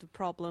to the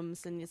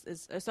problems, and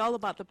it's all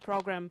about the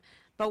program.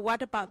 But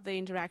what about the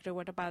interactor?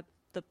 What about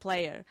the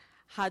player?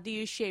 How do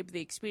you shape the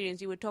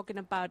experience? You were talking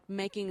about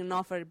making an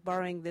offer,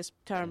 borrowing this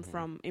term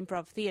from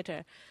improv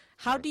theater.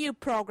 How do you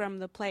program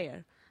the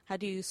player? How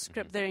do you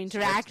script their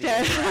interactor?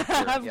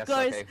 Of yes,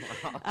 course.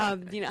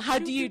 Okay. How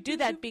do you do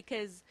that?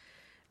 Because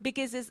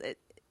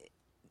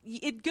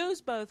it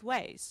goes both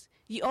ways.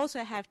 You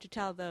also have to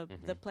tell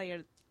the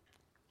player,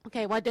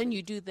 okay, why don't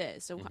you do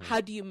this? So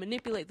how do you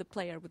manipulate the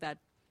player without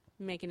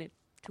making it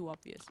too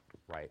obvious?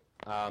 Right.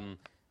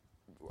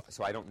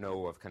 So I don't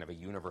know of kind of a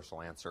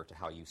universal answer to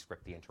how you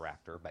script the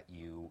interactor, but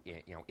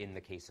in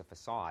the case of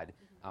Facade,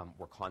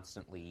 we're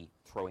constantly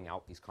throwing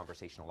out these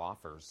conversational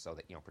offers so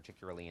that,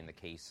 particularly in the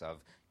case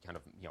of kind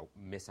of,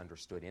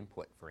 misunderstood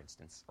input, for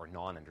instance, or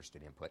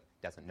non-understood input,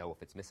 doesn't know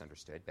if it's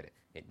misunderstood, but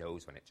it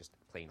knows when it just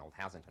plain old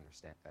hasn't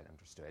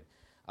understood,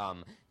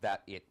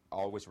 that it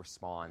always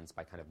responds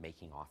by kind of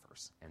making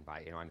offers. And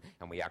by,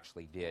 and we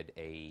actually did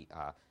a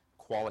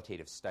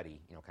qualitative study,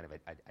 kind of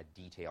a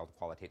detailed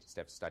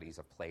qualitative studies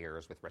of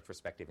players with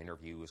retrospective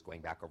interviews,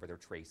 going back over their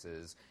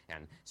traces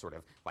and sort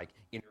of like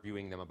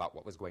interviewing them about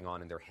what was going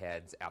on in their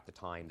heads at the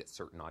time that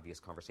certain obvious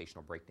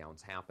conversational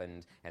breakdowns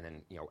happened, and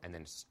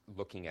then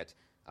looking at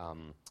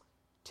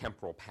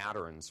temporal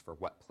patterns for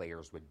what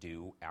players would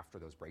do after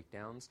those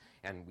breakdowns.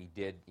 And we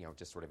did,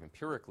 just sort of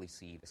empirically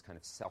see this kind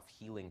of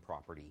self-healing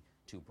property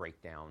to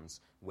breakdowns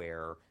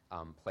where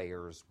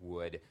players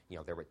would,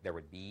 there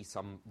would be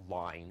some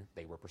line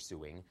they were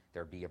pursuing,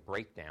 there'd be a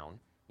breakdown,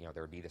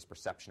 there would be this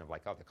perception of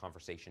like, oh, the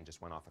conversation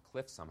just went off a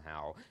cliff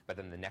somehow, but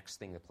then the next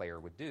thing the player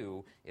would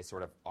do is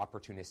sort of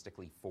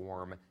opportunistically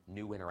form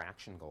new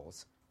interaction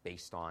goals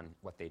based on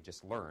what they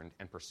just learned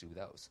and pursue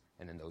those,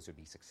 and then those would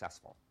be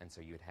successful. And so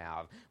you'd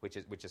have, which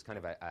is kind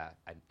of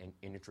an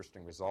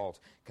interesting result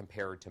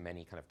compared to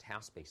many kind of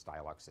task-based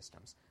dialogue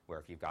systems, where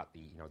if you've got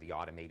the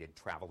automated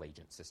travel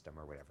agent system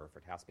or whatever for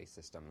task-based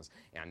systems,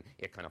 and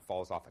it kind of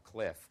falls off a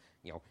cliff,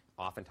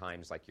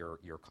 oftentimes like you're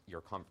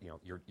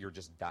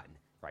just done,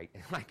 right?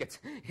 Like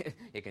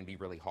it can be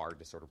really hard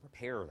to sort of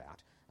repair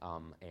that.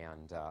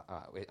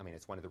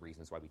 It's one of the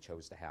reasons why we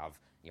chose to have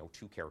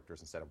two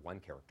characters instead of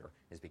one character,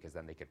 is because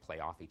then they could play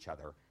off each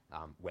other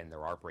when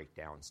there are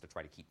breakdowns to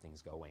try to keep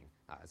things going,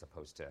 as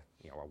opposed to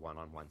a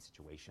one-on-one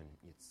situation.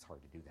 It's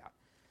hard to do that.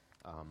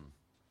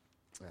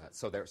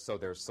 So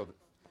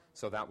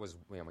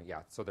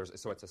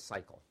it's a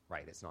cycle,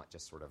 right? It's not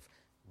just sort of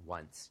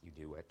once you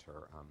do it,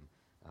 or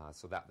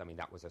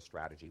that was a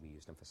strategy we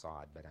used in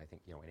Facade. But I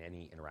think in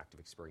any interactive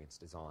experience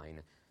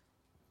design,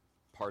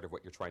 part of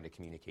what you're trying to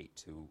communicate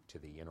to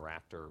the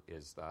interactor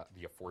is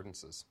the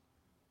affordances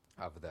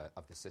of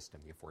the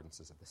system, the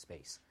affordances of the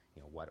space.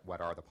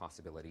 What are the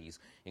possibilities,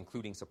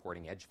 including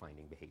supporting edge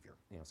finding behavior.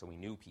 So we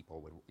knew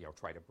people would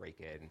try to break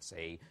it and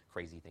say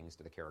crazy things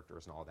to the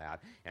characters and all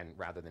that, and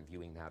rather than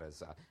viewing that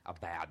as a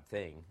bad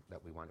thing,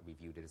 that we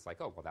viewed it as like,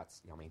 oh well,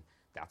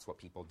 that's what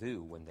people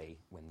do when they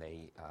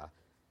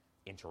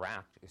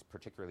interact, is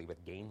particularly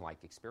with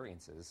game-like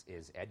experiences,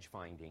 is edge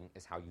finding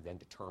is how you then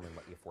determine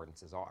what the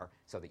affordances are,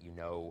 so that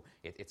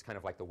it's kind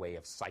of like the way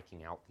of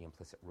psyching out the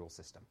implicit rule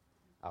system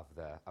of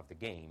the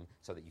game,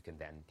 so that you can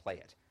then play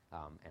it.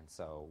 And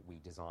so we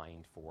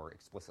designed for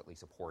explicitly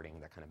supporting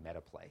that kind of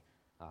meta play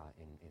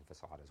in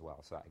Facade as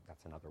well. So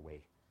that's another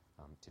way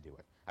to do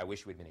it. I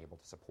wish we'd been able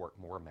to support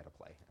more meta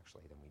play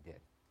actually than we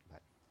did.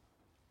 But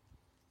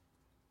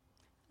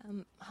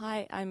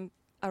hi, I'm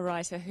a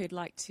writer who'd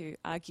like to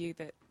argue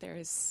that there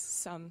is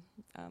some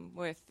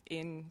worth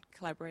in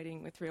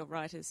collaborating with real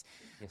writers,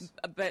 Yes.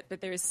 but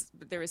there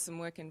is some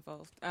work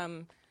involved.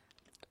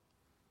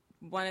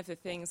 One of the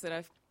things that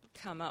I've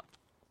come up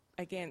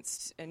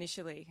against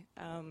initially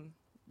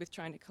with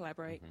trying to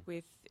collaborate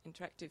with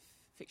interactive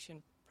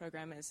fiction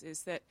programmers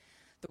is that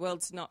the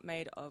world's not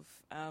made of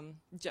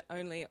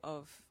only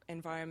of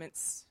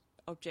environments,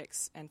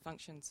 objects, and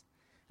functions.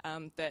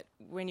 That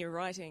when you're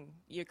writing,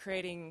 you're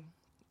creating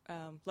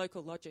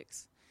local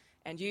logics,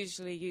 and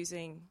usually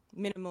using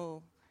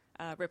minimal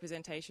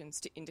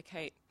representations to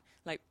indicate,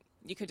 like,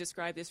 you could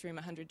describe this room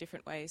 100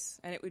 different ways,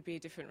 and it would be a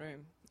different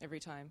room every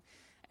time.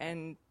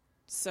 And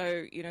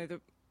so,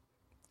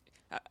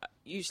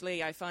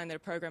 usually I find that a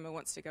programmer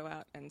wants to go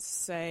out and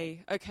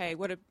say, okay,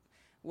 what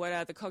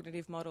are the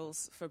cognitive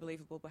models for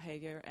believable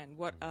behavior, and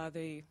what are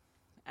the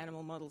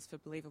animal models for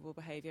believable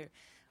behavior?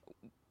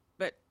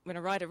 But when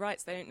a writer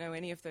writes, they don't know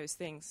any of those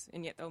things,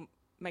 and yet they'll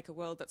make a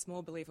world that's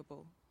more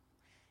believable.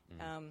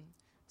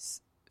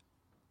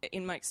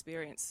 In my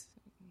experience,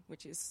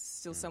 which is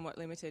still somewhat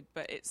limited,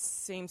 but it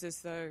seems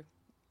as though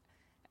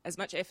as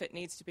much effort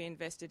needs to be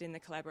invested in the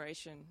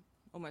collaboration,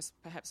 almost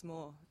perhaps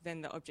more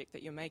than the object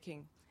that you're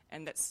making,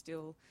 and that's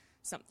still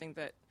something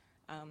that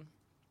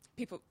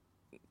people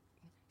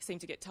seem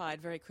to get tired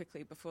very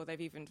quickly before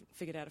they've even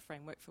figured out a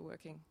framework for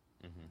working.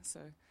 So,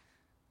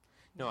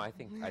 no, I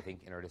think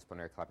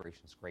interdisciplinary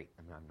collaboration is great.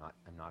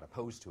 I'm not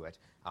opposed to it,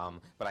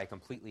 but I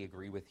completely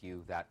agree with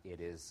you that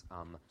it is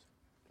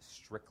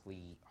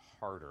strictly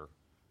harder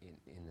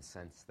in the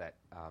sense that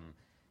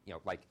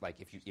like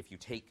if you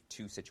take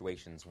two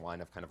situations,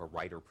 one of kind of a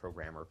writer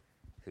programmer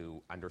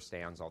who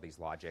understands all these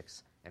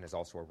logics and is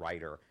also a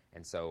writer,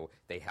 and so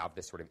they have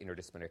this sort of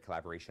interdisciplinary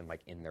collaboration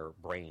like in their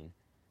brain,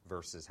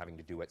 versus having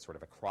to do it sort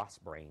of across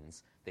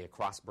brains. The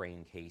across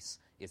brain case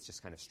is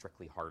just kind of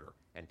strictly harder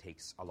and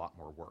takes a lot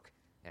more work.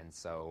 And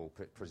so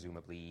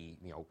presumably,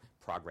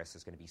 progress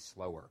is going to be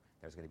slower.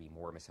 There's going to be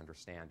more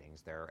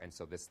misunderstandings there. And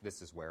so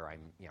this is where I'm,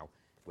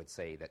 would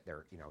say that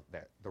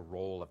that the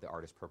role of the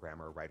artist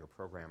programmer, writer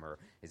programmer,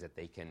 is that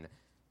they can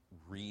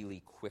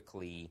really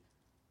quickly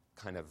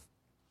kind of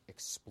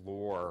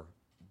explore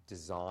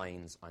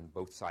designs on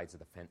both sides of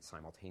the fence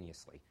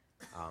simultaneously.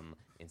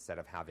 Instead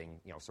of having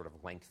sort of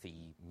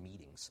lengthy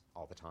meetings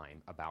all the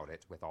time about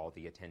it with all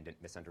the attendant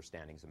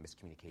misunderstandings and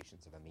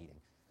miscommunications of a meeting.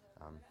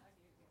 I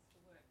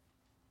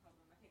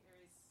think there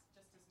is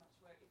just as much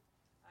work.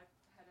 I've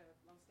had a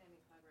long-standing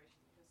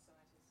collaboration with a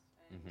scientist,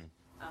 and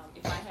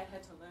if I had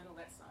to learn all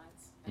that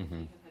science, and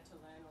he had to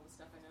learn all the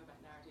stuff I know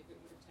about narrative,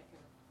 it would have taken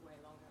way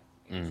longer.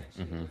 It was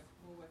actually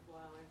more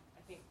worthwhile, and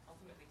I think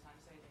ultimately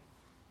time-saving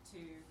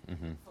to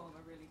form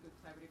a really good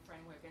collaborative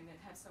framework, and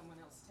then have someone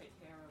else take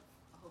care of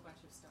a whole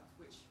bunch of stuff,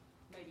 which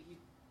maybe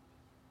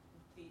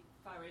the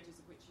far edges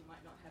of which you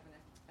might not have an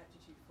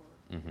aptitude for.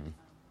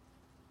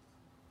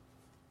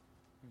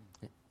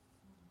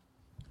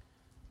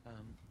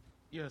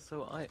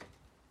 So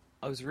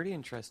I was really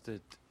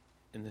interested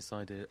in this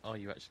idea. Are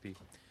you actually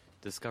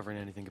discovering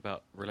anything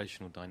about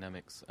relational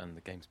dynamics and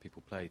the games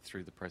people play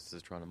through the process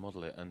of trying to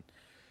model it? And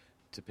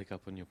to pick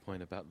up on your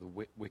point about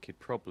the wicked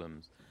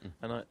problems,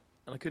 and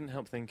I couldn't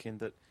help thinking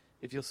that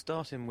if you're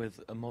starting with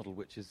a model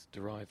which is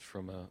derived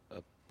from a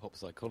pop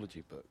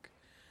psychology book,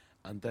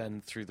 and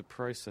then through the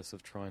process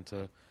of trying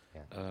to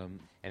and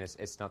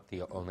it's not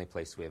the only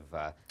place we've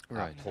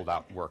pulled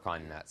out work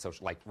on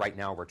social. Like right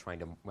now, we're trying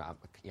to,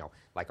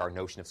 like our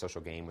notion of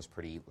social game was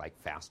pretty like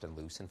fast and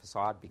loose in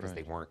Facade because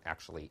they weren't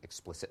actually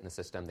explicit in the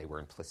system; they were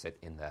implicit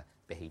in the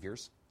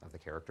behaviors of the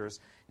characters.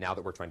 Now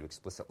that we're trying to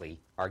explicitly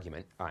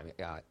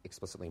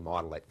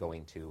model it,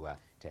 going to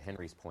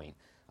Henry's point,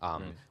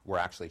 we're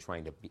actually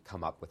trying to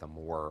come up with a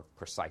more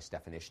precise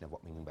definition of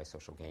what we mean by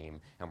social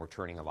game, and we're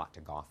turning a lot to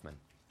Goffman.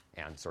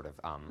 And sort of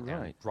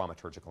and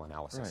dramaturgical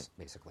analysis,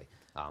 basically.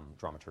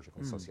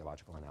 Dramaturgical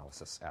sociological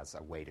analysis as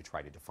a way to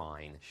try to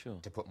define,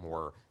 to put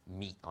more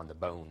meat on the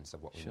bones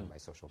of what we mean by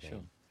social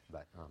game.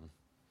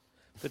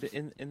 But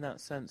in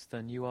that sense,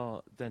 then you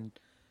are then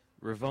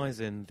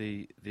revising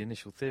the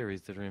initial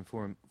theories that are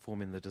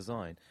informing the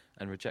design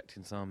and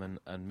rejecting some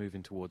and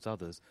moving towards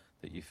others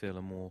that you feel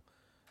are more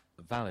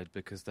valid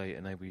because they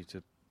enable you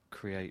to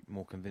create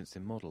more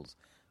convincing models.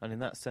 And in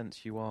that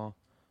sense, you are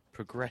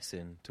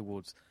progressing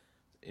towards,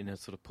 in a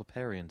sort of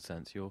Popperian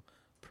sense, you're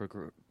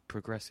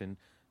progressing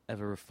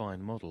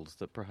ever-refined models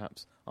that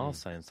perhaps are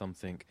saying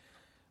something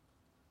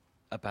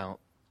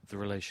about the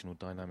relational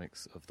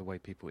dynamics of the way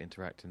people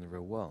interact in the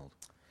real world.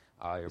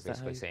 You're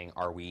basically saying,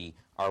 are we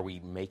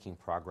making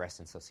progress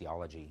in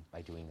sociology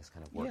by doing this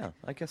kind of work? Yeah,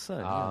 I guess so.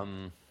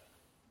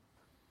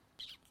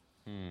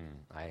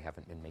 I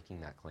haven't been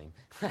making that claim.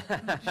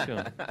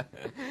 Sure.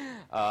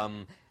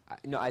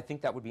 No, I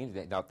think that would be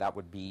that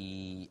would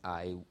be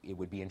it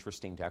would be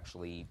interesting to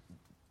actually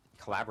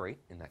collaborate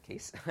in that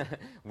case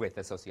with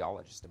a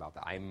sociologist about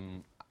that.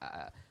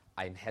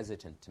 I'm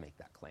hesitant to make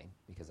that claim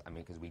because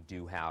we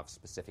do have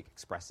specific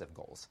expressive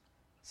goals.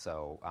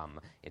 So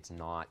it's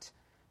not,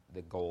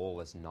 the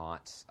goal is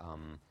not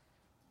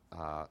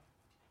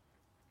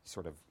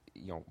sort of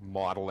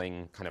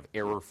modeling, kind of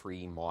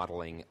error-free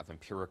modeling of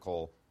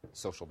empirical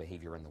social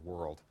behavior in the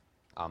world,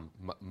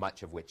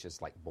 much of which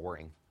is like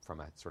boring from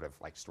a sort of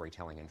like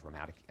storytelling and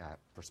dramatic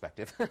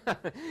perspective,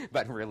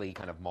 but really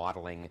kind of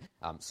modeling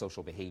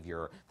social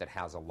behavior that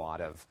has a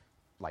lot of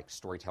like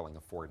storytelling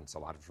affordance, a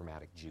lot of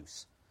dramatic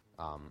juice.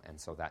 And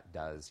so that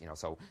does,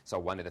 so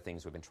one of the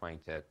things we've been trying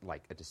to,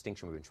 like a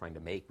distinction we've been trying to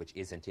make, which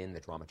isn't in the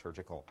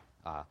dramaturgical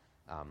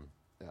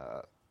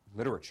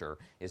literature,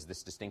 is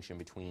this distinction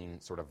between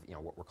sort of,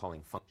 what we're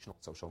calling functional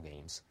social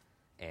games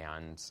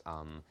and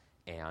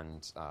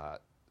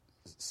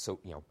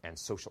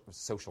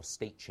social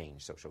state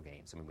change social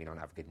games. I mean, we don't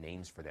have good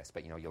names for this,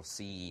 but you'll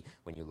see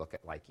when you look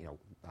at like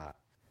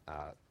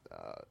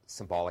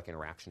symbolic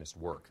interactionist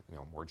work,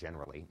 more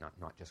generally,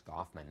 not just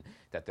Goffman,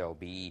 that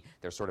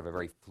there's sort of a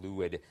very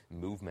fluid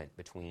movement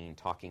between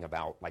talking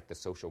about like the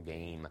social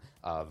game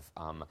of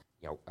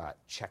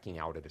checking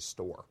out at a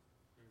store,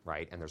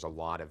 right? And there's a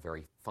lot of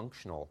very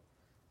functional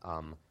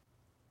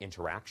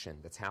interaction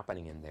that's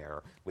happening in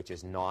there, which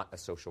is not a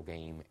social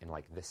game in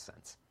like this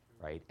sense.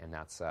 Right, and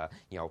that's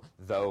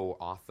though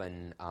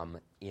often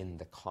in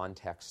the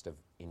context of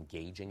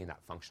engaging in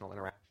that functional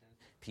interaction,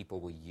 people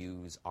will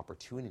use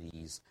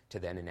opportunities to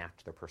then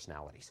enact their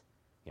personalities,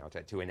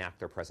 to enact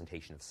their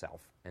presentation of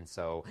self. And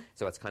so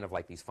it's kind of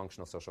like these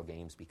functional social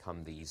games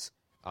become these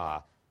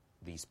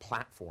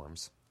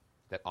platforms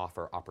that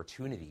offer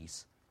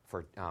opportunities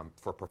for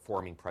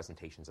performing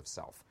presentations of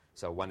self.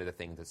 So one of the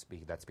things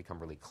that's become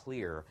really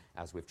clear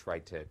as we've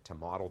tried to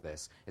model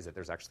this is that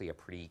there's actually a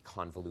pretty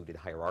convoluted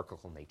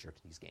hierarchical nature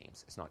to these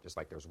games. It's not just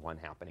like there's one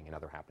happening,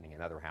 another happening,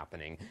 another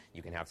happening.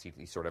 You can have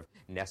these sort of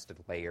nested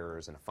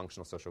layers, and a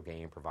functional social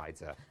game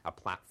provides a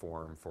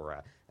platform for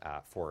a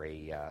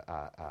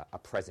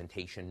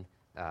presentation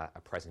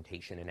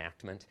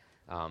enactment.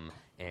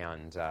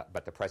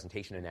 But the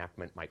presentation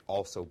enactment might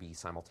also be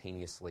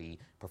simultaneously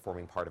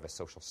performing part of a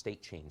social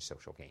state change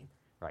social game.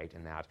 Right,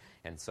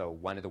 and so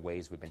one of the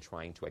ways we've been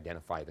trying to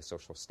identify the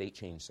social state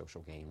change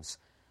social games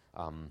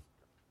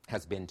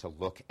has been to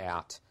look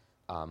at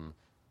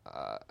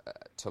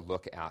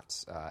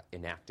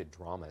enacted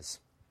dramas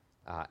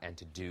and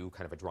to do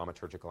kind of a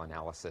dramaturgical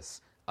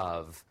analysis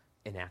of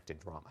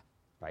enacted drama,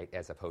 right,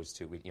 as opposed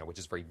to which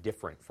is very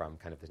different from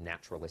kind of the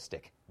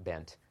naturalistic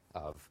bent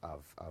of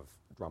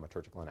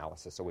dramaturgical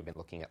analysis. So we've been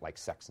looking at like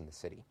Sex and the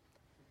City.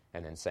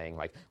 And then saying,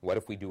 like, what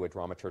if we do a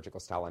dramaturgical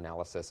style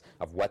analysis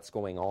of what's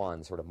going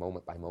on sort of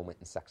moment by moment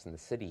in Sex and the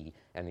City,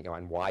 and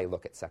and why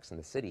look at Sex and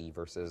the City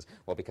versus,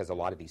 well, because a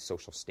lot of these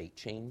social state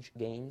change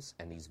games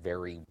and these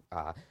very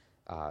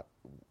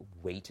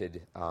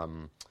weighted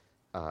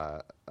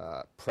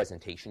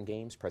presentation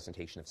games,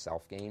 presentation of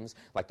self games,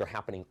 like they're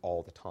happening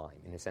all the time.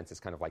 In a sense, it's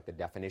kind of like the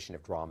definition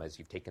of drama is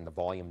you've taken the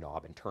volume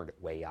knob and turned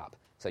it way up.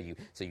 So you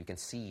can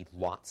see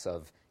lots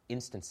of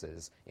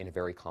instances in a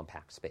very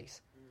compact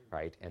space.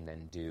 Right, and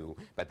then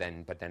but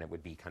then it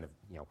would be kind of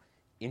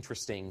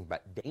interesting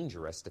but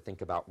dangerous to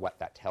think about what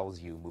that tells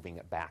you moving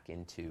it back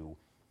into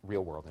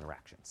real world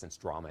interaction, since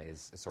drama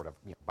is sort of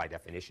by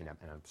definition an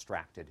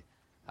abstracted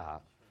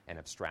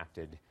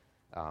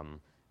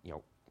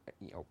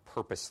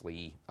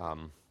purposely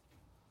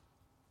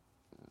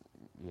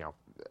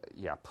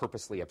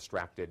purposely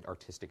abstracted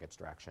artistic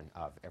abstraction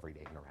of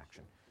everyday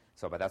interaction.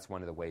 So, but that's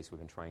one of the ways we've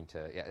been trying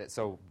to.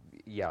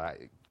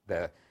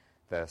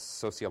 The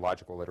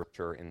sociological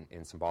literature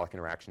in symbolic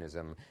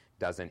interactionism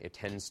it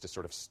tends to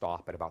sort of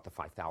stop at about the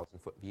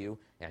 5,000-foot view.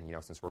 And,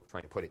 since we're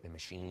trying to put it in the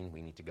machine,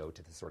 we need to go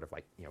to the sort of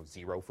like,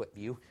 0-foot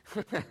view.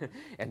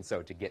 And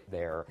so to get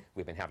there,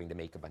 we've been having to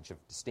make a bunch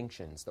of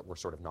distinctions that we're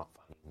sort of not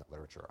finding in the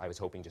literature. I was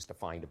hoping just to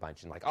find a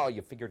bunch and like, oh,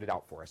 you figured it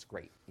out for us.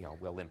 Great.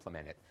 We'll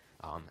implement it.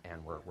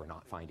 And we're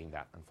not finding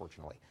that,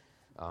 unfortunately.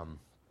 But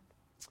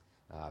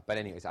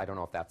anyways, I don't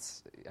know if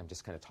I'm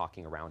just kind of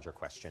talking around your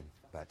question,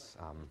 but...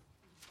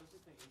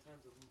 in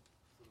terms of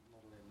sort of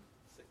modeling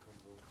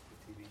sitcoms or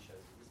TV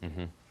shows,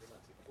 mm-hmm.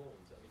 dramatic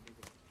forms. I mean, do you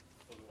think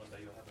probably one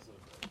day you'll have a sort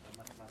of a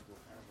mathematical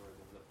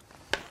algorithm that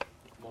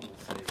models,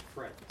 say,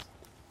 Friends?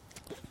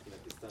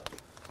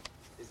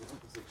 Is it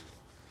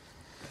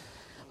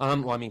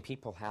possible? Well, I mean,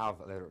 people have.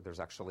 There's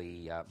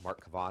actually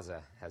Mark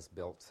Cavazza has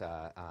built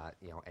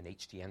an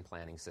HTN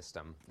planning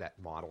system that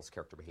models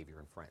character behavior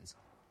in Friends.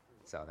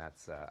 So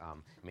that's. I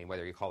mean,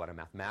 whether you call it a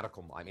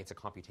mathematical, it's a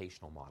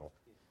computational model.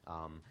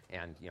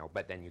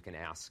 But then you can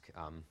ask,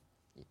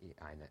 we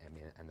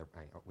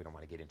don't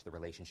want to get into the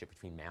relationship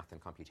between math and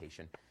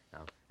computation.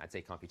 I'd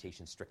say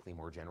computation is strictly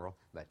more general,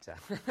 but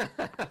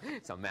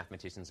some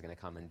mathematician's going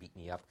to come and beat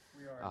me up.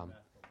 We are math.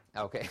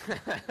 Okay.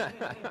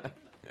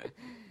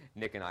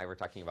 Nick and I were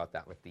talking about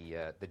that with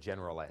the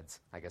general eds.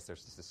 I guess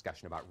there's this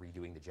discussion about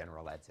redoing the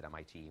general eds at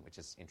MIT, which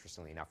is,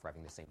 interestingly enough, we're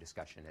having the same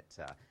discussion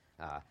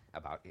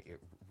about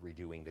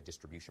redoing the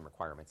distribution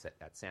requirements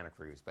at Santa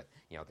Cruz. But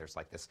there's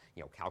like this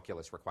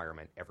calculus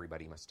requirement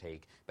everybody must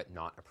take, but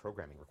not a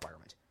programming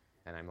requirement.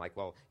 And I'm like,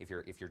 well, if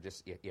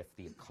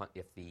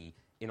the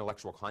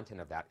intellectual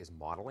content of that is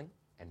modeling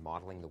and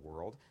modeling the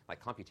world, like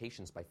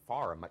computation's by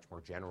far a much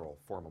more general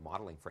formal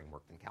modeling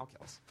framework than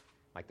calculus.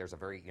 Like there's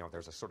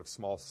a sort of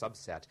small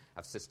subset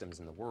of systems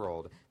in the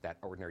world that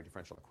ordinary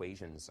differential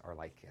equations are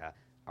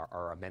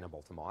are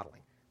amenable to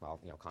modeling. Well,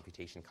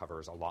 computation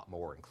covers a lot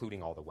more,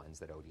 including all the ones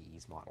that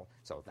ODEs model.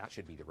 So that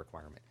should be the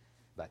requirement.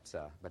 But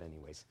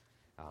anyways,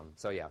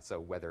 so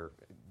whether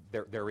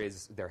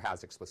there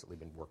has explicitly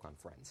been work on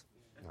friends.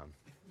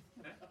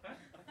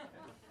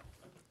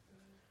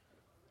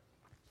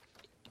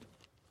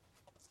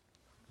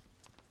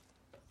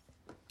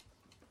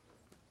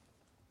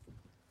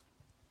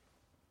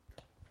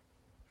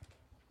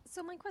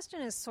 So my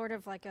question is sort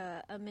of like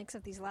a mix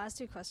of these last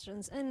two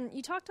questions. And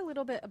you talked a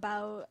little bit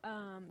about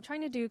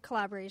trying to do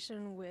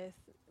collaboration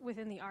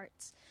within the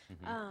arts.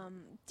 Mm-hmm.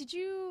 Did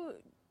you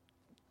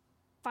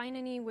find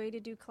any way to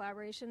do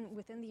collaboration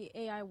within the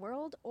AI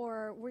world,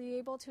 or were you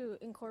able to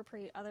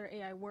incorporate other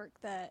AI work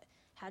that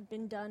had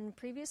been done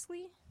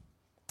previously?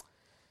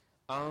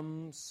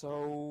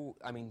 So,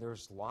 I mean,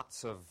 there's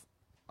lots of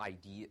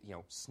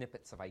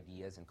snippets of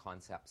ideas and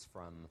concepts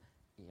from,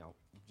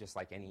 just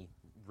like any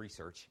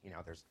research.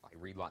 I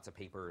read lots of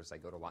papers, I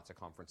go to lots of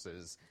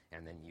conferences,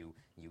 and then you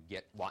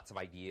get lots of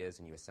ideas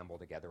and you assemble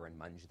together and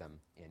munge them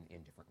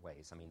in different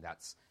ways. I mean,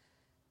 that's,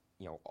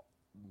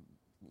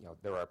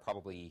 there are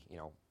probably,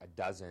 a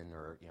dozen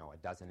or, a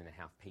dozen and a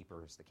half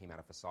papers that came out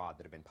of Facade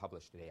that have been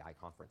published at AI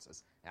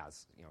conferences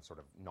as, sort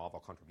of novel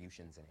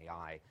contributions in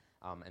AI.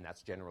 And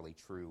that's generally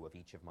true of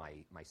each of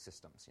my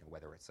systems,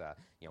 whether it's a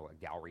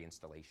gallery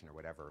installation or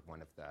whatever.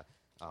 One of the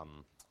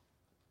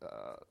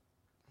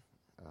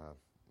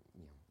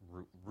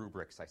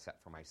rubrics I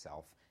set for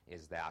myself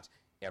is that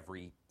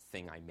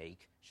everything I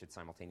make should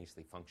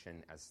simultaneously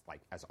function as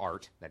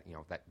art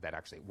that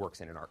actually works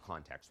in an art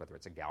context, whether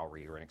it's a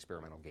gallery or an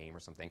experimental game or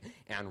something,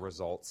 and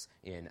results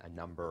in a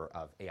number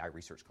of AI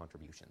research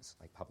contributions,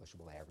 like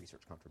publishable AI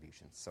research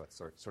contributions. So it's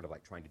sort of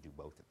like trying to do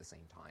both at the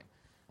same time.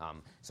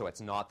 So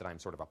it's not that I'm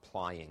sort of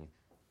applying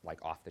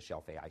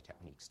off-the-shelf AI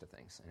techniques to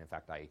things. And in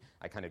fact, I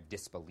kind of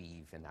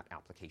disbelieve in that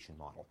application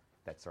model.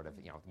 That sort of,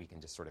 we can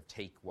just sort of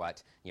take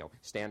what,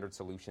 standard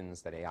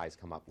solutions that AIs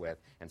come up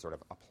with and sort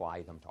of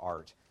apply them to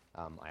art.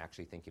 I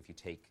actually think if you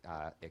take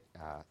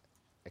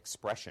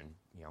expression,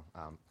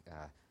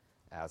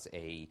 as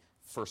a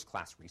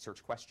first-class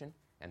research question,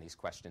 and these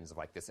questions of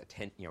this,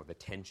 the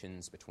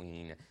tensions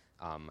between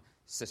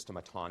system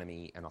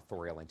autonomy and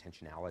authorial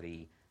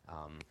intentionality,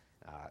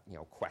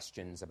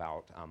 questions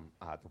about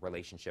the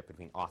relationship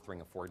between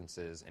authoring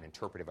affordances and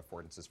interpretive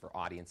affordances for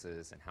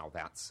audiences and how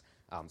that's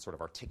sort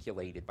of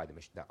articulated by the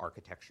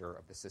architecture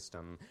of the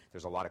system.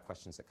 There's a lot of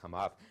questions that come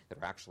up that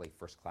are actually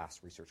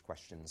first-class research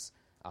questions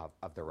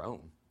of their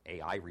own,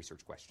 AI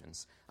research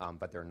questions,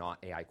 but they're not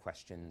AI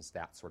questions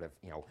that sort of,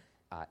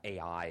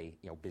 AI,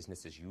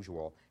 business as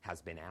usual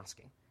has been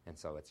asking. And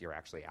so you're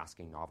actually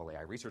asking novel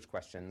AI research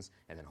questions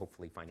and then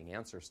hopefully finding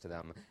answers to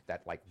them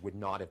that would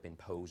not have been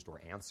posed or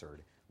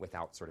answered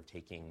without sort of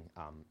taking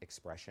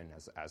expression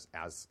as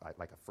a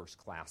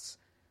first-class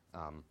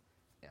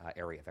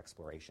area of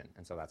exploration.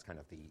 And so that's kind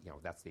of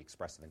that's the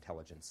expressive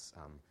intelligence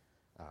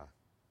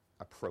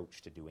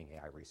approach to doing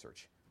AI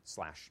research /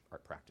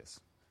 art practice.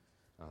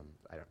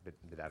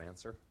 Did that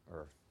answer?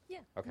 Or yeah.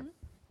 Okay. Mm-hmm.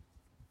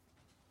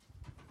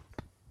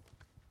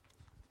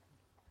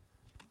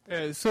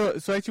 So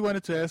I actually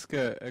wanted to ask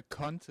a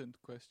content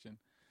question.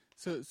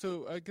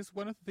 So I guess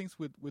one of the things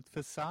with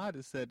Facade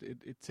is that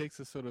it takes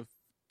a sort of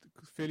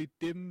fairly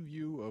dim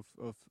view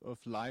of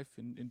life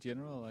in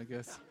general, I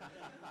guess.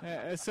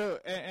 So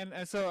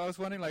I was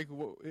wondering,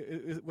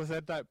 was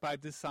that by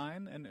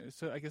design? And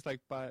so I guess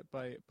by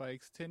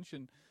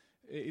extension,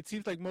 it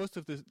seems like most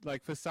of the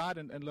Facade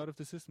and a lot of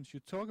the systems you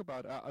talk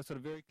about are sort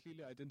of very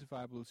clearly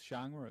identifiable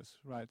genres,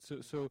 right?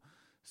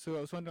 So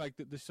I was wondering,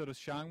 the sort of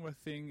genre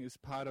thing is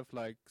part of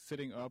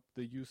setting up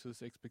the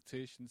user's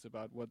expectations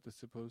about what they're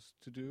supposed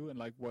to do and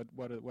what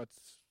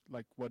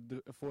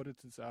the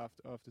affordances are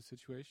of the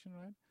situation,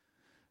 right?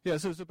 Yeah.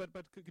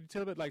 But could you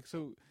tell a bit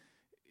so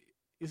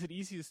is it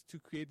easiest to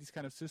create these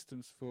kind of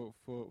systems for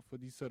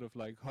these sort of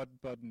hot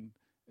button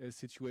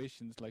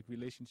situations, like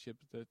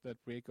relationships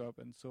that break up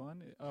and so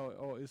on,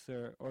 or is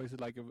it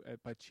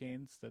by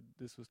chance that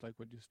this was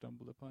what you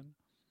stumbled upon?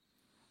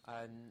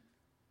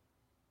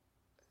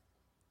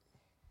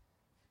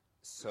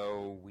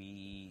 So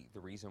the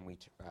reason we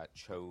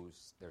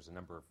chose, there's a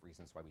number of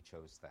reasons why we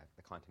chose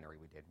the content area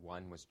we did.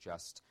 One was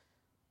just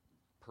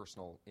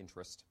personal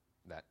interest,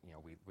 that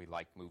we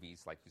like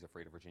movies like Who's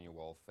Afraid of Virginia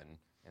Woolf and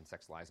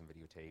Sex, Lies, and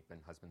Videotape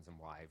and Husbands and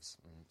Wives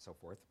and so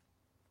forth.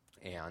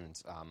 And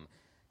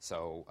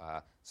so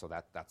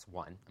that's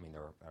one. I mean,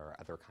 there are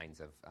other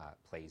kinds of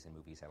plays and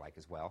movies I like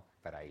as well,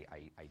 but I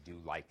do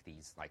like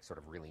these sort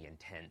of really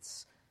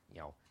intense,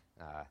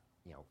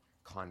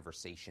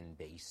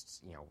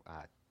 conversation-based,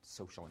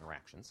 social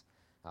interactions,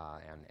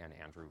 and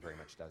Andrew very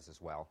much does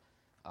as well.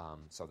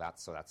 So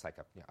that's a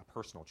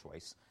personal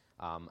choice.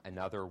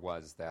 Another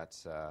was that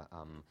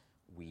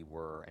we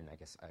were, and I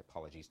guess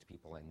apologies to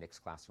people in Nick's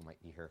class who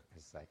might be here,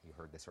 because you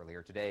heard this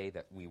earlier today,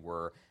 that we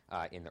were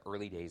in the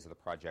early days of the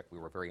project, we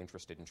were very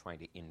interested in trying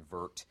to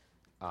invert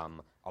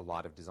a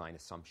lot of design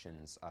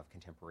assumptions of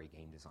contemporary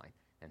game design.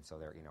 And so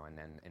there, and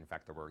then in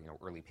fact there were,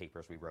 early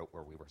papers we wrote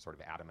where we were sort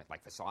of adamant,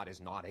 like Facade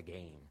is not a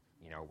game,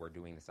 we're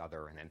doing this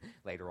other, and then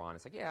later on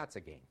it's like, yeah, it's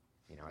a game.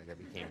 It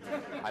became,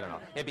 I don't know,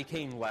 it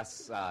became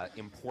less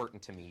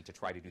important to me to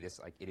try to do this,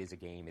 like, it is a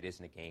game, it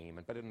isn't a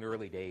game. But in the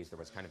early days, there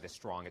was kind of this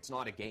strong, it's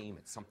not a game,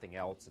 it's something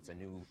else, it's a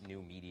new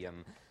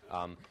medium.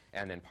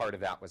 And then part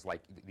of that was,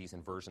 like, these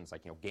inversions,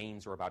 like,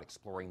 games are about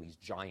exploring these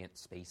giant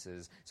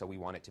spaces, so we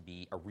want it to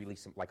be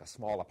like a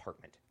small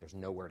apartment. There's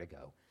nowhere to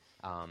go.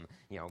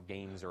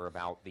 Games are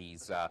about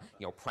these,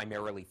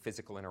 primarily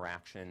physical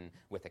interaction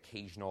with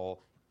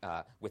occasional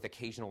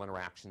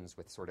interactions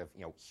with sort of,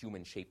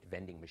 human-shaped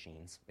vending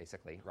machines,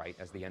 basically, right,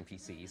 as the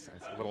NPCs.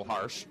 It's a little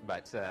harsh,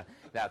 but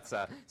that's,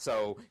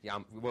 so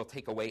we'll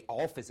take away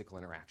all physical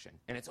interaction,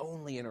 and it's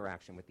only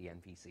interaction with the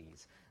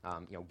NPCs.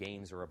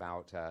 Games are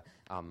about,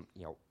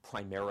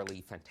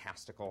 primarily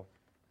fantastical,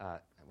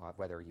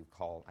 whether you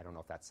call, I don't know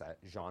if that's a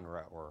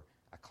genre or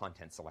a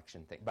content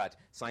selection thing, but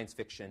science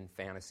fiction,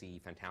 fantasy,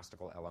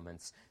 fantastical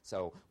elements.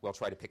 So we'll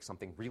try to pick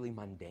something really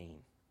mundane,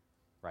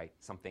 right?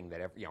 Something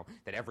that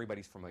that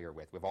everybody's familiar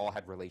with. We've all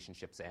had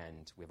relationships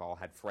end. We've all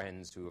had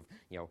friends who have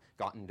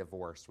gotten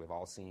divorced. We've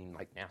all seen,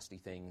 like, nasty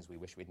things we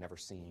wish we'd never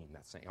seen.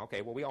 That's saying,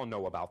 okay, well, we all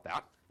know about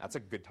that. That's a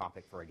good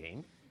topic for a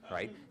game,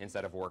 right?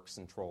 Instead of orcs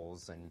and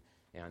trolls and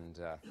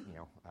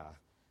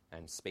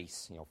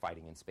space,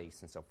 fighting in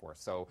space and so forth.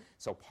 So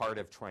part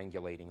of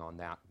triangulating on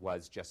that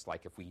was just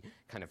like, if we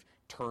kind of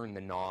turn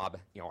the knob,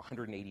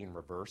 180 in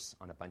reverse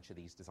on a bunch of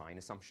these design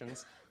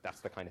assumptions, that's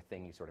the kind of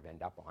thing you sort of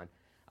end up on.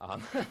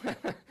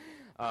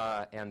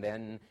 And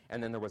then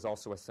there was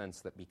also a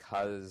sense that,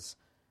 because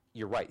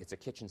you're right, it's a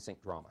kitchen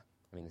sink drama.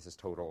 I mean, this is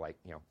total, like,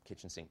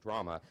 kitchen sink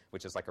drama,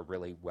 which is like a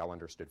really well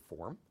understood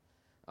form.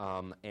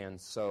 And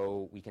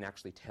so we can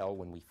actually tell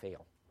when we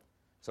fail.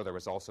 So there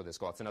was also this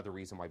goal. It's another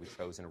reason why we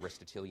chose an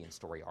Aristotelian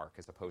story arc,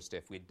 as opposed to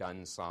if we'd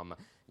done some,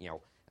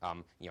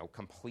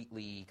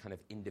 completely kind of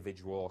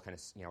individual, kind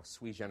of,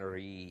 sui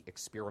generis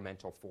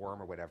experimental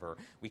form or whatever.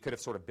 We could have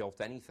sort of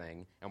built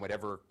anything, and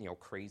whatever,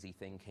 crazy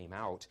thing came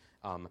out,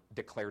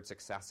 declared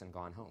success and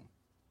gone home,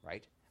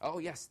 right? Oh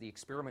yes, the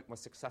experiment was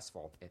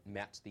successful. It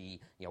met the,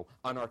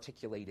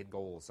 unarticulated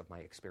goals of my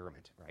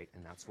experiment, right?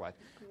 And that's what,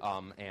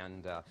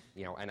 and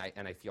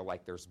I feel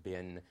like there's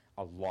been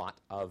a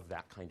lot of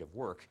that kind of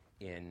work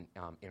in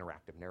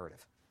interactive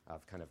narrative,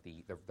 of kind of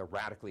the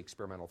radically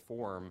experimental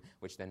form,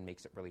 which then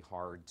makes it really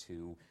hard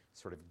to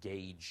sort of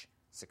gauge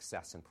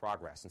success and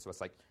progress. And so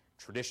it's like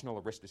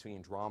traditional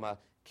Aristotelian drama,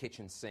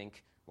 kitchen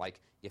sink.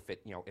 Like, if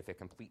it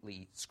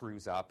completely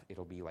screws up,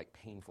 it'll be, like,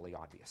 painfully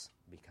obvious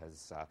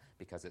because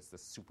it's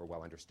this super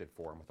well understood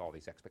form with all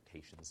these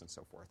expectations and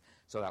so forth.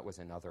 So that was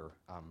another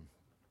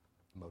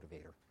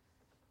motivator.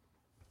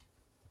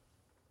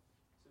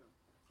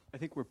 I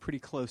think we're pretty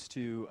close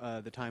to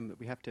the time that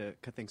we have to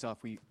cut things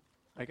off. We,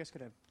 I guess,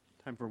 could have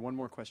time for one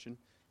more question.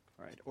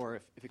 All right. Or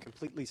if it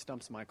completely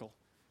stumps Michael,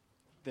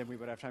 then we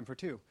would have time for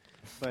two.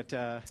 But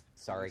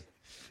sorry.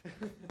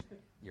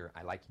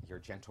 I like your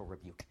gentle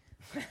rebuke.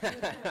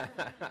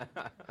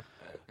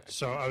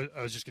 So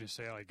I was just going to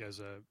say, like,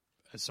 as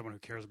someone who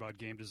cares about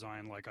game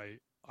design, like,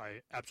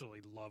 I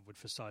absolutely love what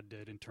Facade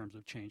did in terms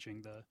of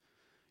changing the,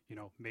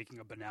 making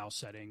a banal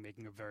setting,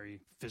 making a very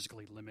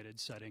physically limited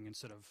setting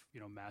instead of,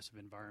 massive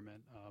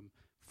environment,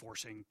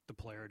 forcing the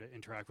player to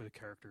interact with the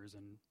characters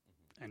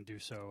and do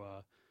so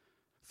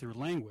through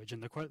language.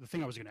 And the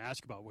thing I was going to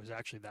ask about was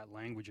actually that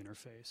language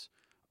interface.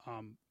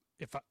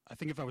 I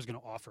think if I was going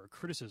to offer a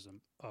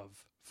criticism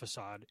of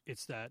Facade,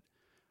 it's that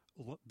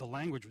the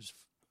language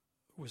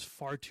was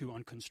far too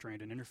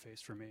unconstrained an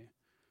interface for me,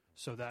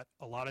 so that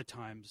a lot of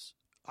times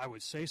I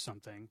would say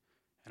something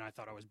and I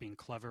thought I was being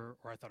clever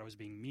or I thought I was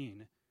being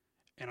mean,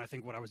 and I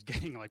think what I was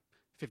getting, like,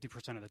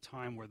 50% of the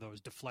time, were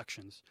those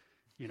deflections,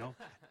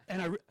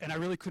 and I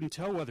really couldn't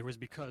tell whether it was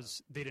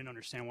because they didn't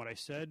understand what I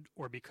said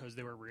or because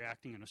they were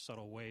reacting in a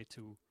subtle way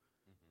to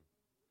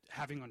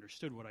having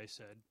understood what I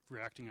said,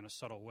 reacting in a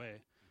subtle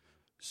way.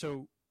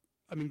 So,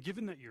 I mean,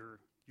 given that your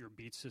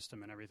beat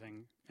system and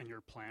everything, and your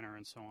planner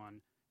and so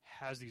on,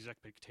 has these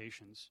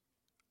expectations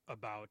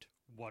about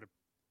what a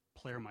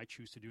player might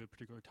choose to do at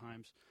particular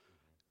times,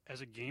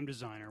 as a game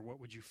designer, what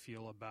would you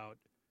feel about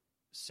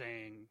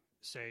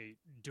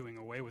doing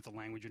away with the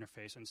language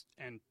interface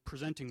and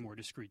presenting more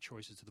discrete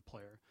choices to the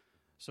player,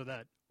 so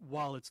that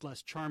while it's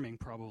less charming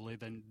probably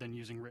than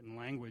using written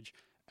language,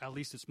 at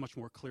least it's much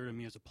more clear to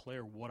me as a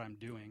player what I'm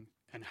doing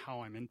and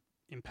how I'm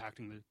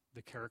impacting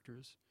the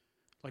characters?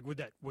 Like,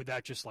 would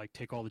that just, like,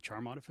 take all the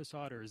charm out of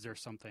Facade, or is there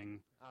something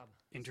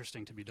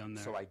interesting to be done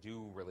there? So I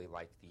do really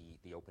like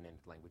the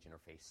open-ended language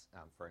interface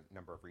for a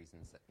number of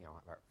reasons that,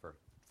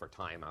 for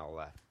time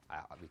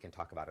we can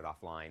talk about it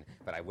offline.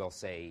 But I will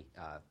say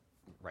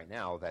right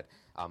now that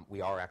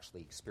we are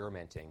actually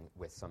experimenting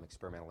with some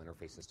experimental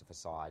interfaces to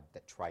Facade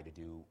that try to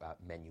do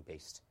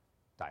menu-based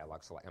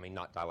dialogue selection. I mean,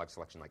 not dialogue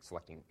selection like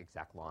selecting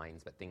exact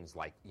lines, but things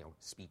like,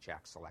 speech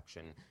act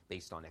selection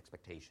based on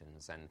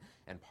expectations.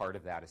 And part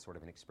of that is sort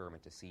of an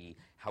experiment to see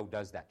how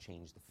does that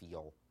change the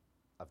feel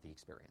of the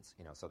experience.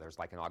 So there's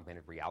like an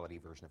augmented reality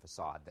version of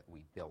Facade that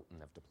we built and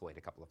have deployed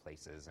a couple of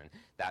places, and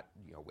that,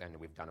 and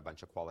we've done a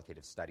bunch of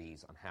qualitative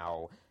studies on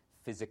how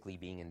physically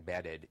being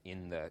embedded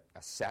in a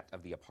set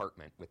of the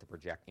apartment with the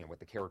with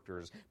the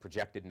characters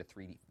projected in a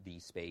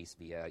 3D space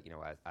via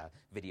a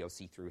video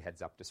see-through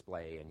heads-up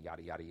display and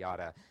yada yada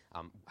yada.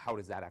 How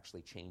does that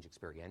actually change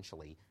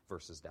experientially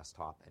versus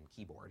desktop and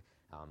keyboard?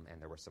 And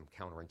there were some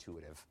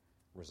counterintuitive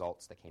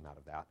results that came out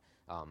of that.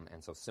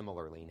 And so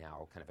similarly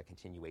now, kind of a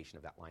continuation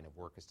of that line of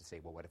work is to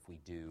say, well, what if we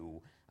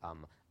do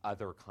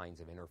other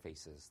kinds of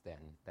interfaces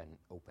than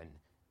open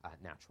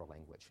natural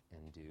language,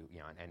 and do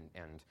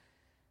and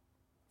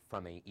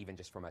even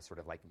just from a sort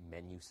of like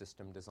menu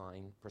system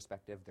design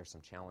perspective, there's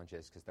some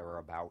challenges because there are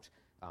about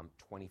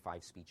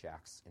 25 speech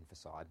acts in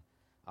Facade,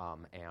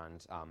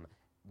 and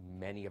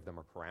many of them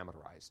are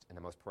parameterized, and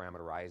the most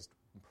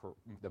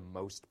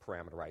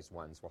parameterized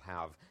ones will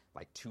have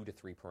like 2 to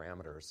 3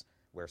 parameters,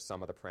 where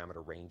some of the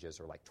parameter ranges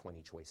are like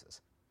 20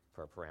 choices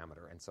for a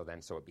parameter, and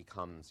so it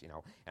becomes,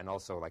 and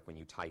also like when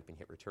you type and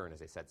hit return,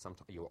 as I said,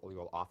 sometimes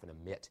you'll often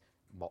emit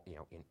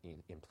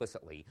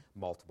implicitly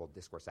multiple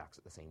discourse acts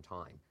at the same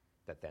time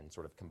that then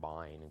sort of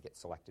combine and get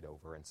selected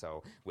over, and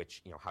so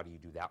how do you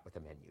do that with a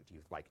menu? Do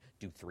you like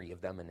do 3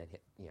 of them and then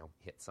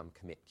hit some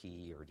commit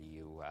key, or do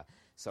you?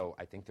 So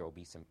I think there will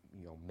be some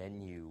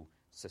menu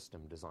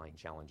system design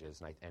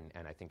challenges,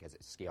 and I think as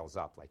it scales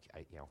up, like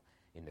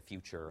in the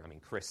future, I mean,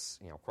 Chris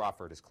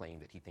Crawford has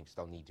claimed that he thinks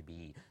there'll need to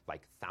be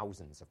like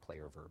thousands of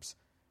player verbs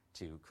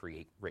to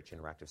create rich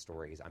interactive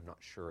stories. I'm not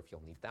sure if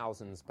you'll need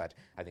thousands, but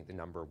I think the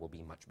number will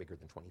be much bigger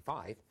than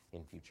 25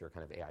 in future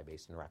kind of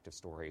AI-based interactive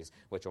stories,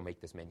 which will make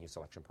this menu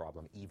selection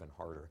problem even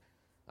harder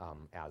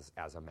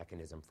as a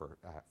mechanism for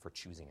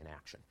choosing an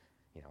action.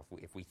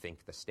 If we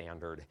think the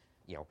standard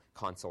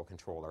console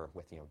controller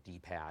with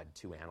D-pad,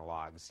 2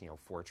 analogs,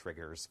 4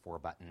 triggers, 4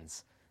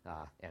 buttons,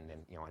 and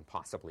then and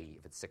possibly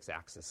if it's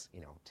 6-axis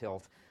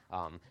tilt,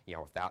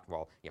 if that,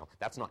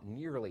 that's not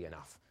nearly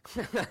enough.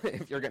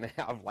 If you're going to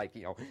have like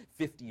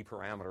 50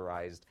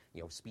 parameterized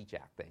speech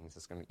act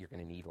things, you're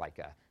going to need like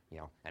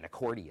an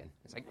accordion.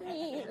 It's like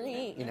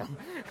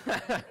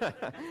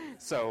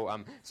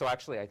so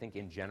actually I think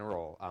in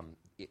general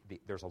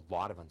there's a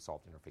lot of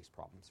unsolved interface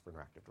problems for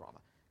interactive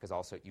drama, because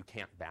also you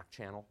can't back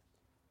channel.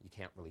 You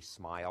can't really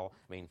smile.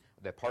 I mean,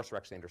 the parser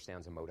actually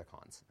understands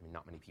emoticons. I mean,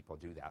 not many people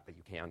do that, but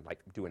you can like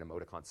do an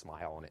emoticon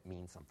smile and it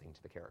means something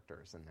to the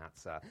characters, and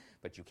that's.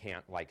 But you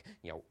can't like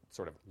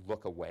sort of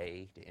look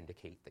away to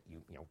indicate that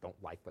you don't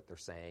like what they're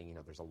saying.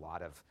 There's a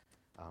lot of,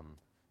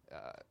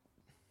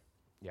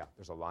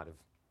 there's a lot of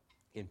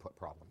input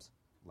problems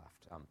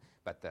left.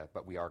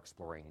 But we are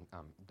exploring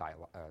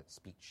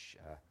speech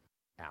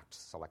act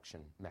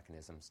selection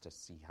mechanisms to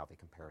see how they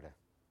compare to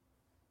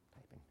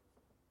typing.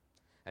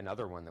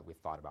 Another one that we've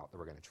thought about that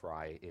we're going to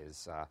try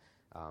is,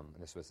 and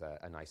this was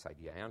a nice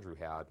idea Andrew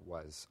had,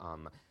 was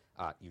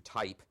you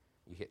type,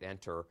 you hit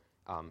enter,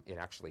 it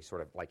actually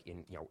sort of like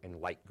in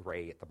light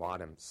gray at the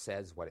bottom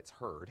says what it's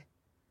heard,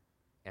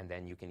 and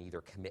then you can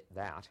either commit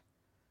that,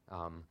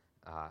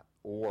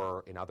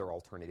 or another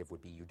alternative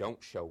would be you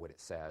don't show what it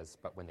says,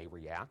 but when they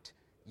react,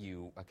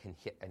 you can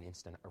hit an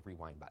instant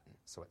rewind button.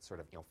 So it's sort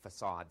of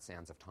Facade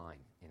Sands of Time,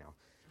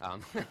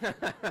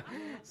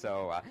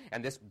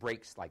 and this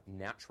breaks like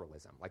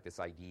naturalism, like this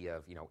idea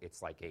of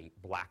it's like a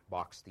black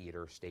box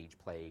theater stage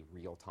play,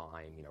 real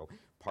time.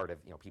 Part of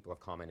people have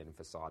commented in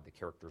Facade the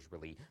characters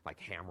really like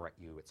hammer at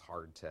you. It's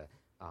hard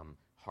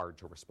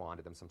to respond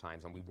to them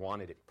sometimes, and we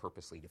wanted it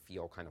purposely to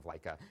feel kind of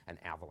like an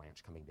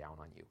avalanche coming down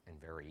on you,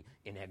 and very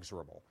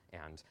inexorable,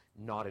 and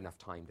not enough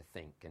time to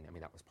think. And I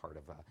mean that was part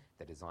of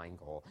the design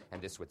goal,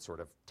 and this would sort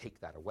of take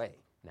that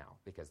away now,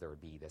 because there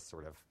would be this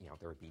sort of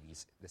there would be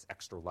this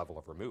extra level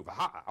of remove.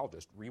 Aha! I'll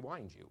just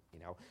rewind you.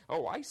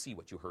 Oh, I see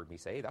what you heard me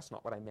say. That's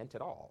not what I meant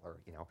at all. Or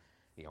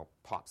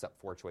pops up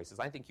 4 choices.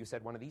 I think you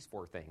said one of these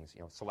 4 things.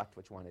 Select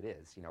which one it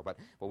is. But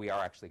we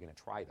are actually going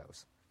to try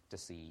those to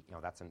see.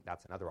 That's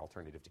another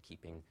alternative to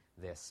keeping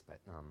this.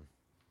 But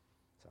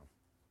so.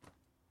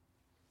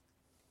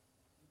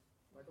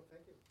 Michael,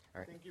 thank you. All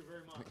right. Thank you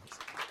very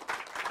much.